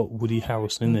like they got Woody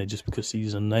Harrelson in there just because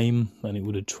he's a name and it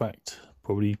would attract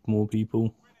probably more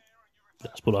people.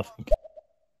 That's what I think.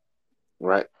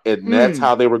 Right, and that's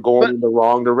how they were going in the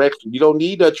wrong direction. You don't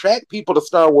need to attract people to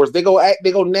Star Wars. They go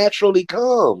naturally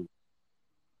come.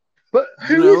 But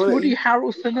who is Woody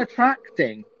Harrelson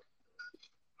attracting?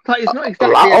 Like, he's not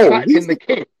exactly attracting the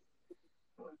kid.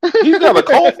 He's got a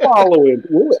cult following.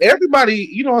 Everybody,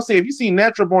 you know what I'm saying? If you see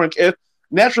Natural Born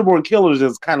Killers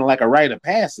is kind of like a rite of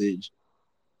passage.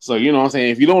 So, you know what I'm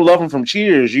saying? If you don't love him from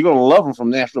Cheers, you're going to love him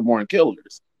from Natural Born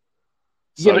Killers.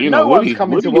 So, yeah, but one's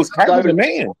coming to watch Solo.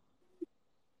 Man.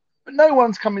 But no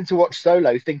one's coming to watch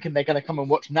Solo thinking they're going to come and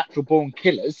watch Natural Born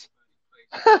Killers.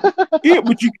 Yeah,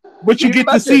 but you get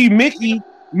to see Mickey.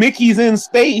 Mickey's in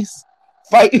space,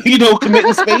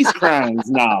 committing space crimes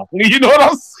now. You know what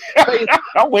I'm saying?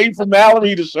 I'm waiting for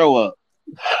Mallory to show up.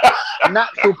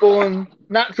 Natural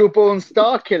born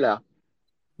Star Killer.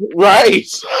 Right.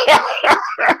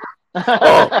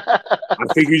 I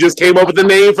think you just came up with the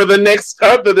name for the next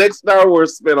Star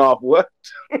Wars spinoff. What?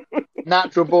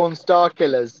 Natural born Star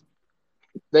Killers.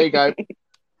 There you go.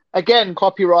 Again,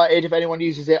 copyrighted. If anyone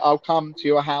uses it, I'll come to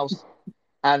your house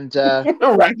and set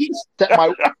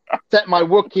my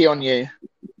Wookiee on you.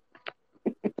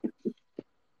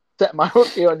 Set my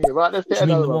Wookiee on you. Right, let's get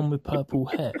another one. The one with purple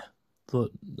hair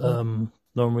that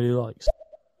no one really likes.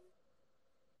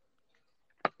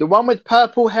 The one with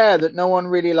purple hair that no one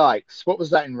really likes. What was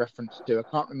that in reference to? I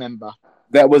can't remember.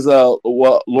 That was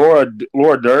Laura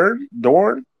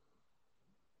Dorn.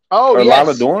 Oh, or yes.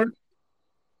 Lana Dorn.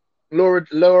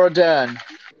 Laura Dern.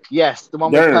 Yes, the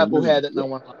one with purple hair that no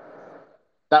one likes.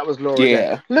 That was Laura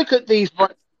Dern. Look at these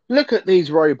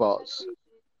robots.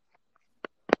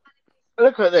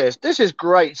 Look at this. This is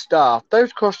great stuff.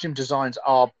 Those costume designs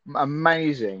are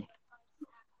amazing.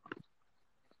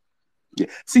 Yeah.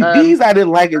 See, these I didn't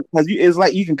like it because it's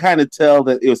like you can kind of tell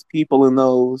that it was people in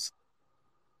those.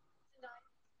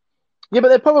 Yeah, but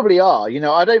they probably are.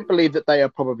 I don't believe that they are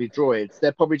probably droids.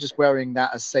 They're probably just wearing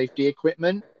that as safety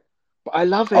equipment. But I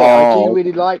love it. I do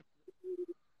really like.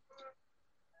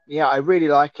 Yeah, I really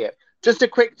like it. Just a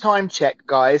quick time check,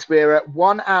 guys. We're at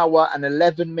 1 hour and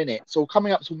 11 minutes, or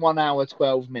coming up to 1 hour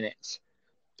 12 minutes.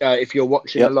 If you're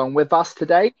watching along with us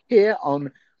today here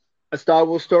on A Star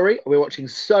Wars Story, we're watching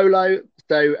Solo.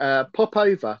 So pop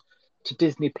over to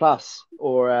Disney Plus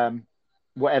or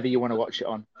whatever you want to watch it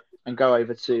on, and go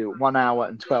over to 1 hour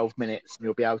and 12 minutes, and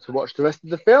you'll be able to watch the rest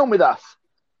of the film with us.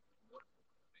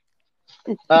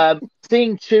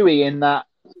 Seeing Chewie in that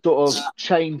sort of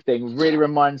chain thing really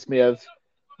reminds me of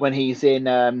when he's in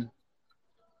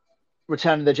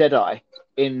Return of the Jedi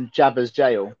in Jabba's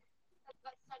jail.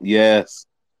 Yes.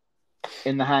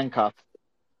 In the handcuff.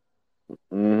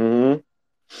 Mm-hmm.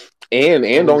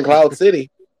 And on Cloud City.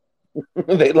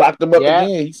 They locked him up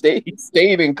again. He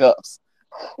stayed in cuffs.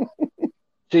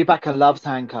 Chewbacca loves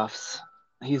handcuffs.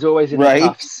 He's always in the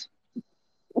cuffs.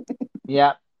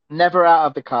 Yeah. Never out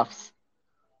of the cuffs.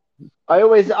 I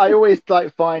always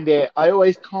find it. I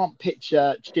always can't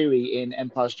picture Chewie in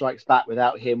Empire Strikes Back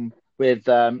without him with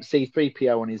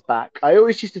C-3PO on his back. I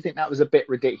always used to think that was a bit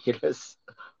ridiculous.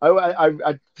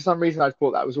 I for some reason I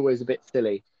thought that was always a bit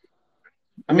silly.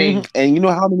 I mean, and you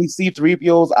know how many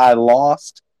C-3POs I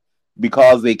lost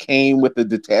because they came with the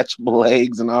detachable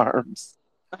legs and arms?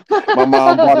 My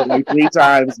mom bought it like 3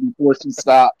 times before she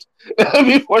stopped.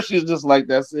 Before she's just like,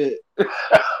 that's it.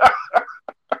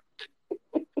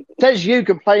 Says you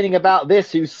complaining about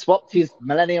this, who swapped his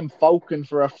Millennium Falcon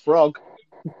for a frog.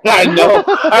 I know.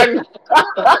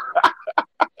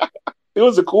 It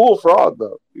was a cool frog,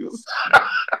 though.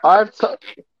 I've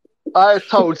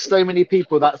told so many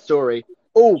people that story.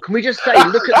 Oh, can we just say,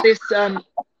 look at this?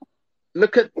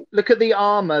 Look at the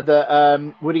armor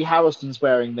that Woody Harrelson's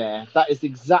wearing there. That is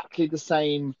exactly the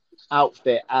same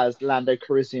outfit as Lando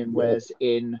Calrissian wears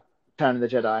in Return of the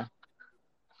Jedi.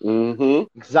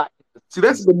 Mm-hmm. Exactly. See,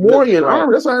 that's the Gamorrean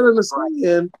armor. That's why I don't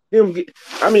understand him.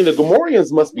 I mean, the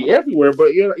Gamorreans must be everywhere,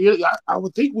 but I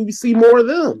would think we would see more of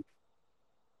them.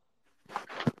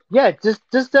 Yeah,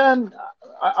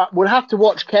 I would have to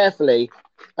watch carefully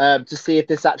to see if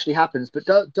this actually happens. But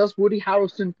does Woody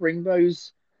Harrelson bring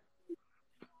those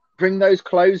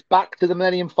clothes back to the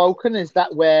Millennium Falcon? Is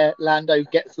that where Lando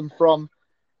gets them from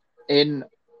in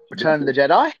Return of the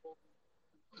Jedi?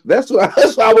 That's what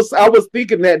I was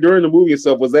thinking that during the movie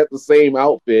itself. Was that the same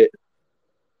outfit?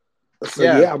 So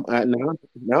yeah,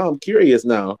 now I'm curious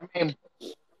now. I mean,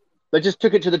 they just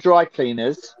took it to the dry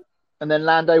cleaners, and then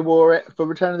Lando wore it for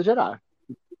Return of the Jedi.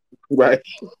 Right.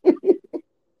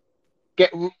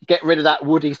 Get rid of that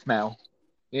Woody smell,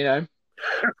 you know.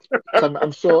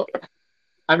 So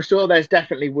I'm sure there's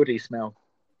definitely Woody smell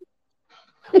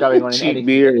going on in cheap anything.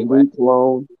 beer and boot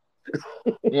cologne.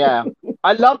 Yeah,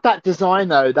 I love that design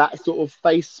though. That sort of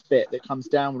face bit that comes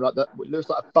down, like that, it looks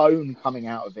like a bone coming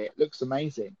out of it. Looks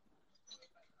amazing.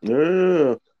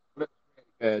 Yeah.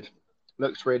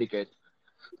 Looks really good.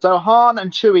 So Han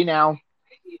and Chewie now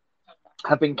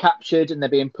have been captured and they're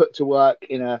being put to work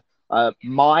in a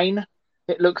mine.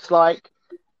 It looks like,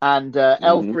 and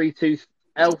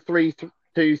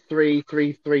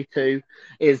L323332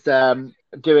 is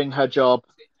doing her job,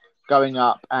 going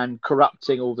up and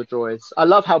corrupting all the droids. I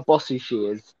love how bossy she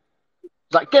is.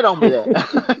 It's like, get on with it.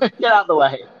 Get out of the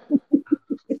way.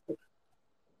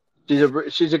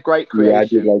 She's a great creation. Yeah, I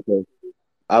did like that.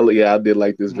 I did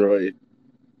like this droid.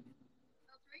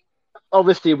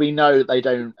 Obviously, we know that they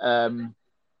don't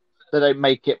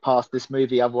make it past this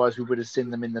movie. Otherwise, we would have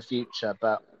seen them in the future.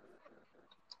 But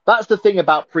that's the thing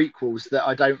about prequels that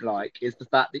I don't like, is the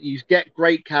fact that you get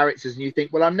great characters and you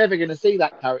think, well, I'm never going to see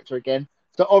that character again.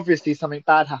 So obviously something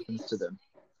bad happens to them.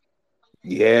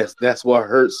 Yes, that's what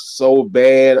hurts so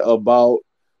bad about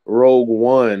Rogue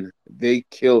One. They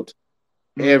killed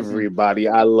everybody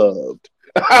I loved.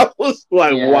 I was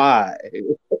like, why?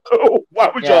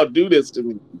 Why would y'all do this to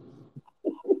me?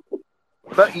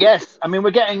 But yes, I mean,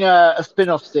 we're getting a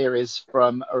spin-off series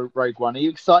from Rogue One. Are you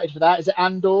excited for that? Is it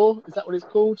Andor? Is that what it's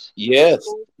called? Yes.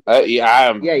 I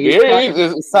am very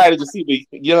excited to see the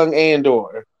young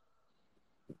Andor.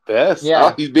 Best.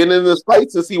 Yeah. He's been in this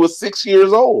fight since he was 6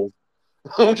 years old.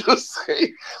 I'm just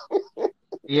saying.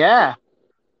 Yeah,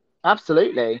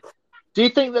 absolutely. Do you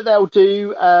think that they'll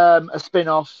do a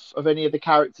spin-off of any of the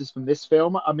characters from this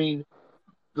film? I mean,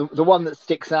 the one that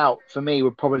sticks out for me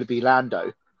would probably be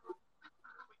Lando.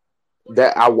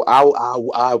 That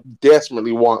I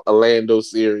desperately want a Lando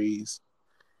series,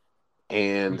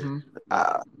 and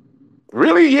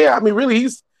really, yeah. I mean, really,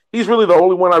 he's really the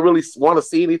only one I really want to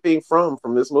see anything from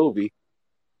this movie.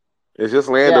 It's just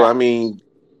Lando. Yeah. I mean,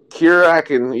 Kira, I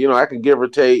can give or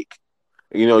take.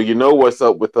 You know what's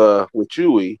up with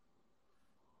Chewie,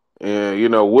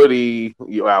 and Woody.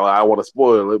 I want to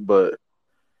spoil it, but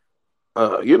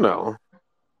I mean,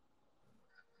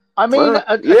 a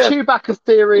Chewbacca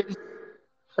series.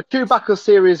 A Chewbacca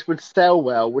series would sell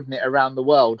well, wouldn't it, around the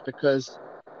world? Because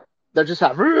they'll just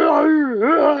have,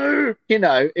 it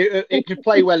could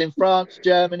play well in France,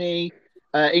 Germany,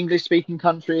 English-speaking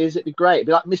countries. It'd be great. It'd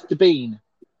be like Mr. Bean,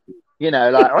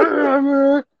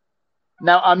 like.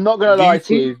 Now, I'm not going to lie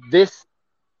to you. There's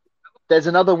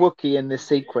another Wookiee in this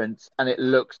sequence, and it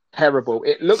looks terrible.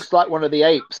 It looks like one of the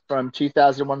apes from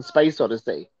 2001: Space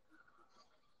Odyssey.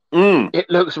 It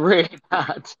looks really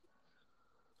bad.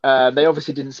 They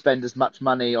obviously didn't spend as much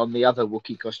money on the other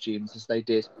Wookiee costumes as they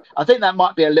did. I think that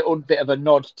might be a little bit of a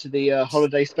nod to the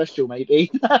holiday special, maybe.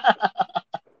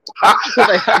 I'm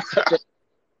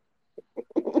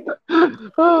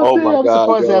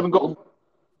surprised they haven't got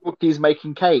Wookiees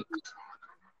making cakes.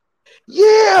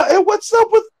 Yeah, and what's up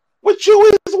with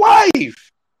Chewie's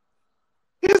wife?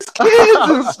 His kids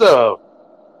and stuff.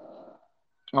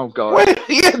 Oh God! Wait,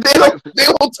 yeah, they don't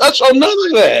touch on none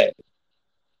of that.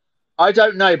 I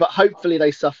don't know, but hopefully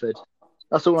they suffered.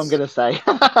 That's all I'm going to say.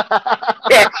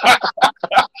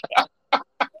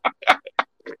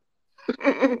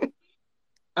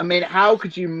 I mean, how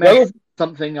could you mess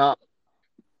something up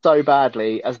so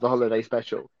badly as the holiday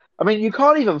special. I mean, you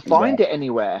can't even find Right. it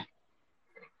anywhere.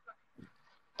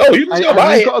 Oh, you can still Have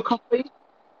buy you it. got a copy?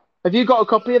 Have you got a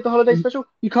copy of the holiday special?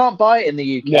 You can't buy it in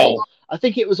the UK. No. I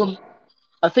think it was on.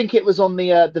 I think it was on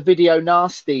the Video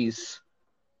Nasties.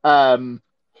 I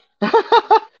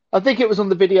think it was on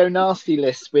the Video Nasty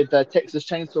list with Texas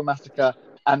Chainsaw Massacre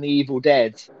and The Evil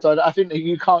Dead. So I think that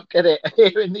you can't get it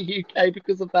here in the UK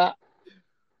because of that.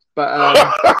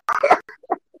 But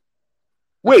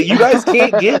Wait, you guys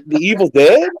can't get The Evil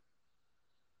Dead?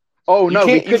 oh no,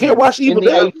 we You couldn't. can't watch Evil In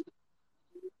the Dead?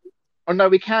 Oh no,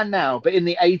 we can now. But in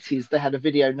the 80s, they had a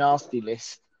Video Nasty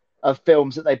list of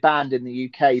films that they banned in the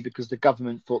UK because the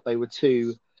government thought they were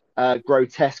too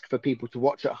grotesque for people to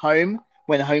watch at home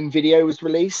when home video was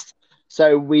released.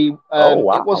 So we Oh,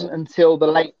 wow. it wasn't until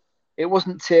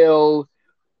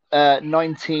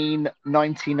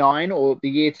 1999 or the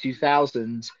year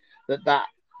 2000 that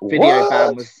video ban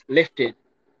What? was lifted.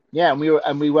 Yeah, and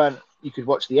we weren't. You could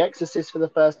watch The Exorcist for the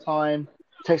first time,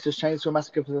 Texas Chainsaw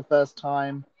Massacre for the first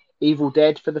time, Evil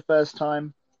Dead for the first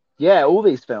time. Yeah, all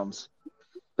these films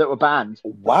that were banned.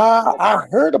 Wow, I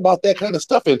heard about that kind of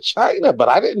stuff in China, but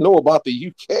I didn't know about the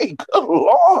UK. Good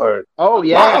Lord. Oh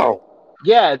yeah, Wow.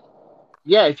 yeah.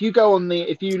 If you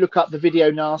look up the Video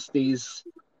Nasties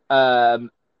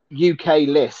UK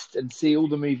list and see all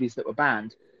the movies that were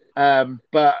banned.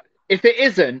 But if it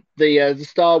isn't, the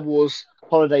Star Wars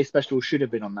holiday special should have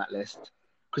been on that list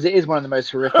because it is one of the most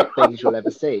horrific things you'll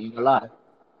ever see in your life.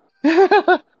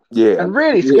 Yeah. And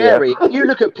really scary. If you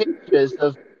look at pictures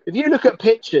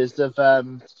of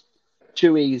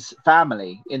Chewie's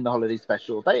family in the holiday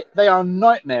special, they are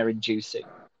nightmare inducing.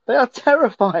 They are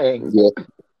terrifying. Yeah.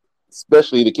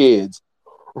 Especially the kids.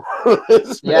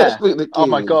 Especially the kids. Oh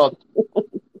my god.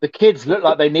 The kids look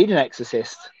like they need an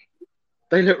exorcist.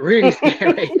 They look really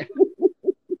scary.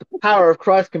 The power of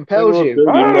Christ compels you.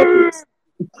 Look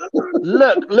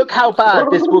how bad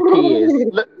this Wookiee is.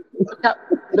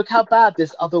 Look how bad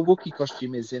this other Wookiee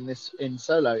costume is in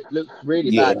Solo. It looks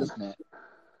really bad, doesn't it?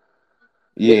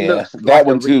 Yeah, that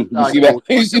one too. You see that?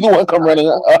 You see the one come running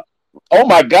up. Oh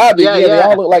my god! They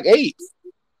all look like apes.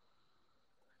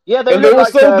 Yeah, they were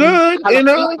like, so good, you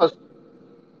know.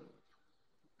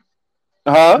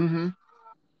 Mm-hmm.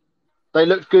 They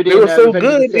looked good. They were so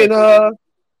good in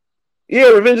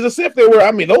Revenge of the Sith. They were.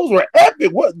 I mean, those were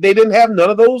epic. What? They didn't have none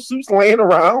of those suits laying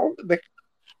around. They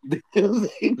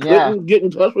couldn't get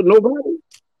in touch with nobody.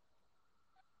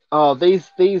 Oh, these.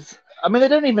 I mean, they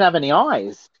don't even have any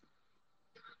eyes.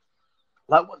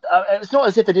 Like, it's not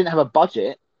as if they didn't have a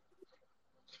budget,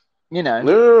 you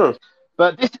know. Yeah.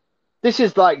 But this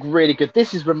is like really good.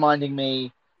 This is reminding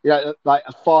me, like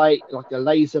a fight, like a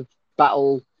laser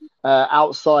battle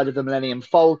outside of the Millennium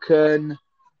Falcon.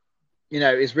 You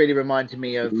know, is really reminding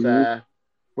me of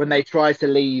when they try to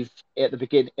leave at the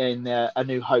beginning in A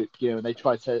New Hope. You know, when they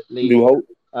try to leave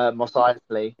Mos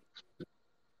Eisley.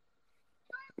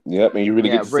 Yep, and you really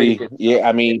get to really see. good. Yeah,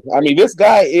 I mean, this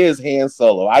guy is Han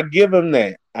Solo. I give him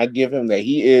that.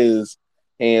 He is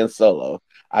Han Solo.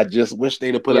 I just wish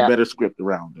they'd have put a better script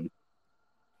around him.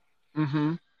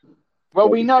 Mm-hmm. Well,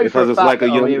 we know because it's like a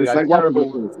young. It's like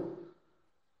terrible.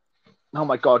 Oh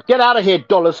my god! Get out of here,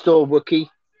 dollar store Wookiee.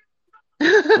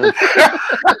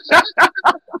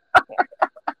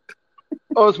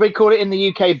 Or as we call it in the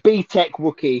UK, B-Tech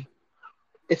Wookiee.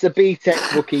 It's a B-Tech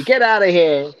Wookiee. Get out of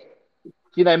here.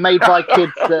 You know, made by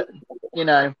kids that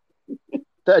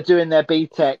are doing their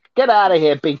B-Tech. Get out of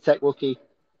here, B-Tech Wookiee.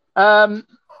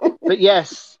 But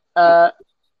yes, I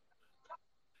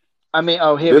mean,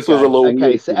 here this we go. Was a low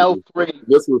okay, so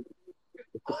L3.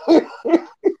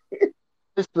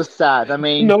 This was sad. I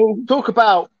mean, talk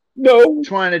about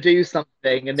trying to do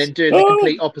something and then doing the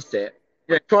complete opposite.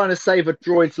 You know, trying to save a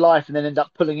droid's life and then end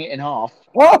up pulling it in half.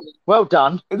 Well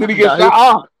done. And then he gets shot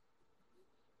off.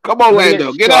 Come on,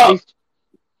 Lando, get up.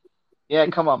 Yeah,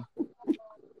 come on.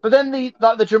 But then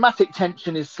the dramatic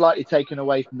tension is slightly taken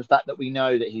away from the fact that we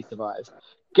know that he survives.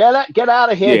 Get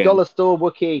out of here, dollar store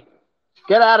Wookiee.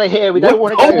 Get out of here. We don't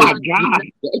want to go. Oh my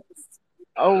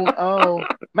god. Oh.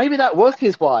 Maybe that was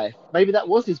his wife.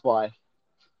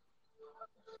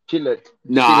 She looked.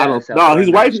 No, I don't. No, his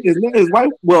wife. His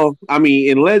wife. Well, I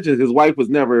mean, in Legends, his wife was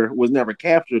never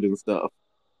captured and stuff.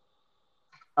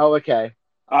 Oh, okay.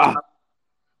 I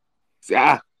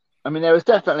mean, there was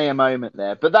definitely a moment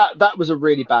there, but that was a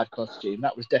really bad costume.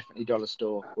 That was definitely dollar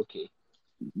store Wookiee.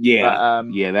 Yeah,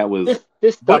 but, that was.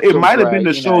 But it might have been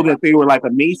to show that they were like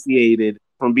emaciated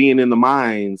from being in the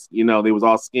mines. You know, they was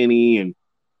all skinny, and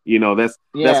that's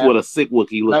what a sick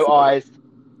Wookiee looks like. No eyes.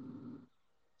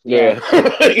 Yeah.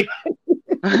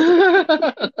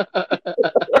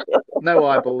 No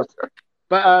eyeballs.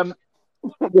 But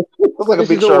Looks like a this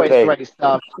big is always Sharpay. great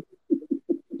stuff.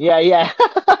 Yeah, yeah.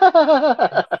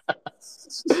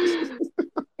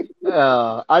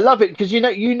 I love it because you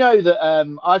know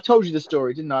that I told you the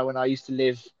story, didn't I? When I used to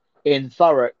live in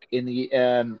Thurrock, in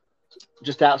the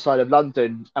just outside of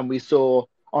London, and we saw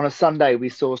on a Sunday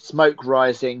smoke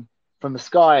rising from the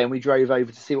sky, and we drove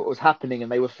over to see what was happening,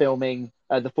 and they were filming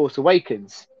The Force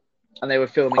Awakens, and they were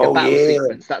filming a Oh battle yeah,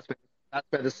 sequence. That's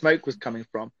where the smoke was coming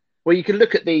from. Well, you can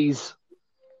look at these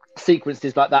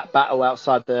sequences like that battle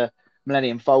outside the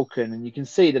Millennium Falcon, and you can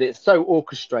see that it's so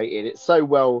orchestrated, it's so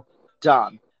well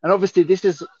done. And obviously,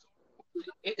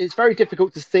 it's very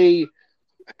difficult to see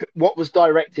what was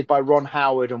directed by Ron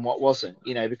Howard and what wasn't,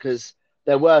 because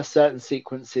there were certain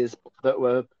sequences that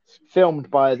were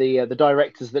filmed by the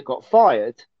directors that got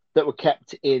fired that were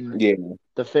kept in yeah.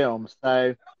 the film.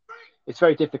 So it's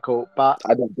very difficult, but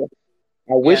I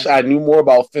wish I knew more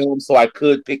about film so I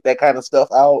could pick that kind of stuff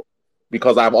out,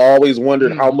 because I've always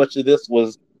wondered how much of this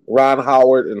was Ron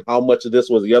Howard and how much of this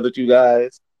was the other two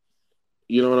guys.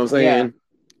 You know what I'm saying? Yeah.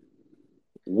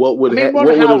 What would I mean, what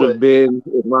would it have been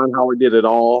if Ron Howard did it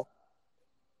all?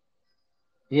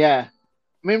 Yeah.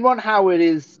 I mean, Ron Howard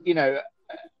is,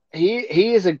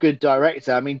 he is a good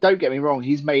director. I mean, don't get me wrong,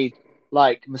 he's made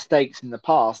like mistakes in the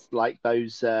past, like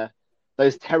those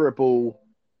terrible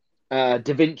Da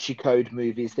Vinci Code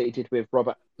movies that he did with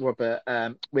Tom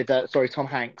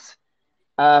Hanks.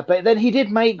 But then he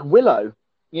did make Willow,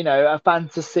 a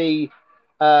fantasy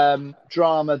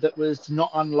drama that was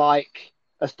not unlike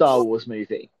a Star Wars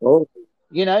movie. Oh,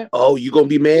 you're gonna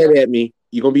be mad at me.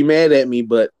 You're gonna be mad at me,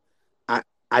 but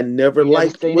I never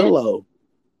liked Willow.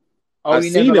 I've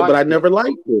seen it, but I never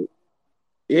liked it.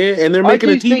 Yeah, and they're making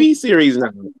a TV series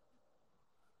now.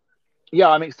 Yeah,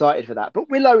 I'm excited for that. But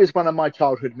Willow is one of my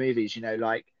childhood movies.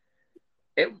 That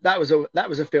was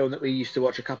a film that we used to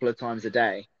watch a couple of times a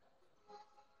day.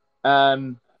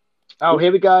 Here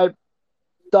we go.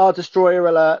 Star Destroyer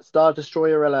alert! Star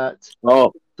Destroyer alert!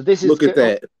 Oh, so this is look at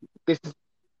that. This is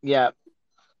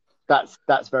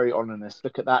that's very ominous.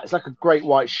 Look at that. It's like a great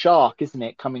white shark, isn't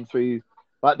it, coming through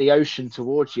like the ocean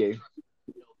towards you?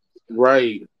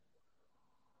 Right.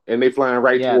 And they flying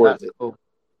right towards it. Cool.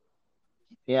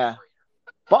 Yeah.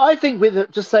 But I think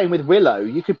with Willow,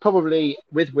 you could probably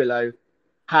with Willow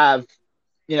have,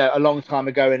 a long time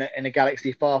ago in a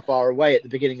galaxy far, far away at the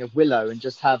beginning of Willow, and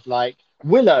just have like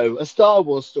Willow, a Star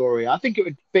Wars story. I think it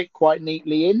would fit quite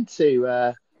neatly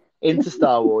into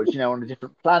Star Wars, on a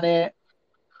different planet.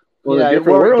 Warwick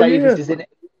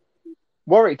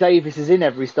Davis is in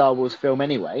every Star Wars film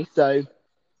anyway, so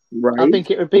I think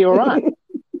it would be all right.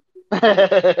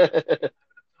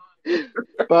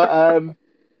 But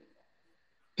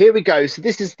here we go. So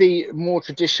this is the more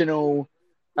traditional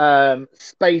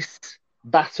space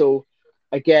battle.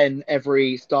 Again,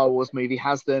 every Star Wars movie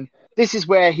has them. This is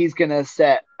where he's going to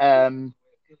set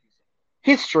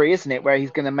history, isn't it? Where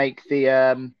he's going to make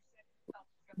the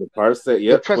parsec.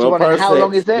 Yep. The parsec. How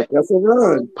long is it?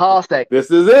 Parsec.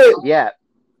 This is it. Yeah.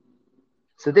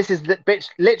 So this is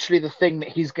literally the thing that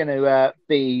he's going to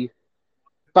be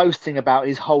boasting about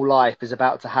his whole life is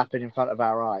about to happen in front of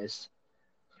our eyes.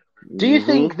 Do you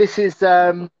think this is?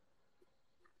 And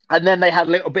then they had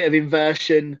a little bit of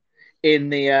inversion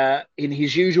in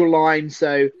his usual line.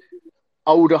 So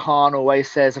older Han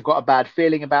always says, "I've got a bad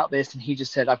feeling about this," and he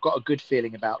just said, "I've got a good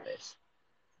feeling about this."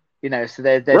 So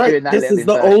they're doing that little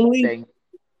inversion thing.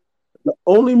 The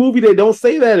only movie they don't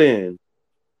say that in.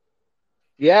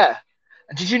 Yeah.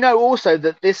 And did you know also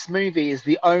that this movie is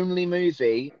the only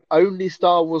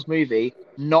Star Wars movie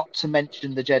not to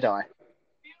mention the Jedi?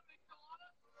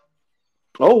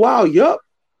 Oh wow! Yup.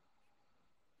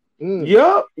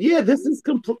 Yup. Yeah, this is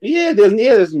complete. Yeah,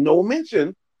 there's no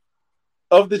mention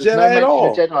of the Jedi at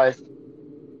all.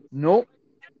 Nope.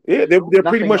 Yeah, they're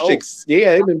pretty much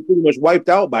they've been pretty much wiped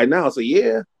out by now. So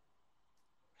yeah.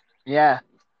 Yeah,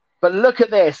 but look at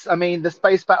this. I mean, the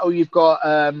space battle. You've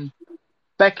got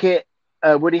Beckett,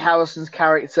 Woody Harrelson's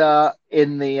character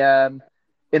in the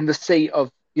seat of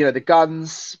the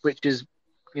guns, which is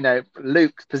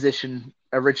Luke's position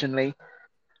originally.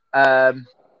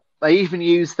 They even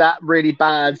used that really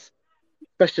bad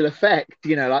special effect,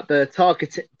 like the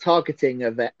targeting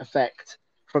of the effect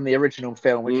from the original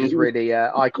film, which is really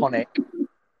iconic,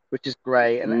 which is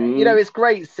great. And it's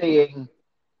great seeing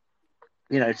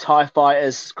TIE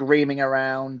fighters screaming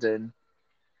around, and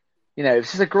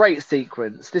this is a great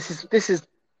sequence. This is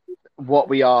what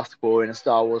we ask for in a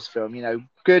Star Wars film.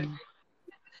 Good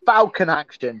Falcon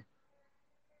action.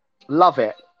 Love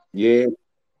it. Yeah.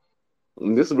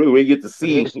 And this is really where you get to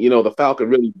see, the Falcon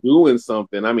really doing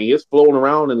something. I mean, it's floating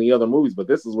around in the other movies, but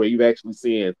this is where you've actually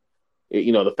seen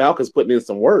The Falcon's putting in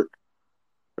some work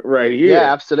right here.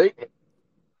 Yeah, absolutely.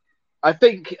 I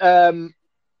think The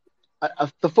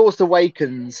Force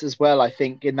Awakens as well. I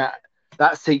think in that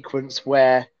sequence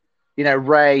where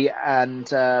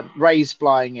Rey's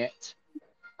flying it.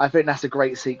 I think that's a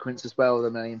great sequence as well, the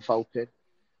Millennium Falcon.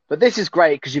 But this is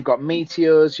great because you've got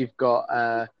meteors, you've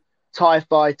got TIE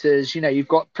fighters, you've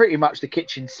got pretty much the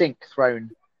kitchen sink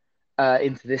thrown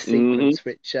into this sequence,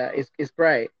 which is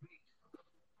great.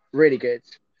 Really good.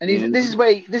 And this is where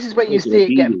you see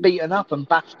it getting beaten up and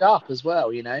bashed up as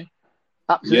well,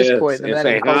 Up to this point, the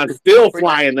Millennium Falcon's still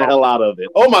flying the hell out of it.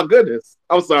 Oh my goodness.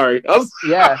 I'm sorry.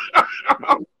 Yeah.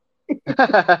 Do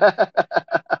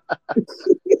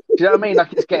you know what I mean?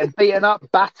 Like, it's getting beaten up,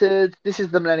 battered. This is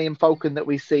the Millennium Falcon that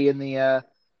we see in the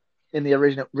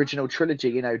original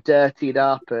trilogy. Dirtied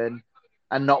up and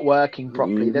not working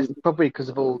properly. That's probably because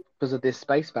of this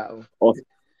space battle. Oh.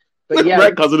 But yeah,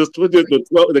 right, because of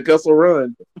the Kessel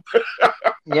Run.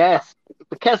 Yes,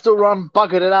 the Kessel Run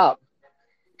buggered it up.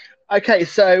 Okay,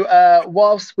 so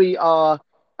whilst we are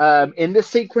in this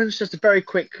sequence, just a very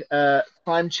quick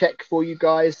time check for you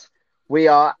guys. We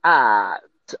are at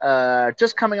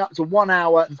just coming up to 1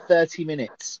 hour and 30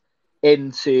 minutes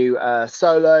into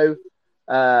Solo,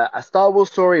 a Star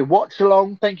Wars story watch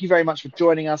along. Thank you very much for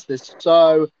joining us. There's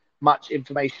so much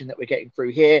information that we're getting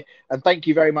through here, and thank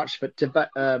you very much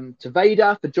to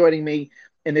Vader for joining me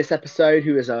in this episode,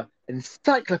 who is an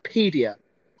encyclopedia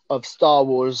of Star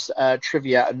Wars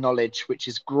trivia and knowledge, which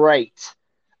is great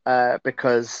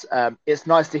because it's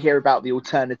nice to hear about the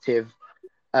alternative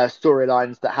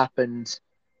storylines that happened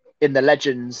in the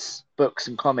Legends books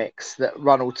and comics that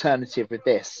run alternative with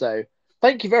this. So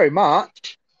thank you very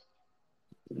much.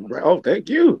 Oh, thank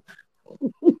you.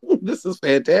 This is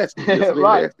fantastic.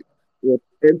 Right.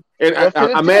 And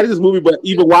I'm mad at this movie, but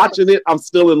even watching it, I'm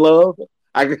still in love.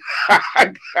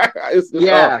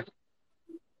 Yeah.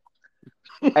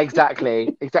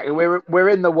 Exactly. We're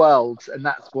in the world, and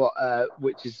that's what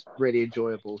which is really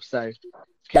enjoyable. So,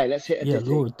 okay, let's hit.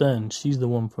 Laura Dern, she's the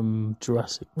one from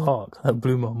Jurassic Park. That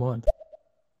blew my mind.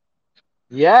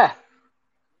 Yeah,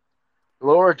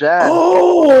 Laura Dern.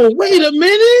 Oh, wait a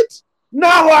minute!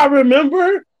 Now I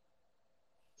remember.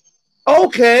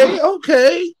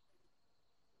 Okay.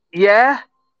 Yeah,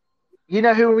 you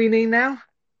know who we need now?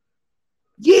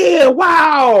 Yeah,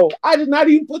 wow! I did not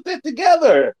even put that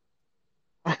together.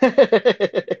 Dang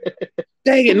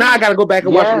it! Now I gotta go back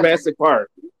and watch Jurassic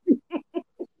Park.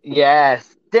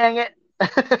 Yes, dang it!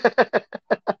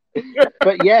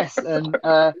 But yes, and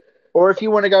or if you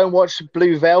want to go and watch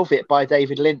Blue Velvet by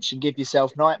David Lynch and give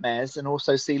yourself nightmares, and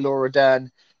also see Laura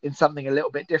Dern in something a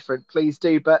little bit different, please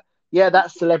do. But yeah,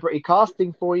 that's celebrity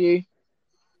casting for you,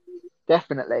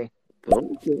 definitely.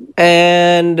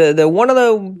 And one of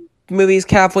the movies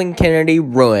Kathleen Kennedy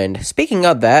ruined. Speaking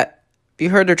of that, have you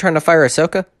heard they're trying to fire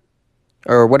Ahsoka?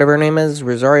 Or whatever her name is,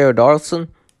 Rosario Dawson?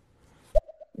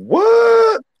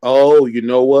 What? Oh, you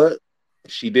know what?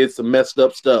 She did some messed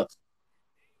up stuff.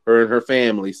 Her and her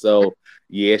family. So,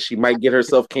 yeah, she might get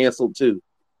herself canceled too.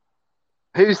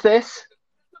 Who's this?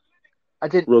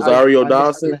 Rosario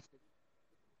Dawson.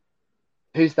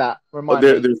 Who's that? Remind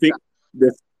me.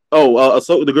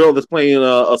 The girl that's playing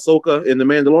Ahsoka in The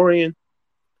Mandalorian.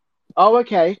 Oh,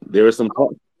 okay. There was some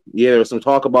talk. Yeah, there was some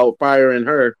talk about firing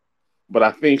her, but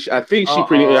I think she pretty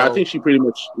much, I think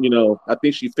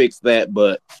she fixed that.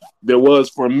 But there was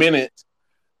for a minute,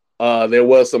 there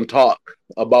was some talk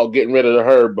about getting rid of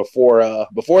her before the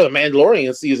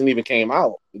Mandalorian season even came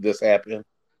out. This happened.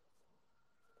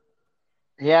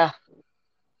 Yeah.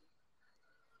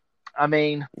 I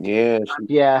mean, yeah. I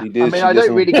mean, I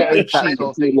don't really get into that sort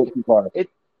of thing.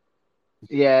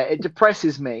 It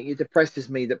depresses me. It depresses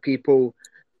me that people,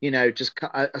 just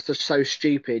are so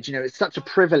stupid. It's such a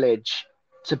privilege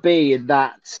to be in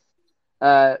that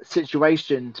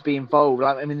situation, to be involved.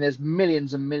 I mean, there's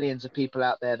millions and millions of people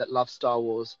out there that love Star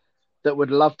Wars that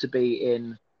would love to be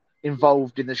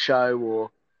involved in the show,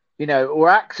 or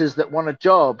actors that want a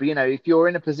job. If you're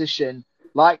in a position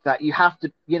like that, you have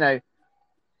to,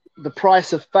 the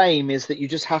price of fame is that you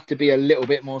just have to be a little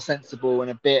bit more sensible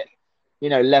and a bit,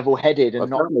 level-headed and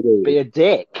not be a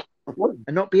dick.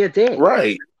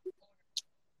 Right.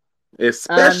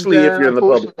 Especially if you're in the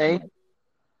public.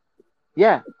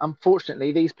 Yeah,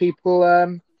 unfortunately, these people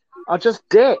are just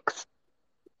dicks.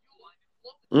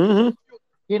 Mm-hmm.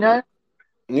 Yeah.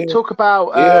 Talk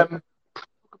about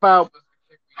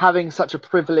having such a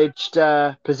privileged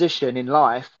position in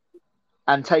life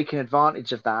and taking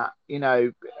advantage of that.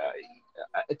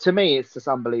 To me, it's just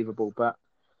unbelievable. But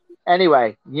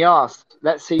anyway, yes,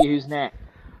 let's see who's next.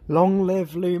 Long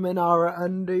live Luminara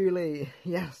Unduli.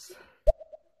 Yes.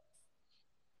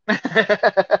 Did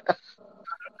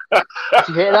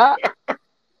you hear that?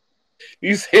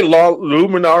 You say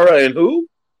Luminara and who?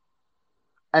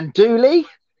 And Dooley?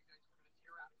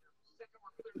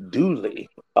 Dooley. Do you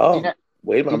Oh, know,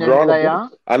 wait, do you I'm know who drawing a they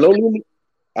blank. are?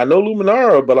 I know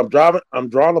Luminara, but I'm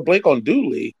drawing a blank on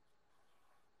Dooley.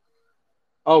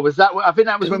 Oh, was that? I think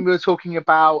that was when we were talking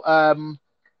about.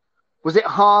 Was it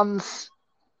Han's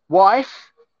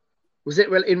wife? Was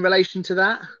it in relation to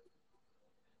that?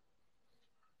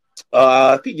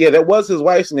 I think that was his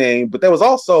wife's name, but there was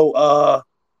also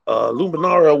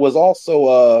Luminara was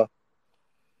also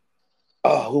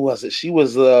who was it? She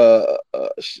was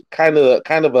kind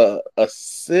of a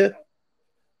Sith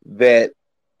that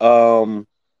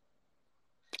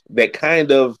that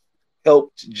kind of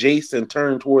helped Jason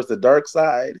turn towards the dark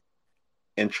side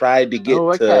and tried to get Oh,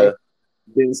 okay. to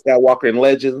Ben Skywalker in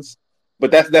Legends.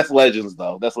 But that's Legends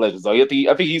though. That's Legends though. I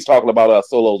think he's talking about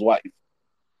Solo's wife.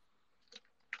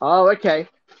 Oh, okay.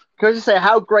 Can I just say,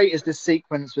 how great is this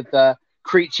sequence with the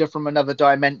creature from another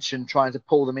dimension trying to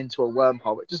pull them into a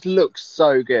wormhole? It just looks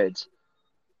so good.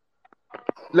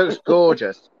 Looks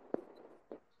gorgeous.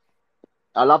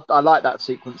 I like that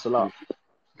sequence a lot.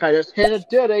 Okay, let's hit a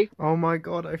dirty. Oh my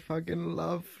god, I fucking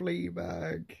love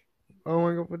Fleabag. Oh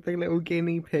my god, with the little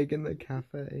guinea pig in the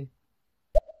cafe.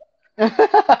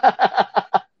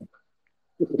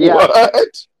 Yeah.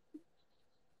 What?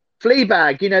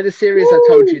 Fleabag, you know the series I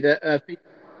told you that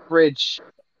Bridge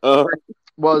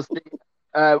was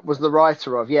the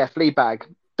writer of. Yeah, Fleabag.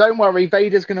 Don't worry,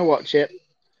 Vader's going to watch it.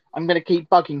 I'm going to keep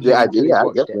bugging him. Yeah, I until he's I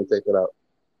watched definitely it. take it out.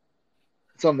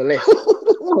 It's on the list.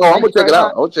 Oh, I'm gonna check it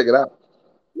out. I'll check it out.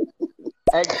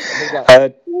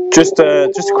 Excellent. Just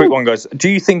a quick one, guys. Do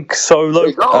you think Solo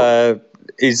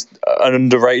is an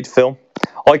underrated film?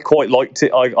 I quite liked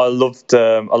it. I loved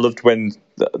when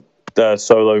the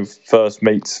Solo first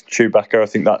meets Chewbacca. I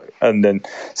think that, and then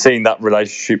seeing that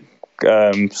relationship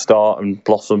start and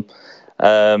blossom.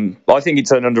 I think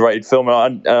it's an underrated film,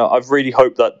 and I've really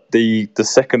hoped that the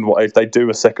second one, if they do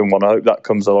a second one, I hope that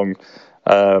comes along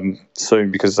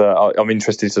soon, because I'm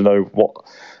interested to know what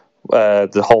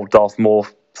the whole Darth Maul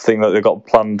thing that they've got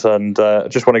planned, and I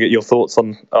just want to get your thoughts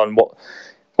on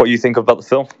what you think about the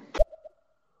film.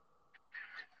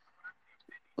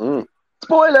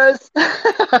 Spoilers. Yeah,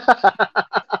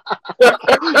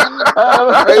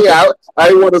 I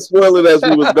didn't want to spoil it as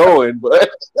we was going, but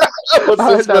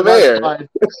since we're there,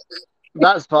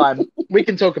 that's fine. We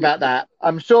can talk about that.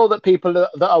 I'm sure that people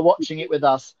that are watching it with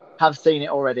us have seen it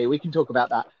already. We can talk about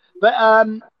that. But I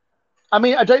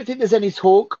mean, I don't think there's any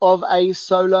talk of a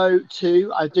Solo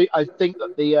 2. I think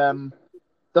that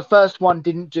the first one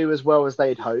didn't do as well as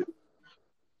they'd hoped.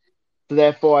 So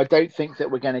therefore, I don't think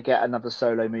that we're going to get another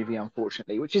Solo movie,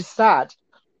 unfortunately, which is sad.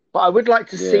 But I would like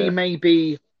to see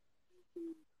maybe.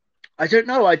 I don't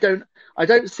know. I don't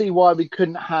see why we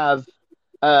couldn't have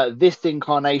this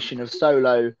incarnation of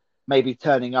Solo maybe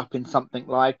turning up in something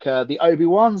like the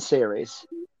Obi-Wan series.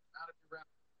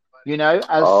 You know, as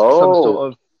some sort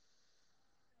of.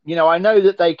 You know, I know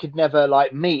that they could never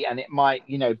like meet, and it might,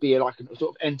 you know, be like a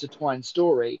sort of intertwined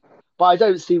story. But I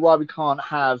don't see why we can't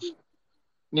have.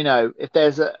 You know, if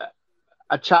there's a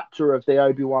chapter of the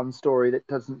Obi-Wan story that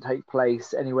doesn't take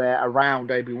place anywhere around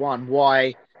Obi-Wan,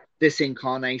 why this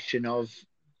incarnation of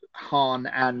Han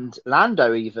and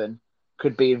Lando even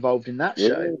could be involved in that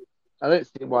show. I don't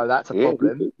see why that's a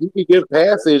problem. You can give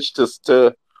passage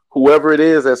to whoever it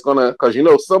is that's gonna, because you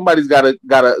know somebody's gonna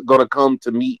come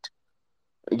to meet,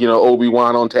 you know,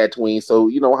 Obi-Wan on Tatooine. So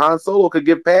you know Han Solo could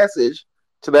give passage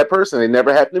to that person. They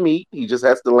never have to meet. He just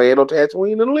has to land on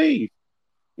Tatooine and leave.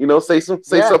 You know, say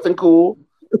something cool.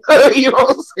 You know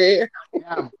what I'm saying?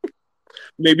 Yeah.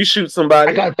 Maybe shoot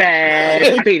somebody. I got a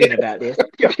bad feeling about this.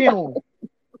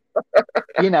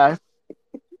 You know,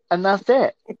 and that's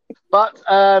it. But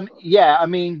yeah, I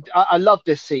mean, I love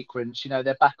this sequence. You know,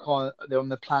 they're on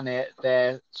the planet.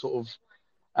 They're sort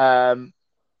of,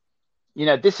 you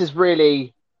know, this is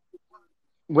really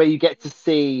where you get to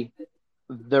see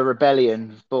the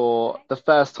rebellion for the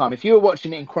first time. If you were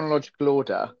watching it in chronological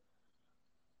order,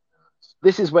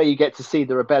 this is where you get to see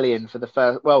the rebellion for the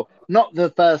first. Well, not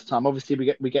the first time.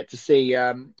 Obviously, we get to see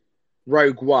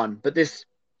Rogue One. But this,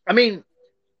 I mean,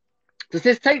 does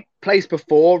this take place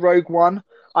before Rogue One?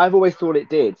 I've always thought it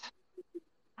did.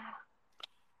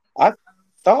 I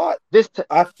thought this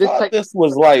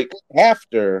was like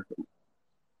after.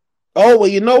 Oh well,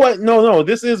 you know what? No,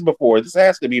 this is before. This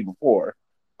has to be before,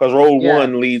 because Rogue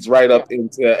One leads right up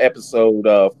into episode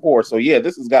 4. So yeah,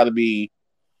 this has got to be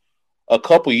a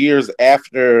couple years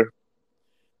after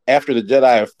the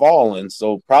Jedi have fallen.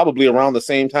 So probably around the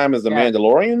same time as the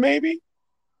Mandalorian, maybe.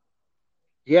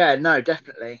 Yeah, no,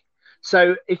 definitely.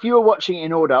 So if you were watching it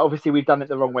in order, obviously we've done it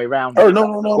the wrong way round. Oh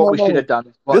no! What we should have done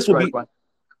is This watch would Rogue be. One.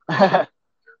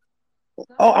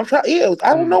 Oh, I'm trying. Yeah,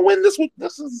 I don't know when this would.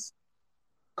 This is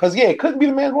because it couldn't be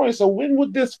the Mandalorian. So when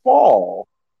would this fall?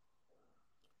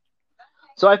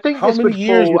 So I think How this many would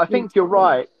years fall. I think you're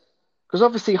right because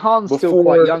obviously Han's still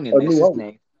quite before young in A this, New Hope? isn't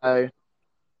he? So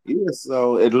Yeah,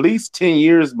 so at least 10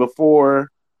 years before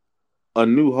A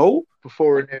New Hope.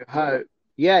 before A New Hope.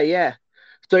 Yeah.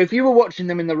 So if you were watching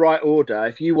them in the right order,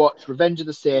 if you watched Revenge of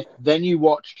the Sith, then you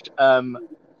watched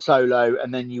Solo,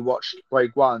 and then you watched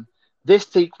Rogue One, this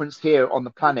sequence here on the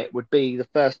planet would be the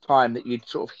first time that you'd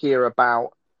sort of hear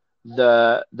about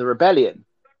the rebellion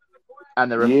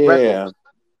and the rebels.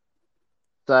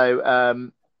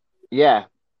 So yeah,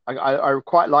 I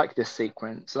quite like this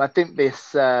sequence, and I think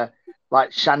this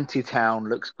like shantytown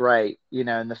looks great,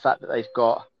 and the fact that they've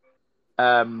got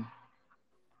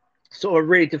sort of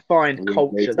really defined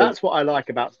culture. That's what I like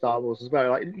about Star Wars as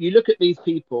well. Like you look at these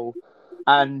people,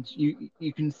 and you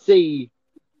can see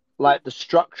like the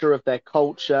structure of their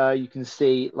culture. You can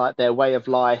see like their way of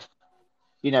life.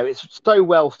 It's so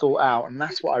well thought out, and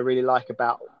that's what I really like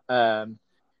about Star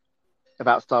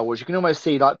Wars. You can almost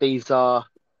see like these are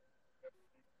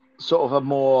sort of a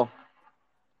more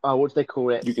what do they call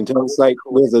it? You can tell it's like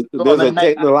there's a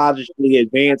technologically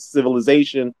advanced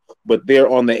civilization, but they're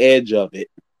on the edge of it.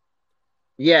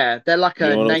 Yeah, they're like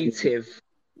a native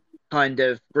kind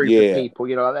of group of people.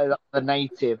 They're like the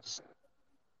natives.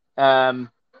 And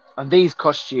these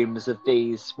costumes of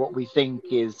these, what we think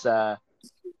is are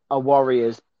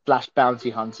warriors / bounty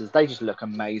hunters, they just look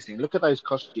amazing. Look at those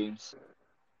costumes.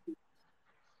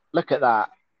 Look at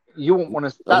that. You won't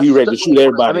want to. He ready to shoot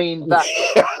everybody. I mean that.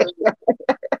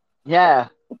 Yeah,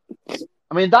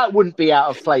 I mean that wouldn't be out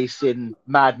of place in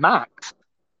Mad Max.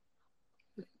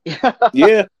 Yeah.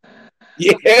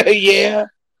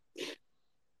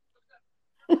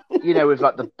 With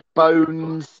like the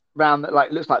bones around that,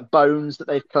 like looks like bones that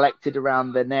they've collected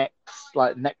around their necks,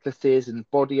 like necklaces and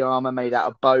body armor made out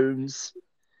of bones,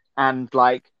 and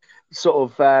like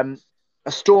sort of a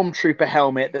stormtrooper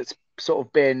helmet that's sort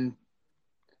of been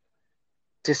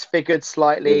disfigured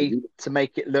slightly to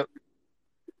make it look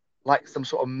like some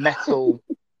sort of metal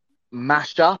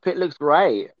mashup. It looks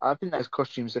great. I think those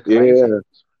costumes look amazing.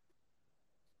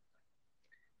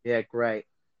 Yeah, great.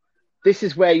 This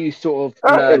is where you sort of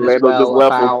learn as well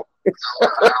about.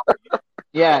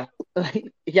 Yeah,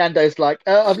 Yando's like,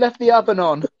 I've left the oven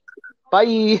on.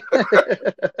 Bye.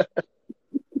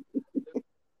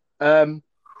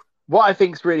 What I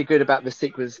think is really good about the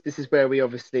sequence, this is where we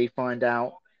obviously find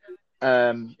out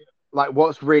like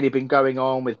what's really been going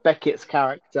on with Beckett's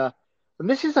character. And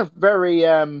this is a very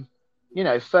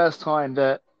first time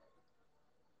that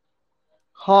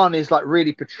Han is like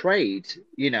really portrayed,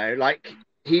 like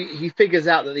he figures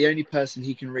out that the only person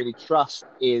he can really trust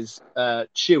is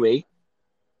Chewie.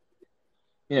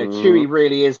 Chewie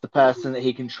really is the person that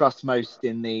he can trust most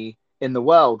in the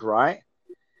world, right?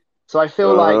 So I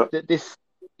feel like that this,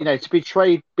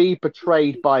 to be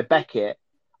portrayed by Beckett,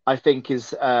 I think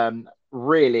is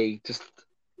really just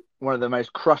one of the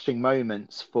most crushing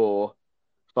moments for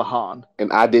Han.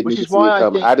 And I didn't see it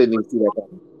coming. I didn't even see that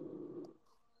coming.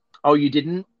 Oh, you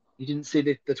didn't? You didn't see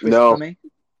the twist coming?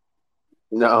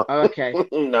 No. Oh, okay.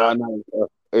 No.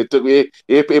 It took me.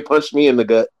 It punched me in the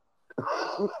gut.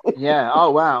 Yeah.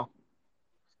 Oh, wow.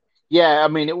 Yeah. I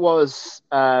mean, it was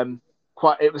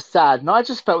it was sad, and I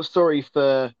just felt sorry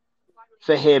for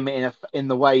him in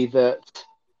the way that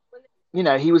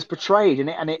he was portrayed,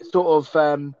 and it sort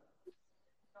of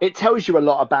it tells you a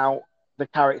lot about the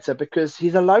character because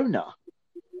he's a loner.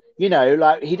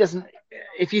 Like he doesn't.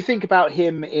 If you think about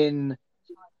him in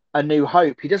A New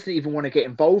Hope, he doesn't even want to get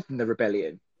involved in the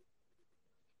rebellion.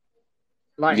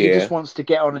 Like he just wants to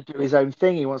get on and do his own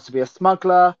thing. He wants to be a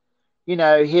smuggler.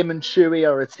 Him and Chewie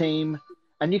are a team,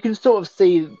 and you can sort of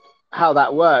see how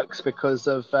that works because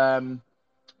of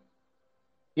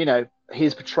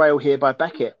his portrayal here by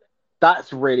Beckett.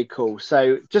 That's really cool.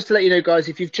 So just to let you know, guys,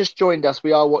 if you've just joined us,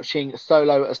 we are watching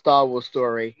Solo: A Star Wars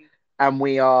Story, and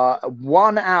we are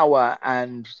 1 hour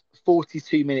and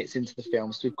 42 minutes into the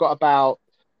film. So we've got about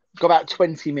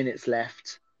 20 minutes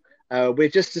left. We're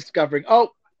just discovering.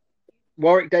 Oh,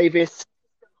 Warwick Davis.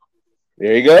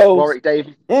 There you go. Warwick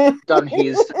Davis done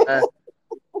his.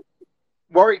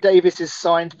 Warwick Davis is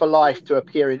signed for life to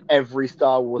appear in every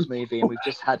Star Wars movie, and we've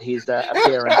just had his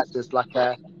appearance as like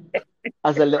a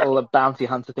little bounty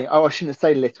hunter thing. Oh, I shouldn't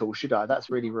say little, should I?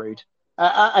 That's really rude.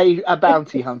 A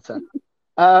bounty hunter.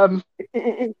 Stop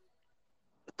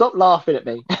laughing at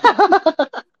me.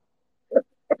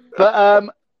 But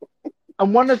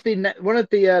And one of the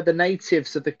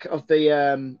natives of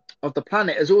the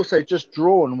planet has also just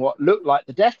drawn what looked like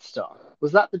the Death Star.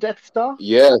 Was that the Death Star?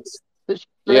 Yes, that she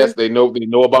yes, drew? they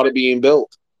know about it being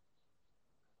built.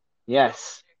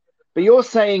 Yes. But you're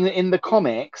saying that in the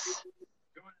comics,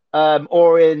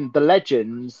 or in the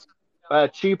legends,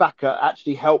 Chewbacca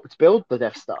actually helped build the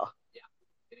Death Star.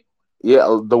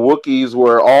 Yeah, the Wookiees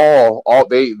were all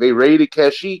they raided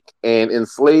Kashyyyk and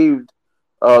enslaved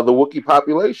the Wookiee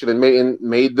population and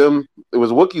made them. It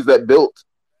was Wookiees that built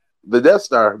the Death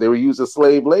Star. They were used as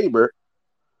slave labor,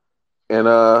 and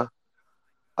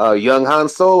young Han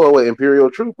Solo, an Imperial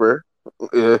trooper,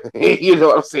 you know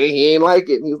what I'm saying? He ain't like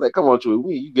it. And he's like, "Come on,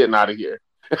 Chewie, you getting out of here?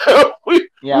 we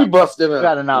busting up."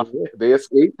 Bad enough. They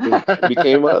escaped and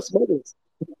became smugglers.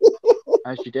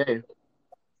 As you do.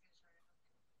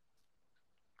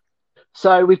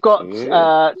 So we've got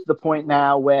to the point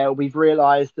now where we've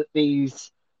realised that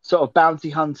these sort of bounty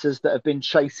hunters that have been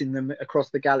chasing them across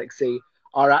the galaxy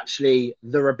are actually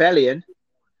the rebellion,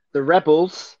 the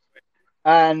rebels,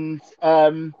 and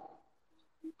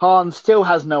Han still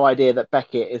has no idea that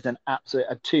Beckett is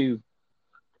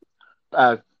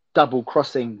a double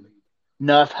crossing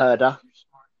nerf herder.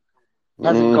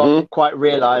 Hasn't quite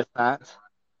realised that.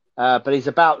 But he's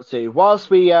about to.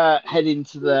 Whilst we head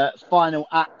into the final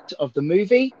act of the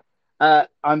movie,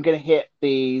 I'm going to hit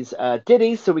these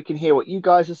ditties so we can hear what you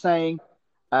guys are saying.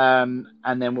 And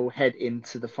then we'll head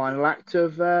into the final act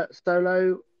of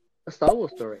Solo, A Star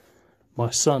Wars Story.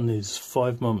 My son is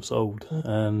 5 months old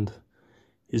and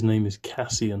his name is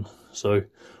Cassian. So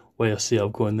where I see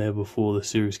I've gone there before the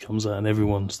series comes out and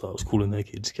everyone starts calling their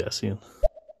kids Cassian.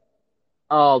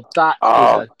 Oh, that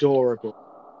is adorable.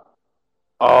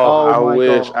 Oh, I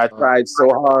wish. God. I tried so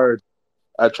hard.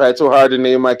 I tried so hard to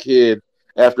name my kid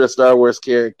after a Star Wars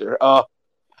character. Oh.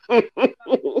 I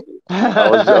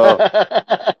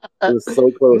was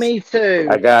so close. Me too.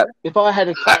 If I had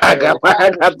a child, I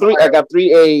got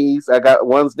three A's. I got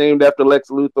one's named after Lex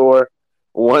Luthor,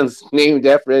 one's named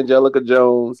after Angelica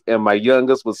Jones, and my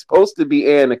youngest was supposed to be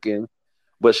Anakin,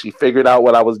 but she figured out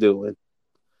what I was doing.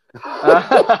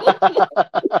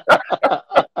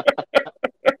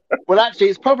 Well, actually,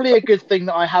 it's probably a good thing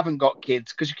that I haven't got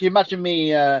kids, because you can imagine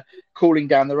me calling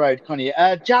down the road, can't you?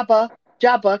 Jabba,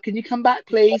 can you come back,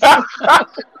 please?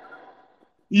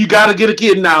 You got to get a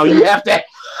kid now. You have to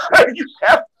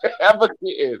have a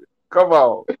kid. Come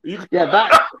on. Yeah,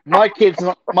 my kid's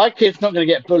not going to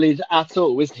get bullied at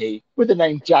all, is he? With the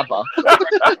name Jabba.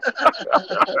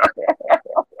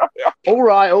 All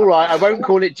right. I won't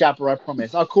call it Jabba, I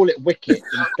promise. I'll call it Wicket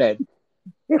instead.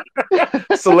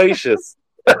 Salacious.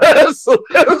 Salacious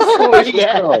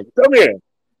Crumb. Come here.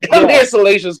 Come here,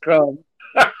 Salacious Crumb.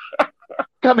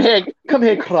 Come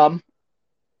here, Crumb.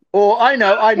 Or I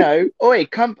know. Oi,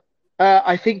 come.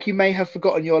 I think you may have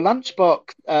forgotten your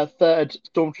lunchbox, third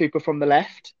stormtrooper from the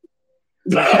left.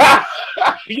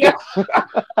 Yeah.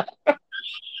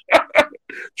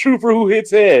 Trooper who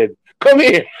hits head. Come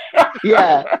here.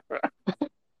 Yeah.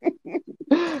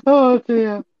 Oh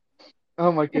dear.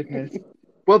 Oh my goodness.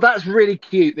 Well, that's really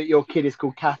cute that your kid is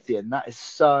called Cassian.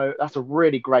 That's a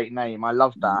really great name. I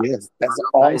love that. Yes, that's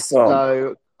awesome. That is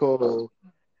so cool.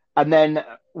 And then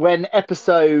when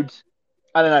episode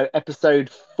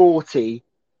 40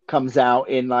 comes out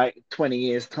in like 20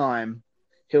 years' time,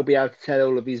 he'll be able to tell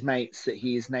all of his mates that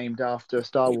he is named after a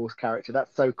Star Wars character.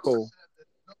 That's so cool.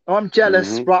 Oh, I'm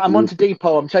jealous. Right, I'm on to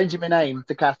Depot. I'm changing my name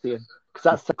to Cassian because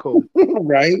that's so cool.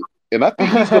 Right? And I think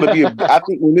he's going to be I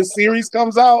think when this series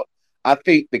comes out, I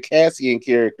think the Cassian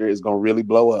character is going to really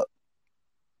blow up.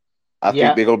 I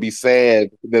think they're going to be sad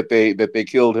that they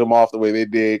killed him off the way they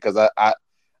did, because I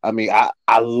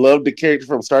love the character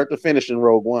from start to finish in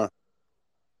Rogue One.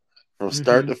 From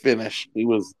start to finish, it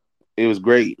was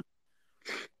great.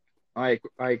 I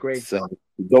agree. So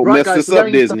don't mess this up,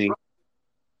 Disney.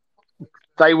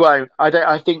 They won't.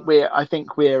 I think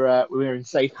we're in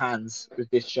safe hands with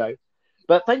this show.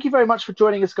 But thank you very much for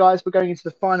joining us, guys. We're going into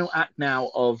the final act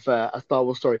now of A Star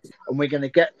Wars Story, and we're going to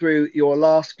get through your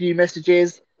last few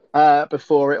messages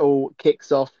before it all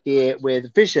kicks off here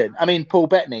with Vision. I mean, Paul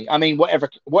Bettany. I mean, whatever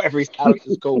his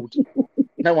character's called.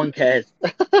 No one cares.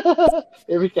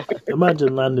 Here we go.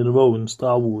 Imagine landing a role in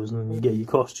Star Wars and then you get your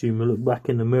costume and look back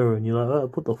in the mirror and you're like, oh,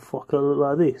 what the fuck I look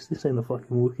like this? This ain't a fucking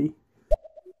Wookiee.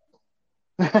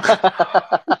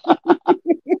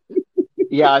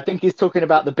 Yeah, I think he's talking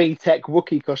about the B-Tech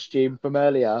Wookiee costume from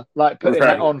earlier. Like putting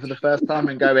it on for the first time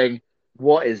and going,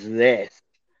 what is this?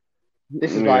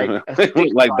 This is like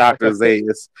Dr.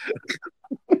 Zayas.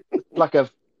 Like a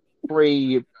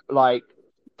free, like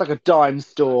a dime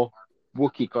store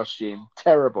Wookiee costume.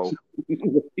 Terrible.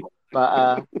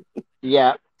 But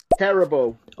Yeah,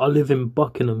 terrible. I live in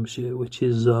Buckinghamshire, which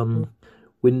is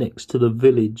we're next to the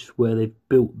village where they've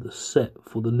built the set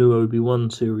for the new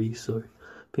Obi-Wan series. So I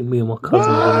think me and my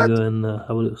cousin are gonna go and have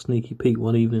a little sneaky peek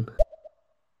one evening.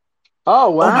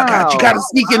 Oh wow! Oh my God! You got to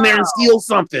sneak in there and steal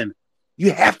something.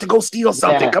 You have to go steal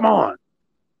something. Yeah. Come on!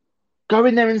 Go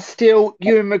in there and steal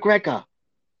Ewan McGregor.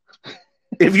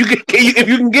 If you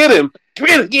can get him, come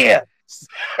in. Yeah.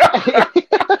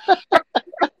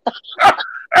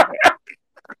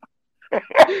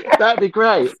 That'd be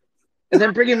great. And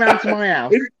then bring him round to my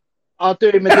house. I'll do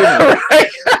him a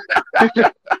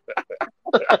dinner.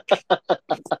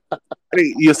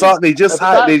 You saw they just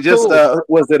Cool.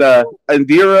 was it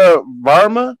Indira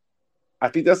Varma? I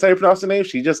think that's how you pronounce the name.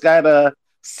 She just got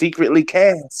secretly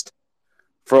cast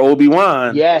for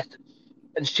Obi-Wan. Yes,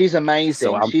 and she's amazing.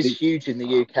 So She's huge in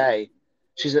the UK.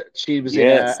 She was in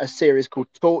a series called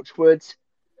Torchwood.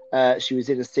 She was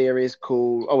in a series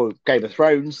called Game of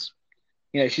Thrones.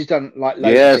 You know, she's done like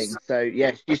loads of things. So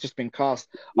yeah, she's just been cast.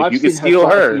 I've seen her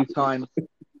quite a few times.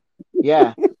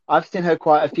 Yeah, I've seen her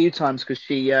quite a few times because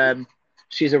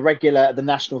she's a regular at the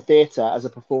National Theatre as a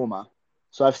performer.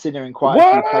 So I've seen her in quite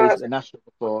a few plays at the National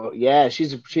before. Yeah,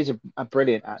 she's a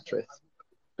brilliant actress.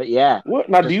 But yeah. What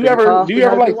now? Do you ever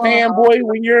like fanboy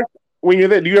when you're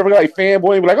there? Do you ever like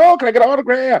fanboy and be like, oh, can I get an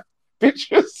autograph?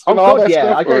 Pictures and all that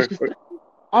stuff?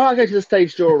 I go to the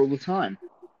stage door all the time.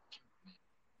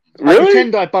 Really? I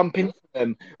pretend I bump into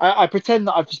them. I pretend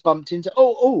that I've just bumped into.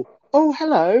 Oh,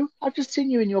 hello! I've just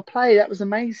seen you in your play. That was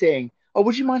amazing. Oh,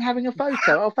 would you mind having a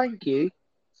photo? Oh, thank you.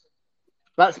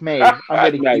 That's me. I'm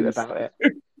really cute about it.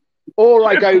 Or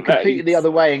I go completely the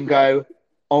other way and go,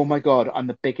 oh my God, I'm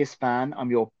the biggest fan.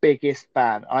 I'm your biggest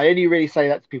fan. I only really say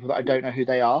that to people that I don't know who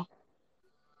they are.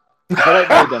 If I don't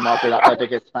know them, I'll be like their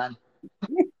biggest fan.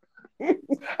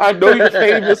 I know you're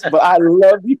famous, but I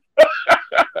love you.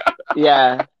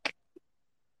 Yeah,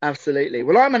 absolutely.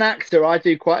 Well, I'm an actor. I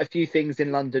do quite a few things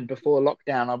in London before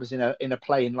lockdown. I was in a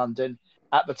play in London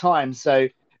at the time. So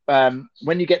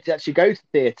when you get to actually go to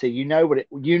theatre, you know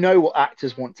what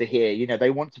actors want to hear. You know, they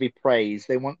want to be praised.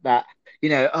 They want that. You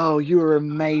know, oh, you were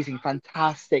amazing,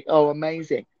 fantastic. Oh,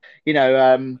 amazing. You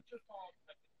know,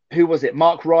 who was it?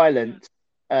 Mark Rylance.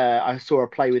 I saw a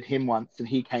play with him once, and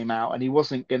he came out, and he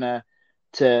wasn't gonna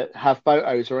to have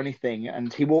photos or anything.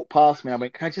 And he walked past me. I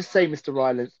went, "Can I just say, Mr.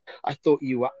 Rylance, I thought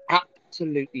you were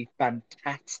absolutely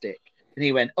fantastic." And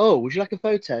he went, "Oh, would you like a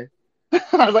photo?"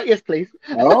 I was like, "Yes, please."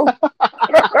 Oh.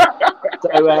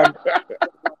 So,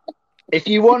 if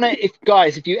you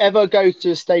ever go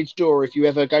to a stage door, if you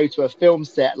ever go to a film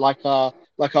set, like our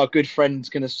good friend's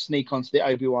going to sneak onto the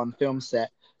Obi-Wan film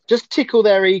set, just tickle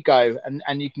their ego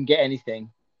and you can get anything.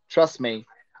 Trust me,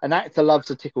 an actor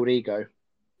loves a tickled ego.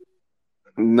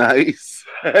 Nice.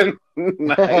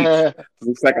 Nice.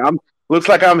 Looks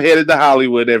like I'm headed to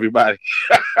Hollywood, everybody.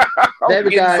 There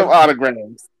we go. Some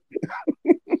autograms.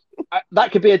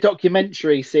 That could be a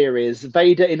documentary series.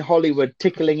 Vader in Hollywood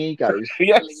tickling egos.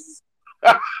 Yes.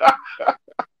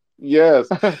 Yes.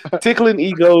 Tickling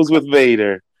egos with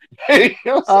Vader. You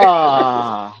know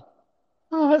Oh,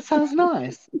 that sounds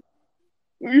nice.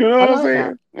 You know what I'm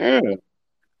saying? Yeah.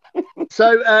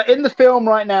 So in the film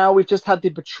right now, we've just had the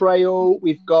betrayal.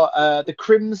 We've got the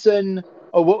Crimson.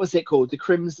 Oh, what was it called? The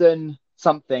Crimson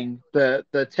something. The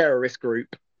terrorist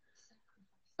group.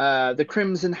 The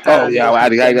Crimson Hand. Oh yeah, I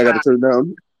got to turn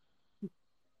down.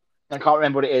 I can't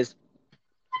remember what it is.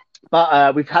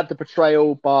 But we've had the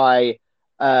betrayal by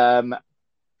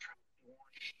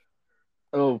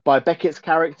Beckett's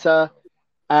character.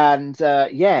 And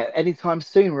anytime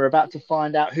soon, we're about to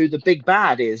find out who the big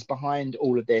bad is behind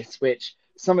all of this, which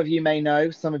some of you may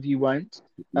know, some of you won't.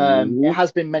 It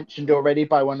has been mentioned already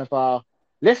by one of our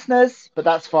listeners, but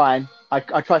that's fine.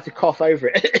 I tried to cough over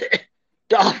it.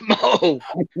 Darth Maul!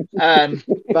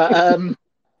 But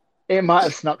it might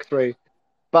have snuck through.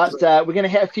 But we're going to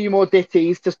hit a few more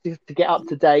ditties just to get up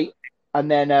to date. And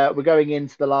then we're going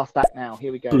into the last act now.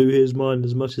 Here we go. Blew his mind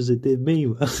as much as it did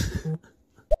me.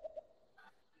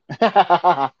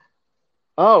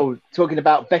 Oh, talking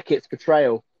about Beckett's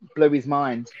betrayal. Blew his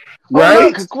mind. Right? Oh,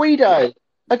 look, a Guido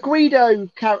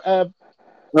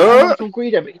from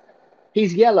Guido. But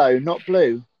he's yellow, not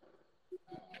blue.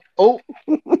 Oh.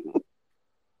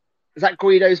 Is that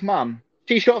Guido's mum?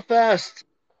 She shot first.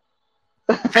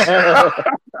 I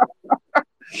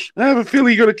have a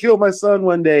feeling you're going to kill my son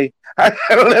one day.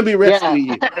 Let me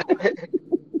rescue you.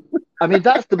 I mean,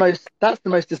 that's the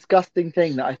most disgusting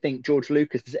thing that I think George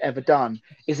Lucas has ever done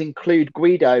is include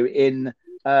Guido in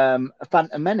a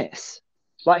Phantom Menace.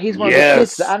 Like he's one of the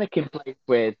kids that Anakin plays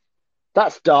with.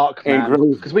 That's dark,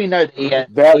 man. Because we know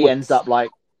that he ends up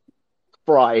like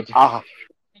fried.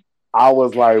 I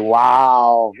was like,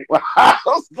 wow. I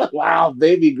was like, wow,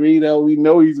 baby Greedo. We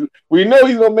know he's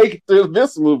gonna make it through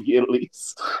this movie at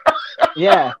least.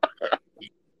 Yeah.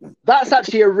 That's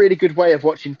actually a really good way of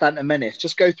watching Phantom Menace.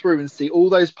 Just go through and see all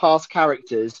those past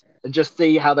characters and just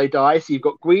see how they die. So you've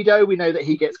got Guido, we know that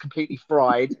he gets completely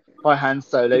fried by Han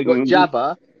Solo. You've got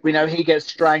Jabba, we know he gets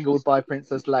strangled by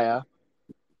Princess Leia.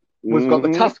 We've got the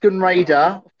Tusken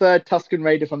Raider, third Tusken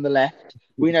Raider from the left.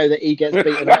 We know that he gets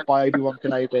beaten up by Obi-Wan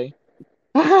Kenobi.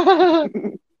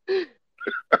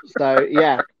 So,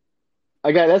 yeah.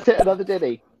 Okay, let's hit another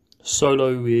ditty.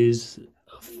 Solo is,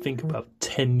 I think, about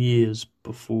 10 years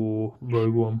before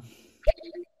Rogue One.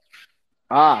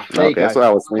 There you go. That's what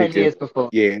I was 10 thinking. years before.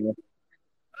 Yeah.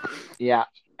 Yeah,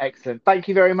 excellent. Thank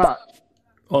you very much.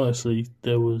 Honestly,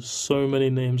 there was so many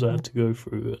names I had to go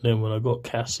through, and then when I got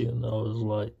Cassian, I was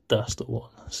like, that's the one.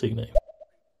 Sick name.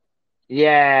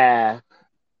 Yeah.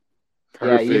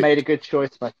 Perfect. Yeah, you made a good choice,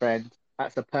 my friend.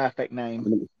 That's a perfect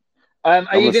name. Are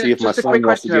I'm you gonna see if my just a son quick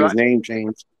wants to question, get his name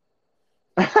changed.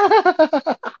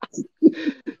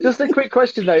 Just a quick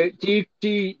question though. Do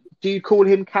you call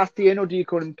him Cassian or do you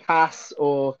call him Cass,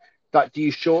 or like do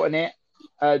you shorten it?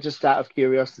 Just out of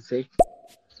curiosity.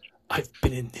 I've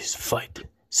been in this fight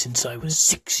since I was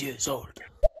 6 years old.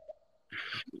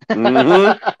 You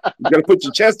gotta put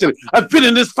your chest in it. I've been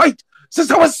in this fight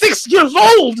since I was 6 years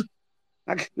old.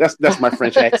 That's my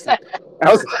French accent.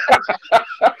 Oh,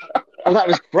 that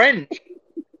was French.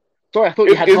 Sorry, I thought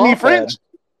you had Isn't he half French?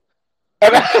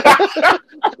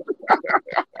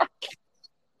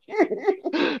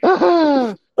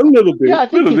 A little bit. Yeah, I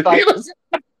think he's like,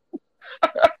 bit.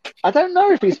 I don't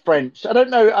know if he's French. I don't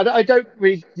know. I don't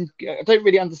really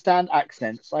understand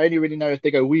accents. I only really know if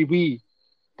they go oui oui,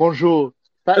 bonjour.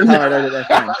 That's how I know that they're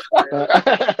French.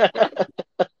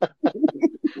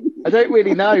 I don't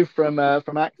really know from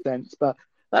accents, but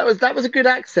that was a good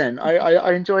accent.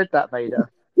 I enjoyed that,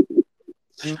 Vader.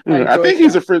 I think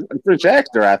he's a French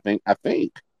actor. I think.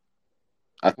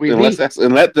 Unless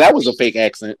that was a fake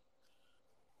accent.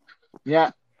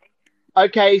 Yeah.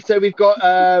 Okay, so we've got.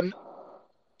 Oh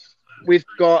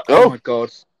my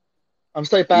god, I'm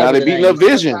so bad. Now they're beating up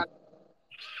Vision.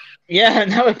 Yeah,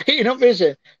 now we're beating up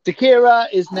Vision. Takira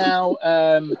is now.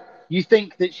 You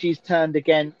think that she's turned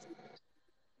against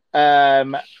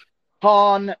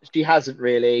Han? She hasn't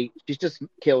really. She's just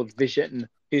killed Vision,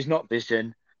 who's not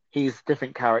Vision. He's a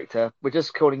different character. We're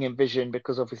just calling him Vision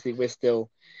because obviously we're still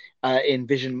in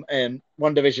Vision,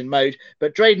 WandaVision mode.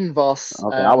 But Drayden Voss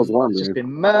I was wondering. has just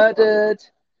been murdered.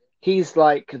 He's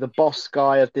like the boss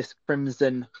guy of this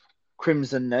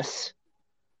crimsonness.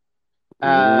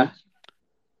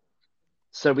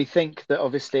 So we think that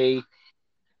obviously, I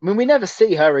mean, we never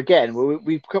see her again.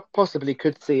 We possibly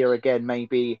could see her again,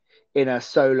 maybe in a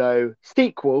Solo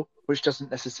sequel, which doesn't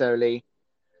necessarily.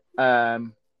 That's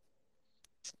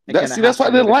why I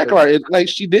didn't like her.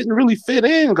 She didn't really fit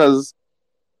in because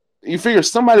you figure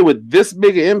somebody with this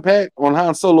big an impact on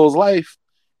Han Solo's life.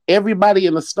 Everybody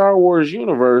in the Star Wars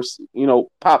universe,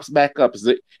 pops back up.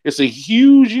 It's a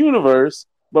huge universe,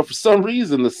 but for some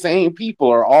reason, the same people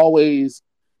are always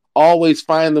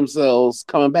find themselves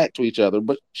coming back to each other.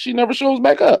 But she never shows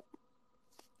back up.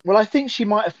 Well, I think she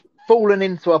might have fallen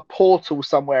into a portal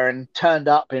somewhere and turned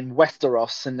up in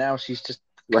Westeros, and now she's just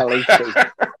Khaleesi.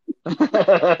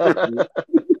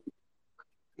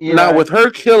 Now, with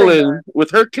her killing,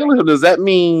 does that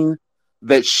mean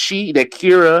that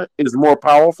Kira is more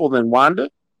powerful than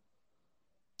Wanda?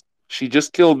 She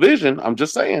just killed Vision. I'm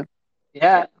just saying.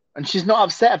 Yeah, and she's not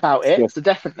upset about it, so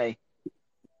definitely.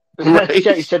 Right.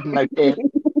 She said no tears.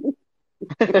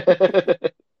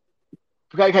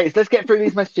 Okay, so let's get through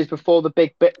these messages before the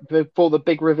big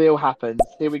reveal happens.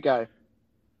 Here we go.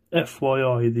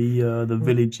 FYI, the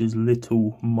village is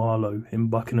Little Marlow in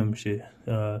Buckinghamshire.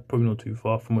 Probably not too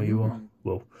far from where you are.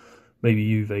 Well, maybe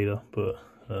you, Vader, but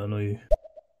not you.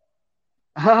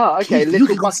 Okay, Keith, Little you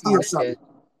can go steal something.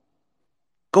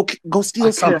 Go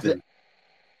steal something.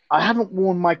 I haven't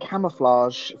worn my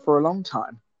camouflage for a long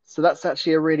time, so that's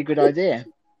actually a really good idea.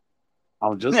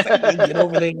 I'm just saying, get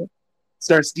over there,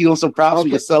 start stealing some props.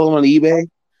 You sell them on eBay.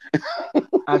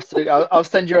 Absolutely, I'll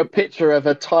send you a picture of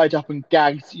a tied up and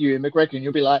gagged Ewan McGregor, and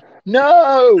you'll be like,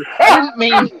 "No, I didn't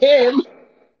mean him.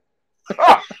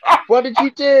 What did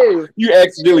you do?" You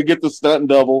accidentally get the stunt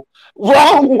double.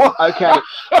 Wrong one. Okay.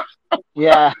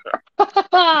 Yeah.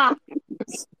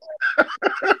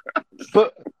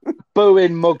 But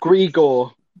Bowen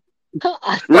McGregor.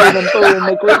 Bowen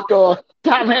McGregor.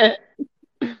 Damn it.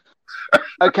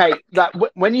 Okay,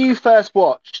 when you first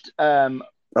watched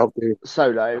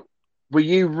Solo, were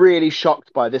you really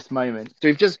shocked by this moment?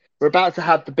 So we're about to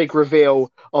have the big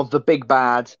reveal of the big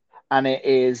bad, and it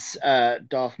is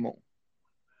Darth Maul.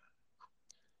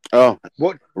 Oh,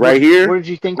 What here? What did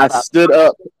you think? I stood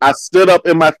up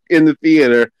in the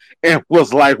theater and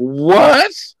was like,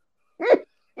 "What?"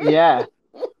 Yeah.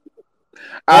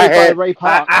 I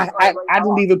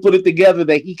didn't even put it together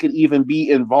that he could even be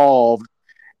involved,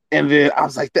 and then I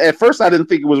was like, at first I didn't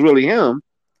think it was really him,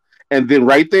 and then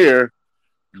right there,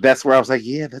 that's where I was like,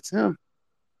 "Yeah, that's him."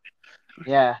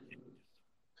 Yeah.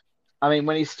 I mean,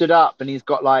 when he stood up and he's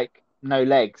got like no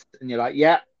legs, and you're like,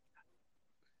 "Yeah,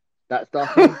 that's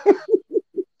Darth Maul."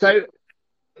 So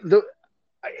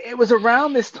it was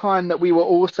around this time that we were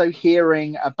also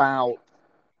hearing about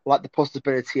like the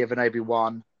possibility of an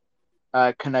Obi-Wan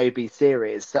Kenobi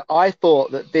series. So I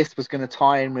thought that this was going to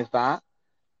tie in with that,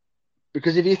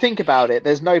 because if you think about it,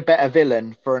 there's no better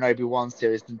villain for an Obi-Wan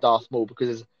series than Darth Maul, because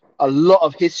there's a lot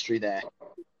of history there.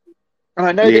 And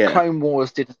I know that Clone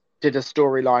Wars did a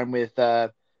storyline with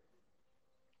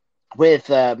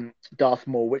Darth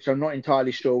Maul, which I'm not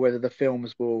entirely sure whether the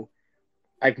films will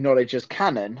acknowledge as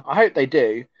canon. I hope they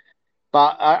do,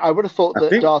 but I would have thought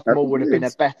that Darth Maul would have been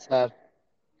a better,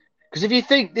 because if you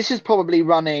think this is probably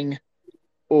running,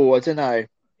 I don't know,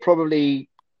 probably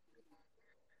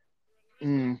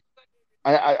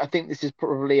I think this is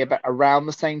probably about around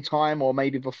the same time, or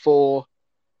maybe before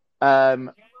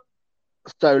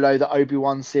Solo, the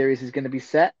Obi-Wan series is going to be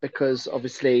set, because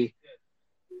obviously,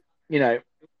 you know,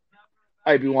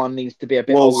 Obi-Wan needs to be a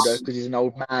bit older because he's an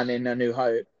old man in A New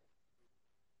Hope.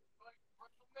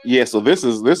 Yeah, so this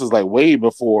is like way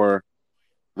before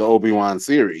the Obi-Wan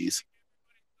series.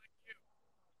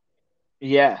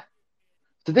 Yeah.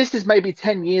 So this is maybe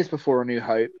 10 years before A New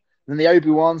Hope. And the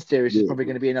Obi-Wan series is probably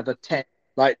going to be another 10,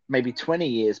 like maybe 20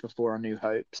 years before A New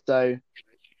Hope. So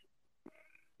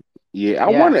I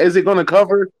wonder, is it going to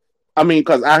cover, I mean,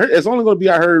 because I heard it's only going to be,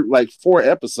 I heard like 4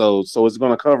 episodes, so it's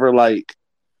going to cover like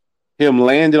him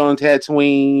landing on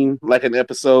Tatooine, like an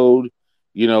episode,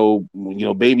 you know,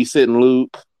 babysitting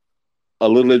Luke, a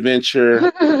little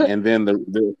adventure, and then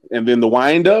the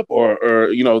wind up, or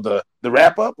you know, the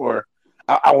wrap up, or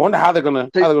I wonder how they're gonna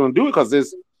do it, because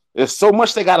there's so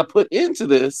much they got to put into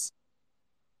this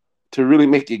to really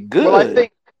make it good.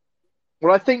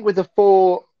 Well, I think with the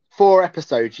four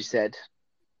episodes, you said.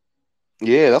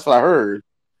 Yeah, that's what I heard.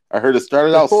 I heard it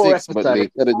started out 6, but they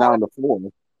cut it down to 4.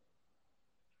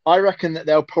 I reckon that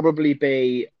there'll probably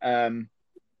be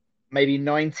maybe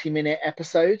 90-minute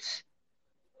episodes.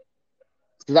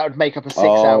 So that would make up a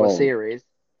 6-hour series.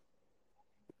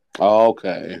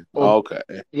 Okay.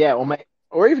 Yeah,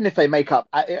 or even if they make up,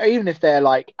 even if they're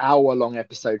like hour-long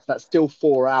episodes, that's still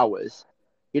 4 hours.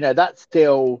 You know, that's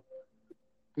still,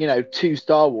 2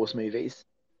 Star Wars movies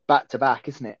back to back,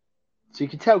 isn't it? So you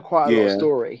can tell quite a lot of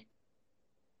story.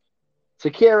 So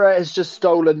Kira has just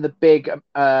stolen the big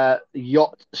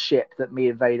yacht ship that me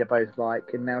and Vader both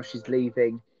like, and now she's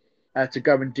leaving to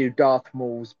go and do Darth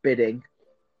Maul's bidding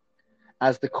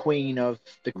as the queen of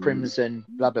the Crimson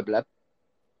blah, blah, blah.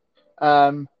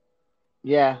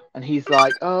 Yeah, and he's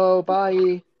like, oh,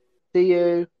 bye, see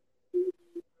you.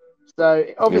 So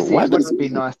obviously it would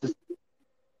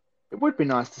be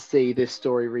nice to see this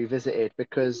story revisited,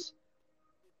 because,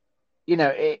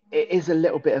 it is a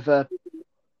little bit of a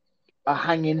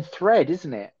hanging thread,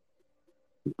 isn't it?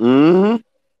 Mm-hmm.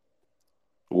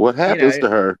 What happens to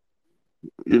her?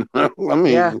 I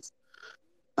mean,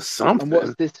 something.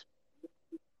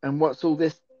 And what's all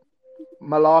this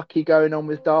malarkey going on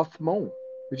with Darth Maul?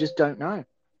 We just don't know.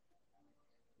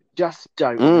 Just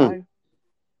don't know.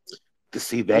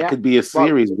 See, that could be a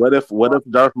series. What if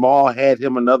Darth Maul had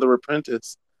him another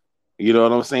apprentice? You know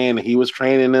what I'm saying? He was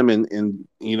training him and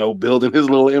building his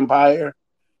little empire.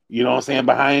 You know what I'm saying?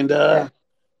 Behind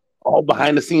all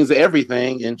behind the scenes of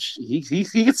everything, and he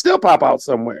could still pop out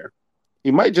somewhere.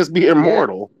 He might just be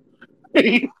immortal.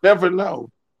 You never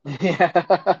know.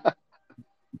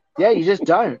 Yeah, you just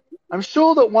don't. I'm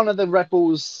sure that one of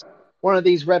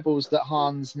these rebels that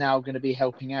Han's now going to be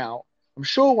helping out, I'm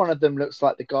sure one of them looks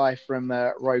like the guy from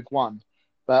Rogue One,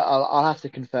 but I'll have to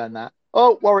confirm that.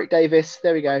 Oh, Warwick Davis.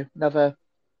 There we go. Another.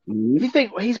 You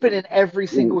think he's been in every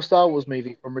single Star Wars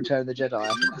movie from Return of the Jedi? I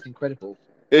think that's incredible.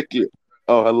 Heck yeah.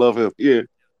 Oh, I love him. Yeah.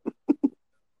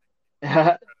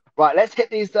 Right, let's hit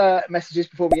these messages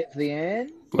before we get to the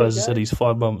end. As I said, he's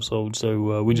 5 months old,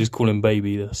 so we just call him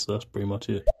baby. That's pretty much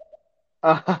it.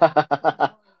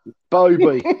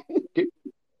 Baby.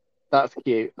 That's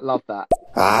cute. I love that.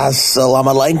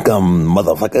 Assalamu alaikum,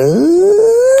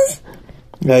 motherfuckers.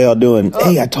 How y'all doing?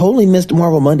 Hey, I totally missed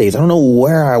Marvel Mondays. I don't know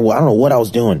what I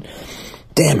was doing.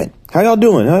 Damn it. How y'all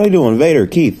doing? How you doing? Vader,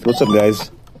 Keith, what's up,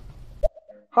 guys?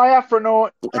 Hi,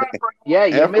 Afronaut. Yeah,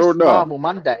 you missed Afronaut. Marvel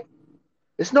Monday.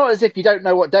 It's not as if you don't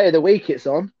know what day of the week it's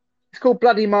on. It's called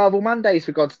bloody Marvel Mondays,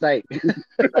 for God's sake.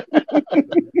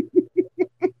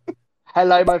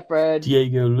 Hello, my friend.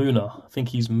 Diego Luna. I think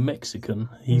he's Mexican.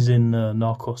 He's in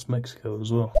Narcos Mexico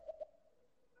as well.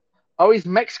 Oh, he's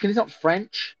Mexican. He's not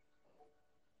French.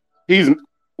 He's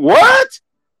what?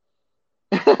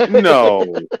 No.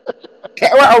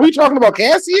 Are we talking about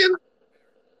Cassian?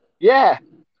 Yeah.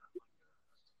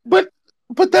 But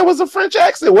that was a French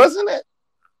accent, wasn't it?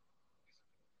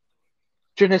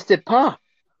 Je ne sais pas.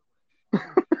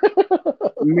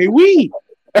 Mais oui.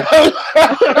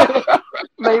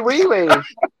 Mais oui, oui.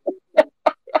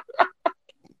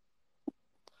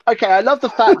 Okay, I love the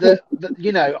fact that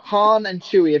you know, Han and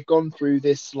Chewie have gone through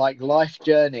this like life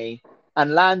journey,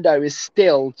 and Lando is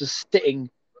still just sitting,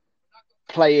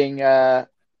 playing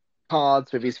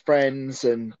cards with his friends,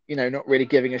 and you know, not really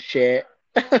giving a shit.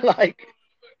 Like,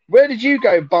 where did you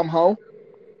go, bumhole?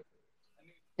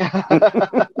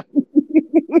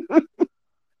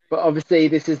 But obviously,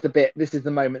 this is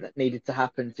the moment that needed to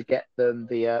happen to get them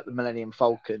the Millennium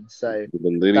Falcon. So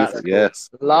that's cool. Yes,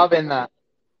 loving that.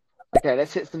 Okay,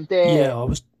 let's hit some deer. Yeah, I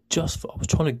was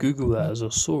trying to Google that as I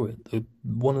saw it.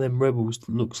 One of them rebels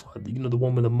looks like, you know, the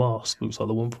one with the mask looks like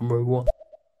the one from Rogue One.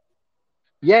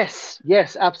 Yes,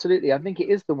 absolutely. I think it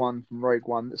is the one from Rogue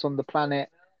One that's on the planet.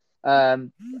 I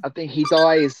think he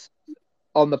dies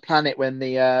on the planet when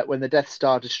the Death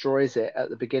Star destroys it at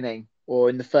the beginning, or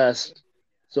in the first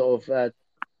sort of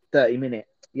 30 minutes.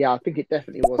 Yeah, I think it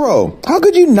definitely was. Bro, how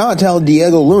could you not tell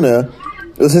Diego Luna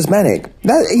was Hispanic?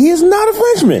 He is not a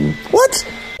Frenchman. What?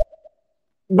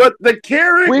 But the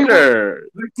character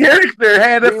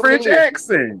had a French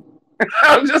accent.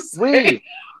 I'm just saying.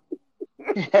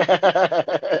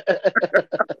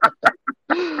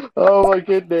 Oh my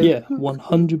goodness. Yeah,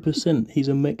 100%. He's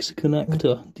a Mexican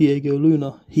actor, Diego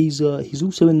Luna. He's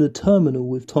also in The Terminal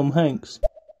with Tom Hanks.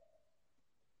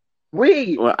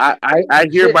 Well, I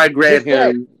hereby grant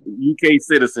him UK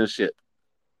citizenship.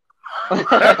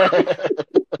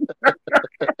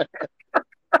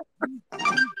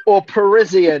 Or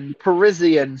Parisian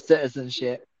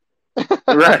citizenship.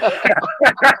 Right.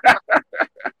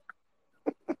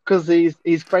 Because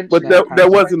he's French. But now, that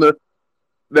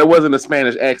wasn't a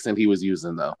Spanish accent he was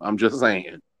using, though. I'm just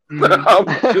saying. I'm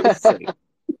just saying.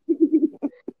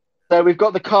 So we've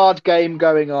got the card game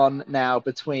going on now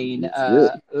between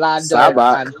Lando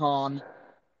and Han.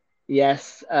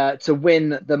 Yes, to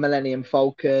win the Millennium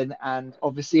Falcon, and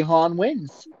obviously Han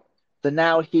wins. So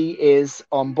now he is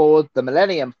on board the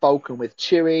Millennium Falcon with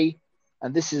Chewie,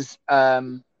 and this is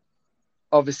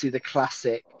obviously the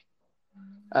classic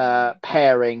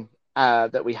pairing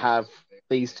that we have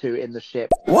these two in the ship.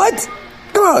 What?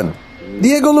 Come on.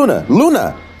 Diego Luna.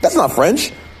 Luna. That's not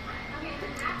French.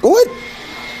 What?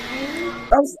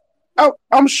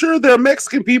 I'm sure there are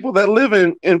Mexican people that live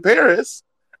in Paris.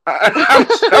 I'm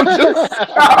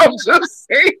just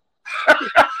saying.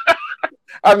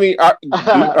 I mean, are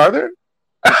there?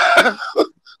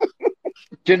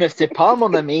 Je ne sais pas,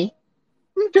 mon ami.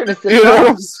 Je ne sais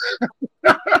pas.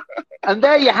 And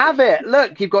there you have it.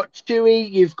 Look, you've got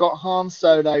Chewie, you've got Han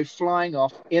Solo flying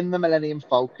off in the Millennium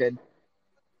Falcon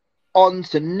on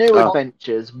to new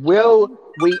adventures. Will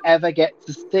we ever get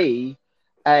to see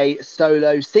a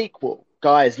Solo sequel?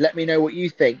 Guys, let me know what you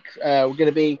think. We're going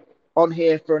to be on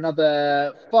here for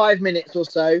another 5 minutes or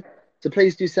so, so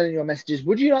please do send in your messages.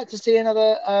 Would you like to see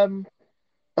another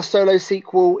a Solo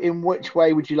sequel? In which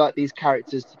way would you like these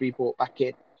characters to be brought back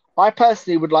in? I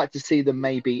personally would like to see them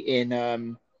maybe in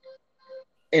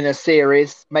a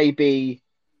series, maybe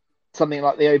something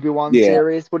like the Obi-Wan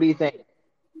series. What do you think?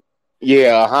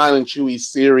 Yeah, a Han and Chewie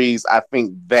series, I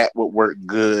think that would work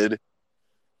good.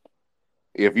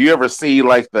 If you ever see do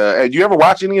you ever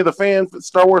watch any of the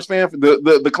Star Wars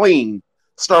the clean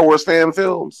Star Wars fan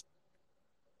films?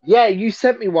 Yeah, you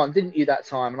sent me one, didn't you, that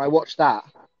time? And I watched that.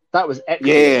 That was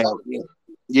excellent.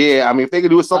 Yeah. I mean, if they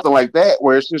could do something like that,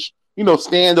 where it's just,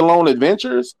 standalone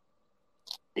adventures,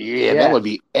 that would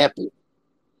be epic.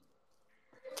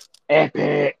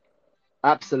 Epic.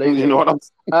 Absolutely. You know what I'm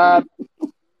saying?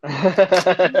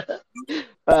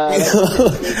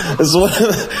 It's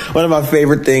one of my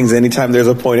favorite things anytime there's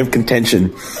a point of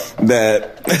contention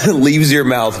that leaves your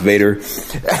mouth, Vader.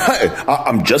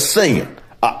 I'm just saying.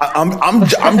 I'm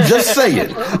just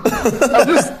saying.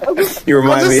 You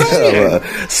remind me of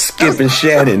Skip and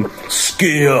Shannon.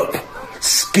 Skip.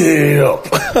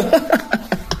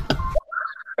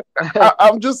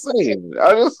 I'm just saying.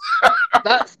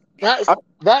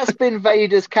 That's been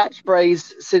Vader's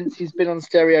catchphrase since he's been on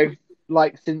Stereo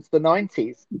like since the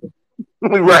 90s.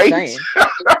 Right?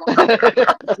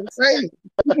 Insane.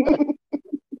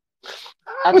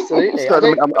 Absolutely.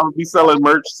 I'll be selling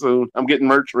merch soon. I'm getting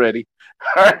merch ready.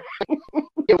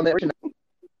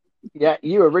 Yeah,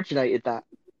 you originated that.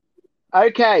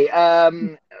 Okay.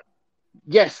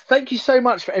 Yes, thank you so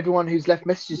much for everyone who's left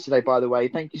messages today, by the way.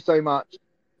 Thank you so much.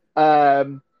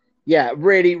 Yeah,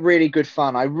 really, really good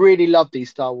fun. I really love these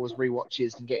Star Wars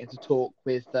rewatches and getting to talk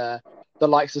with the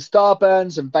likes of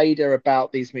Starburns and Vader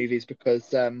about these movies,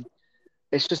 because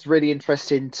it's just really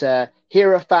interesting to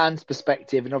hear a fan's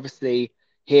perspective and obviously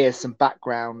hear some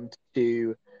background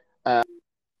to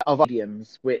of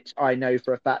idioms, which I know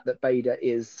for a fact that Vader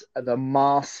is the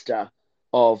master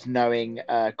of knowing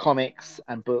comics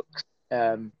and books.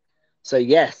 So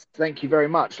yes, thank you very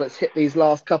much. Let's hit these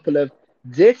last couple of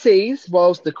ditties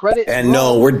whilst the credits And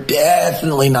roll. no, we're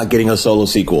definitely not getting a Solo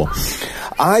sequel.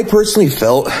 I personally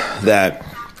felt that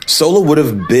Solo would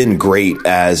have been great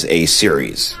as a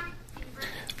series.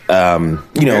 You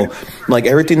know, like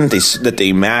everything that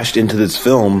they mashed into this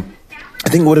film, I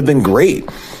think would have been great.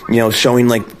 You know, showing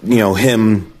like, you know,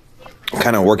 him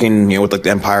kind of working, you know, with like the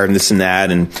Empire and this and that,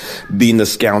 and being the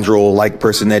scoundrel like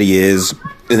person that he is,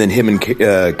 and then him and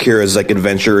Kira's like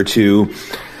adventure or two,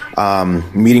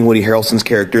 meeting Woody Harrelson's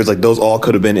characters, like those all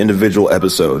could have been individual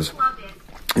episodes,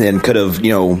 and could have,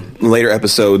 you know, later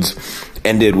episodes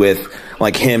ended with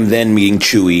like him then meeting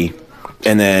Chewie,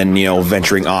 and then, you know,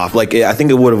 venturing off. Like I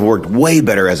think it would have worked way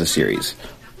better as a series.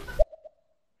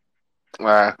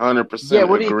 I 100% Yeah,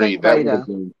 what do you agree. think, That would Vader? have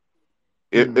been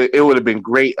it would have been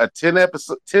great. A 10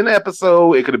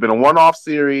 episode. It could have been a one-off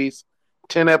series.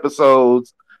 10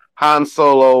 episodes. Han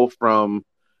Solo from,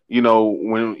 you know,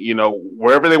 when, you know,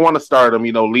 wherever they want to start him,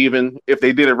 you know, leaving, if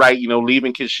they did it right, you know,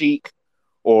 leaving Kashyyyk,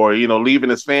 or, you know, leaving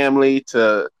his family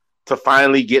to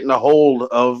finally getting a hold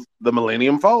of the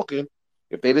Millennium Falcon.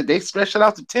 If they stretched it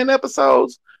out to 10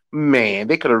 episodes, man,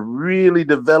 they could have really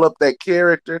developed that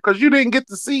character, because you didn't get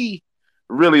to see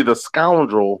really the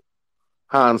scoundrel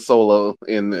Han Solo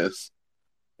in this.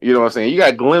 You know what I'm saying? You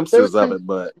got glimpses of it,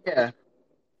 but yeah,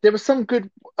 there were some good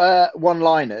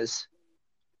one-liners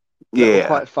that were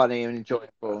quite funny and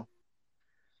enjoyable.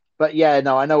 But yeah,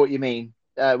 no, I know what you mean.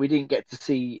 We didn't get to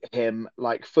see him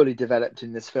like fully developed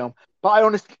in this film. But I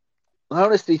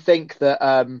honestly think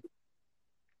that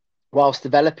whilst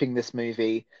developing this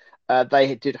movie,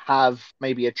 they did have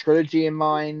maybe a trilogy in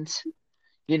mind,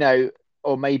 you know,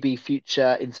 or maybe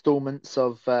future installments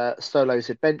of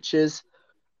Solo's adventures.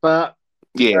 But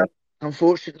yeah,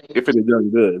 unfortunately, if it had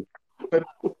done good.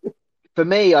 For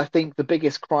me, I think the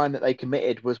biggest crime that they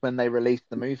committed was when they released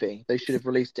the movie. They should have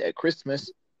released it at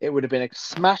Christmas. It would have been a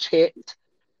smash hit.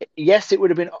 Yes, it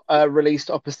would have been released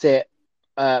opposite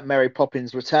Mary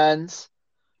Poppins Returns.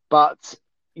 But,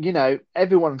 you know,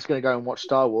 everyone's going to go and watch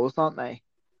Star Wars, aren't they?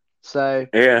 So,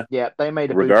 yeah, they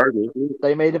made a boo-boo.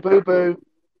 They made a boo-boo.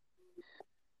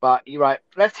 But you're right.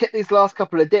 Let's hit these last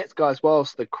couple of dits, guys,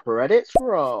 whilst the credits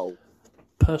roll.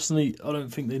 Personally, I don't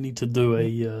think they need to do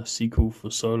a sequel for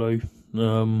Solo.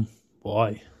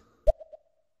 Why?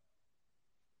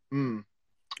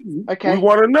 Okay. We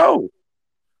want to know.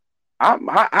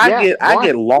 I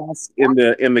get lost in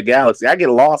the galaxy. I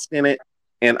get lost in it,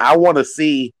 and I want to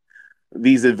see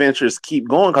these adventures keep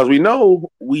going, because we know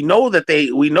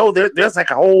that there's like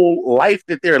a whole life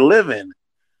that they're living.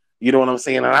 You know what I'm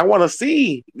saying? And I want to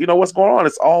see, you know, what's going on.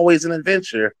 It's always an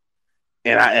adventure,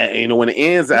 and you know, when it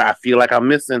ends, I feel like I'm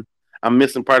missing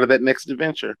part of that next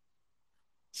adventure.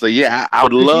 So yeah, I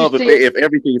would love if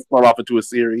everything spun off into a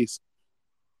series.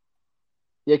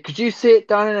 Yeah, could you see it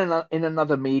done in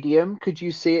another medium? Could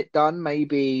you see it done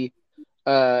maybe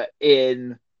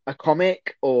in a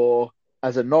comic or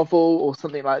as a novel or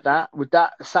something like that? Would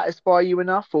that satisfy you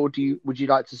enough, or would you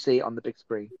like to see it on the big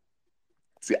screen?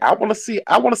 See, I want to see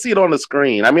it on the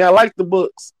screen. I mean, I like the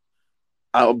books,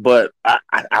 but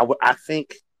I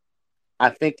think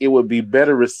it would be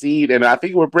better received, and I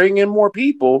think we're bringing in more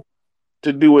people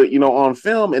to do it, you know, on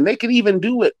film, and they could even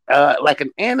do it like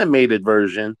an animated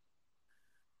version.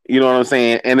 You know what I'm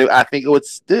saying? And I think it would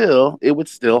still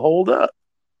hold up.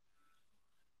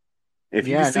 If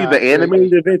you see the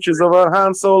animated adventures of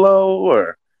Han Solo,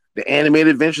 or the animated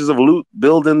adventures of Luke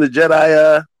building the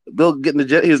Jedi, getting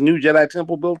his new Jedi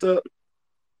temple built up,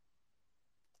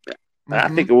 I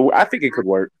think it could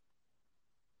work.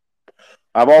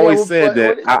 I've always said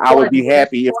that I would be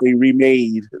happy if they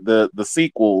remade the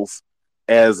sequels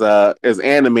as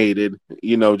animated.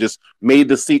 You know, just made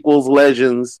the sequels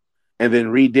Legends, and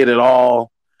then redid it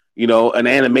all, you know, an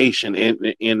animation,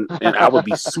 and I would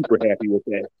be super happy with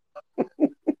that.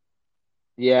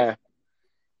 Yeah.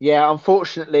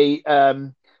 Unfortunately,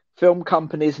 film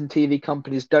companies and TV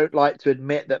companies don't like to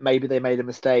admit that maybe they made a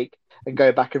mistake and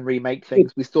go back and remake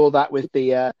things. We saw that with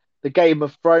the Game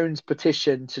of Thrones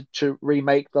petition to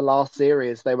remake the last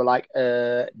series. They were like,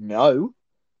 no.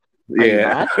 Are you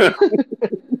Yeah. mad?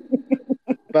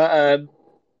 But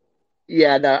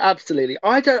yeah, no, absolutely.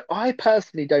 I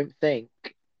personally don't think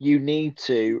you need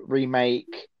to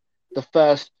remake the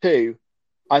first two.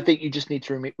 I think you just need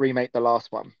to remake the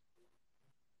last one.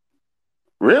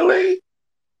 Really?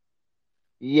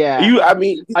 Yeah. I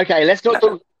mean, Okay, let's not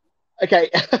talk. Okay.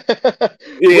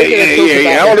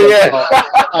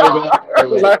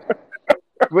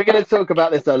 We're going to talk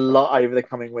about this a lot over the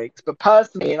coming weeks. But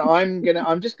personally, and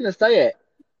I'm just gonna say it.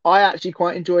 I actually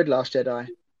quite enjoyed Last Jedi.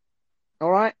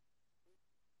 All right.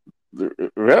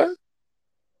 Really?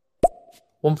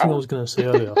 One thing I was going to say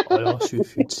earlier, I asked you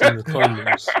if you'd seen the Clone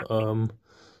Wars.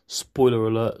 Spoiler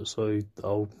alert, so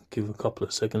I'll give a couple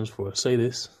of seconds before I say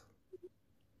this.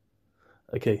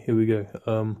 Okay, here we go.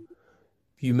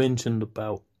 You mentioned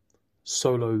about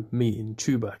Solo meeting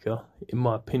Chewbacca. In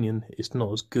my opinion, it's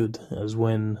not as good as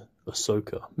when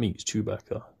Ahsoka meets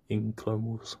Chewbacca in Clone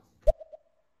Wars.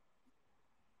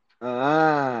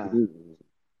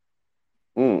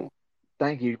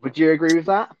 Thank you. Would you agree with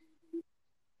that?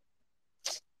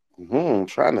 I'm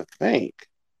trying to think.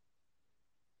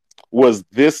 Was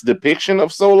this depiction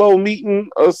of Solo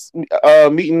meeting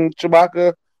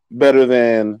Chewbacca better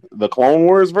than the Clone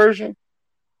Wars version?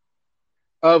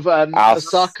 Of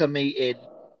Ahsoka meeting,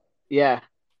 yeah.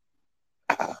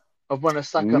 Of when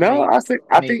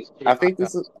Ahsoka meets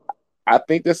I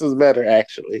think this is better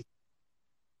actually.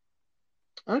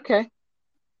 Okay.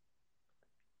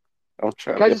 I'm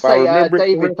trying. Can I just say,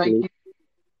 David, thank you.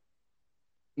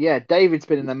 Yeah, David's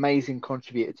been an amazing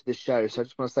contributor to this show, so I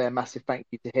just want to say a massive thank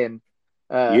you to him.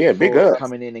 Big up.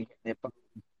 Coming in and getting it.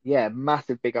 Yeah,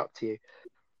 massive big up to you.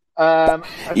 Okay.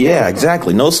 Yeah,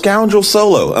 exactly. No scoundrel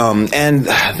Solo. And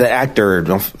the actor,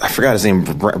 I forgot his name,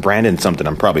 Brandon something.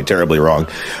 I'm probably terribly wrong.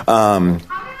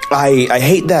 I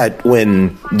hate that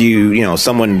when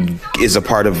someone is a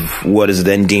part of what is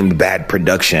then deemed bad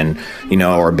production,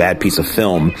 or a bad piece of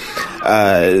film.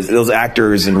 Those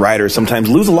actors and writers sometimes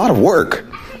lose a lot of work.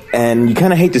 And you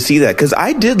kind of hate to see that, because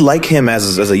I did like him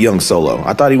as a young Solo.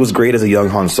 I thought he was great as a young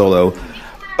Han Solo.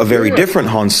 A very different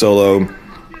Han Solo,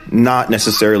 not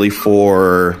necessarily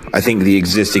for, I think, the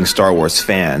existing Star Wars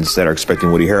fans that are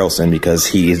expecting Woody Harrelson, because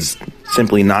he is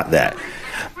simply not that.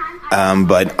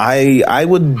 But I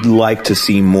would like to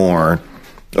see more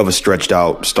of a stretched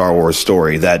out Star Wars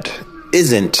story that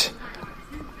isn't,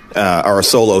 or a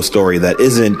Solo story that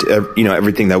isn't,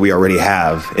 everything that we already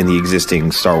have in the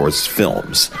existing Star Wars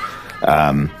films.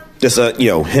 Just,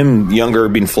 him younger,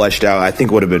 being fleshed out, I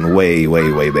think would have been way, way,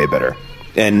 way, way better.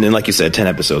 And then, like you said, 10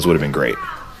 episodes would have been great.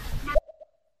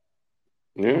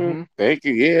 Yeah, thank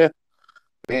you.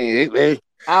 Yeah,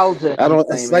 Alden.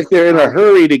 It's like they're in a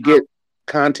hurry to get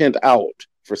content out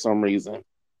for some reason.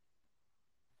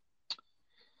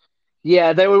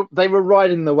 Yeah, they were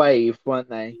riding the wave, weren't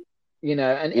they?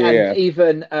 And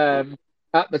even at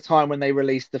the time when they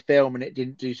released the film and it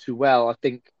didn't do too well, I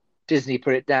think Disney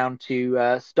put it down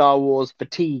to Star Wars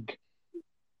fatigue.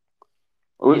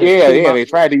 They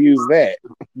tried to use that,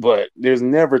 but there's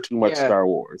never too much Star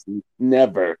Wars.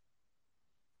 Never.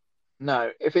 No,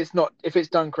 if it's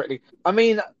done correctly. I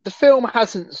mean, the film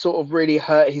hasn't sort of really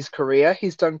hurt his career.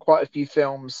 He's done quite a few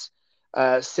films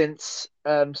since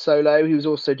Solo. He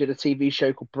also did a TV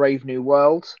show called Brave New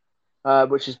World,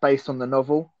 which is based on the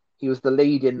novel. He was the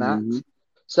lead in that. Mm-hmm.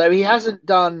 So he hasn't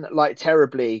done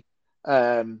terribly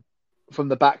from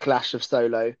the backlash of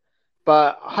Solo.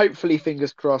 But hopefully,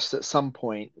 fingers crossed, at some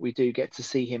point we do get to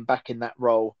see him back in that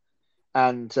role.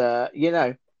 And,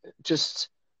 just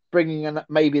bringing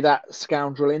maybe that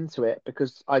scoundrel into it,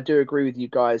 because I do agree with you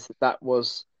guys that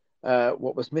was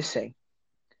what was missing.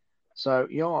 So,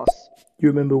 yes. You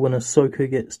remember when Ahsoka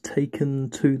gets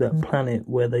taken to that planet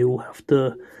where they all have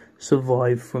to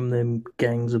survive from them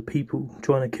gangs of people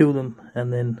trying to kill them,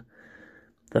 and then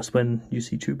that's when you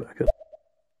see Chewbacca.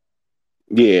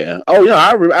 Yeah. Oh, yeah.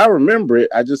 I remember it.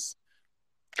 I don't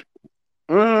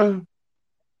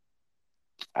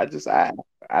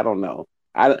know.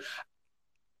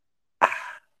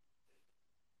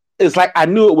 It's like I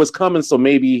knew it was coming, so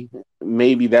maybe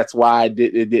that's why it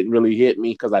didn't really hit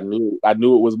me, because I knew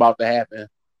it was about to happen.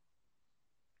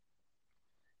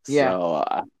 Yeah. So,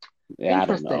 I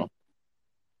don't know.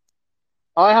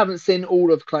 I haven't seen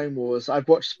all of Clone Wars. I've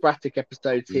watched sporadic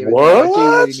episodes here. What? I do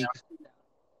really need to...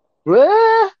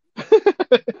 What?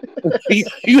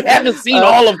 You haven't seen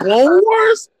all of Clone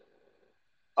Wars?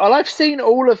 Well, I've seen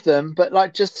all of them, but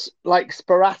like just like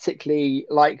sporadically,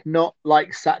 like not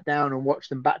like sat down and watched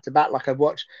them back to back. Like I've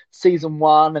watched season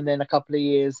 1, and then a couple of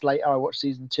years later, I watched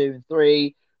season 2 and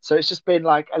 3. So it's just been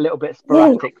like a little bit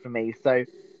sporadic for me. So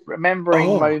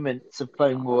remembering moments of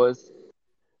Clone Wars,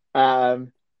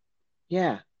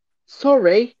 yeah.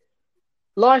 Sorry,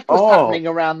 life was happening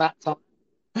around that time.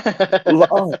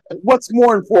 What's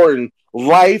more important,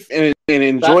 life and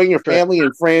enjoying your family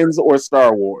and friends, or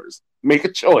Star Wars? Make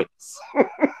a choice.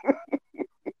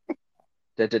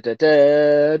 There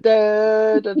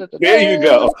you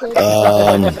go.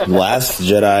 Last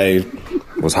Jedi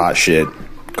was hot shit,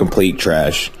 complete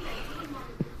trash.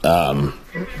 I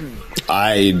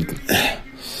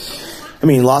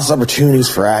mean, lost opportunities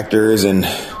for actors and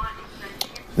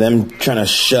them trying to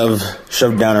shove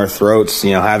down our throats.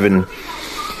 You know, having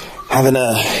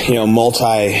a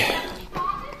multi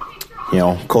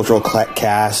cultural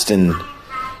cast and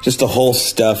just the whole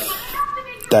stuff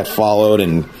that followed,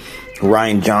 and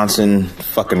Rian Johnson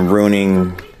fucking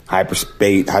ruining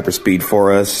hyperspeed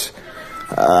for us.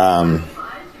 A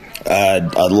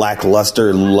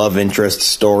lackluster love interest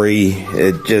story.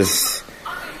 It just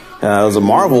it was a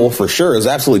marvel for sure. It was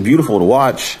absolutely beautiful to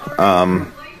watch.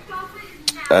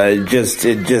 It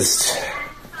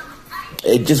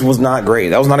just was not great.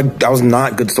 That was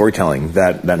not good storytelling.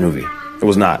 That movie. It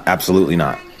was not. Absolutely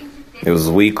not. It was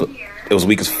weak. It was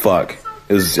weak as fuck.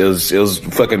 It was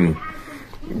fucking,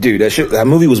 dude. That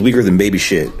movie was weaker than baby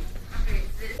shit.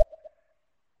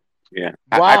 Yeah,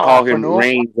 I call him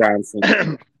Rain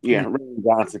Johnson. Yeah, Rain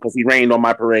Johnson, because he rained on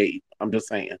my parade. I'm just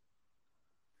saying.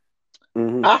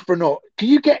 Mm-hmm. Afronaut, can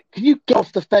you get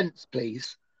off the fence,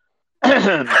 please?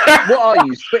 What are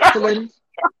you, Switzerland?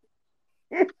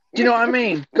 Do you know what I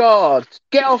mean? God,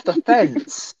 get off the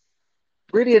fence.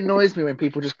 Really annoys me when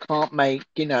people just can't make,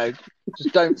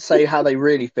 just don't say how they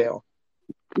really feel.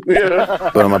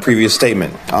 Yeah. But on my previous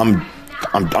statement, I'm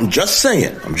just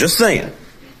saying. I'm just saying.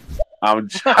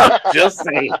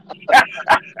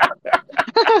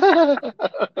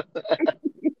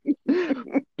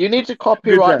 You need to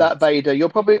copyright that, Vader. You're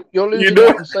losing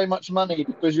out on so much money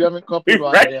because you haven't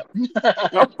copyrighted it.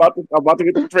 I'm about to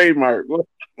get the trademark.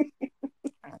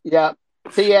 Yeah.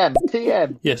 TM.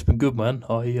 Yeah, it's been good, man.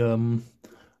 I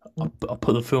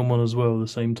put the film on as well at the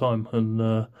same time,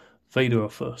 and Vader, I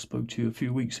first spoke to you a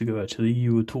few weeks ago. Actually,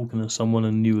 you were talking to someone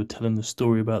and you were telling the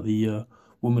story about the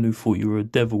woman who thought you were a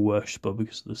devil worshipper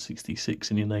because of the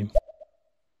 66 in your name.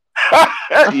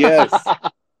 Yes.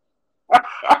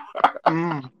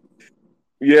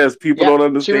 Yes, people don't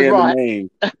understand the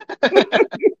name.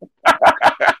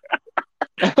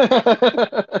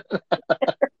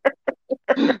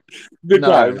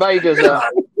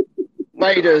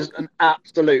 Vader's an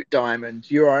absolute diamond.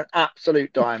 You are an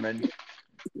absolute diamond.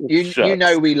 You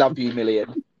know we love you,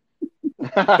 Million.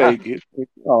 Thank you.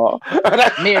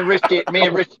 Me and Richie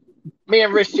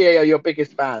are your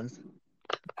biggest fans.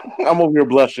 I'm over here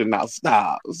blushing now.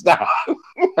 Stop.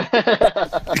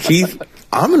 Keith,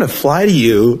 I'm gonna fly to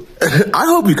you. I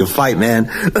hope you can fight, man.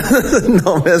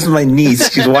 No, that's my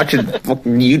niece. She's watching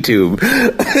fucking YouTube.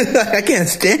 I can't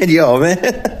stand y'all, man.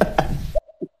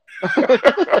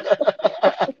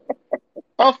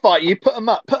 I'll fight you. Put them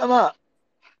up.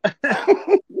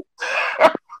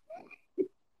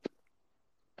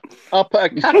 I'll put a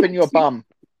cap in your bum.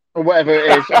 Or whatever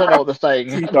it is. I don't know what they're saying.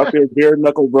 He's out there bare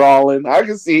knuckle brawling. I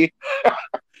can see.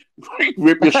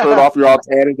 Rip your shirt off, you're all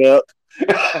tatted up.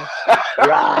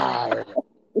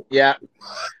 Yeah.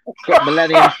 Got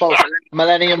Millennium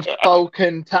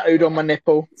Falcon tattooed on my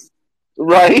nipple.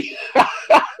 Right.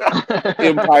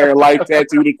 Empire Life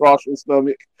tattooed across your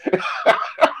stomach.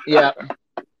 Yeah.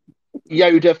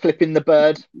 Yoda flipping the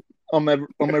bird on my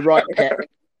right pec.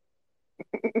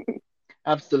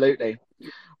 Absolutely.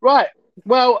 Right.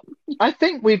 Well, I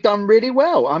think we've done really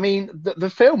well. I mean, the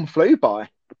film flew by.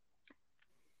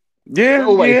 Yeah, it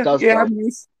always does. Yeah, I mean,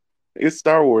 it's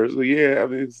Star Wars. So yeah, I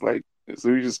mean, it's like as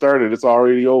soon as you started, it's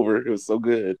already over. It was so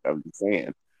good. I'm just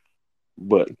saying.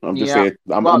 But I'm just saying,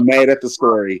 I'm mad at the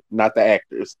story, not the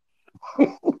actors.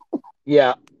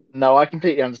 Yeah, no, I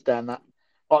completely understand that.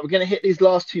 Right, we're going to hit these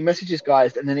last 2 messages,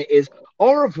 guys, and then it is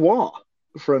au revoir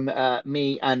from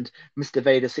me and Mr.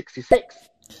 Vader 66.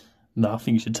 No, I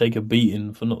think you should take a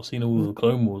beating for not seeing all the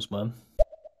Clone Wars, man.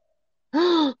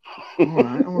 All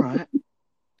right.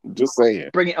 Just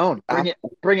saying. Bring it on.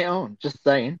 Bring it on. Just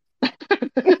saying.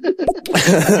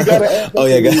 Oh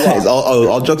yeah, guys.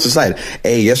 All jokes aside,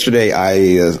 hey, yesterday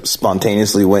I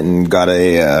spontaneously went and got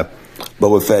a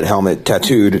Boba Fett helmet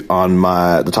tattooed on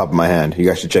the top of my hand. You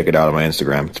guys should check it out on my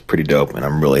Instagram. It's pretty dope, and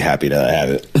I'm really happy to have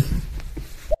it.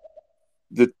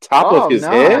 The top of his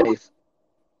head?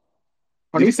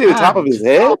 Did you his say the top of hand. his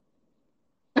head?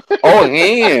 Oh,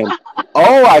 hand.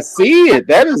 Oh, I see it.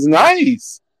 That is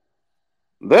nice.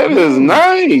 That is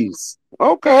nice.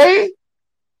 Okay.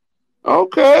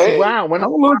 Okay. Wow, I'm a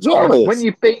little jealous.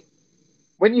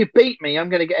 when you beat me, I'm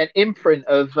going to get an imprint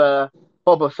of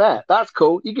Boba Fett. That's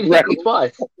cool. You can hit me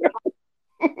twice,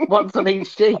 once on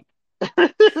each cheek.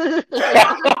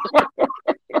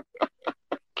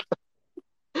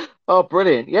 Oh,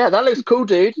 brilliant! Yeah, that looks cool,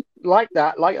 dude. Like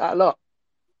that a lot.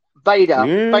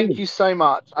 Vader, thank you so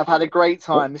much. I've had a great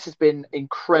time. This has been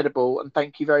incredible, and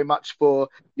thank you very much for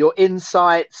your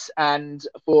insights and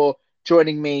for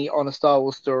joining me on a Star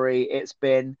Wars story. It's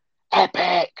been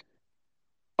epic.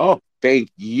 Oh,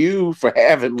 thank you for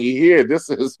having me here. This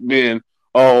has been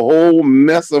a whole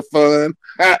mess of fun.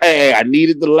 Hey, I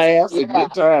needed the laughs and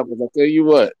good time, because I tell you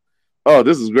what. Oh,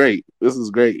 this is great. This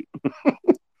is great.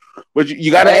 But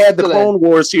you got to add the Clone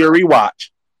Wars to your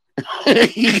rewatch.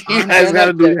 You guys got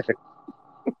to do that.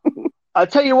 I'll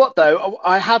tell you what, though,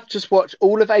 I have just watched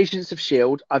all of Agents of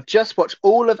S.H.I.E.L.D. I've just watched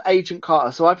all of Agent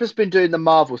Carter. So I've just been doing the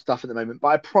Marvel stuff at the moment. But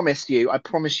I promise you,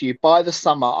 by the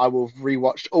summer, I will have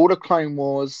rewatched all of Clone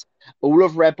Wars, all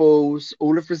of Rebels,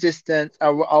 all of Resistance.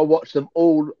 I'll watch them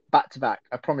all back to back.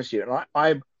 I promise you.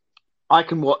 And I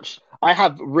can watch. I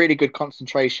have really good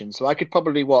concentration, so I could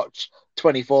probably watch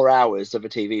 24 hours of a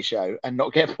TV show and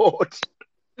not get bored.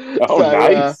 Oh,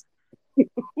 nice.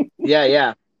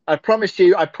 Yeah. I promise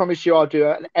you, I'll do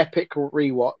an epic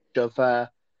rewatch of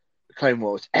Clone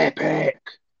Wars. Epic.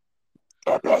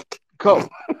 Cool.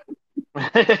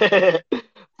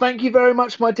 Thank you very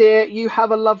much, my dear. You have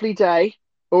a lovely day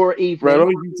or evening. Right on,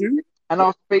 you too. And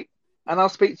I'll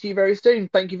speak to you very soon.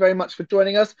 Thank you very much for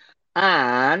joining us,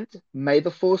 and may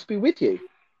the Force be with you.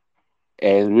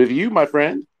 And with you, my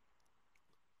friend.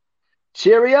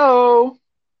 Cheerio.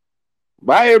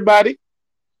 Bye, everybody.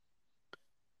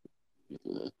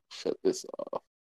 Shut this off.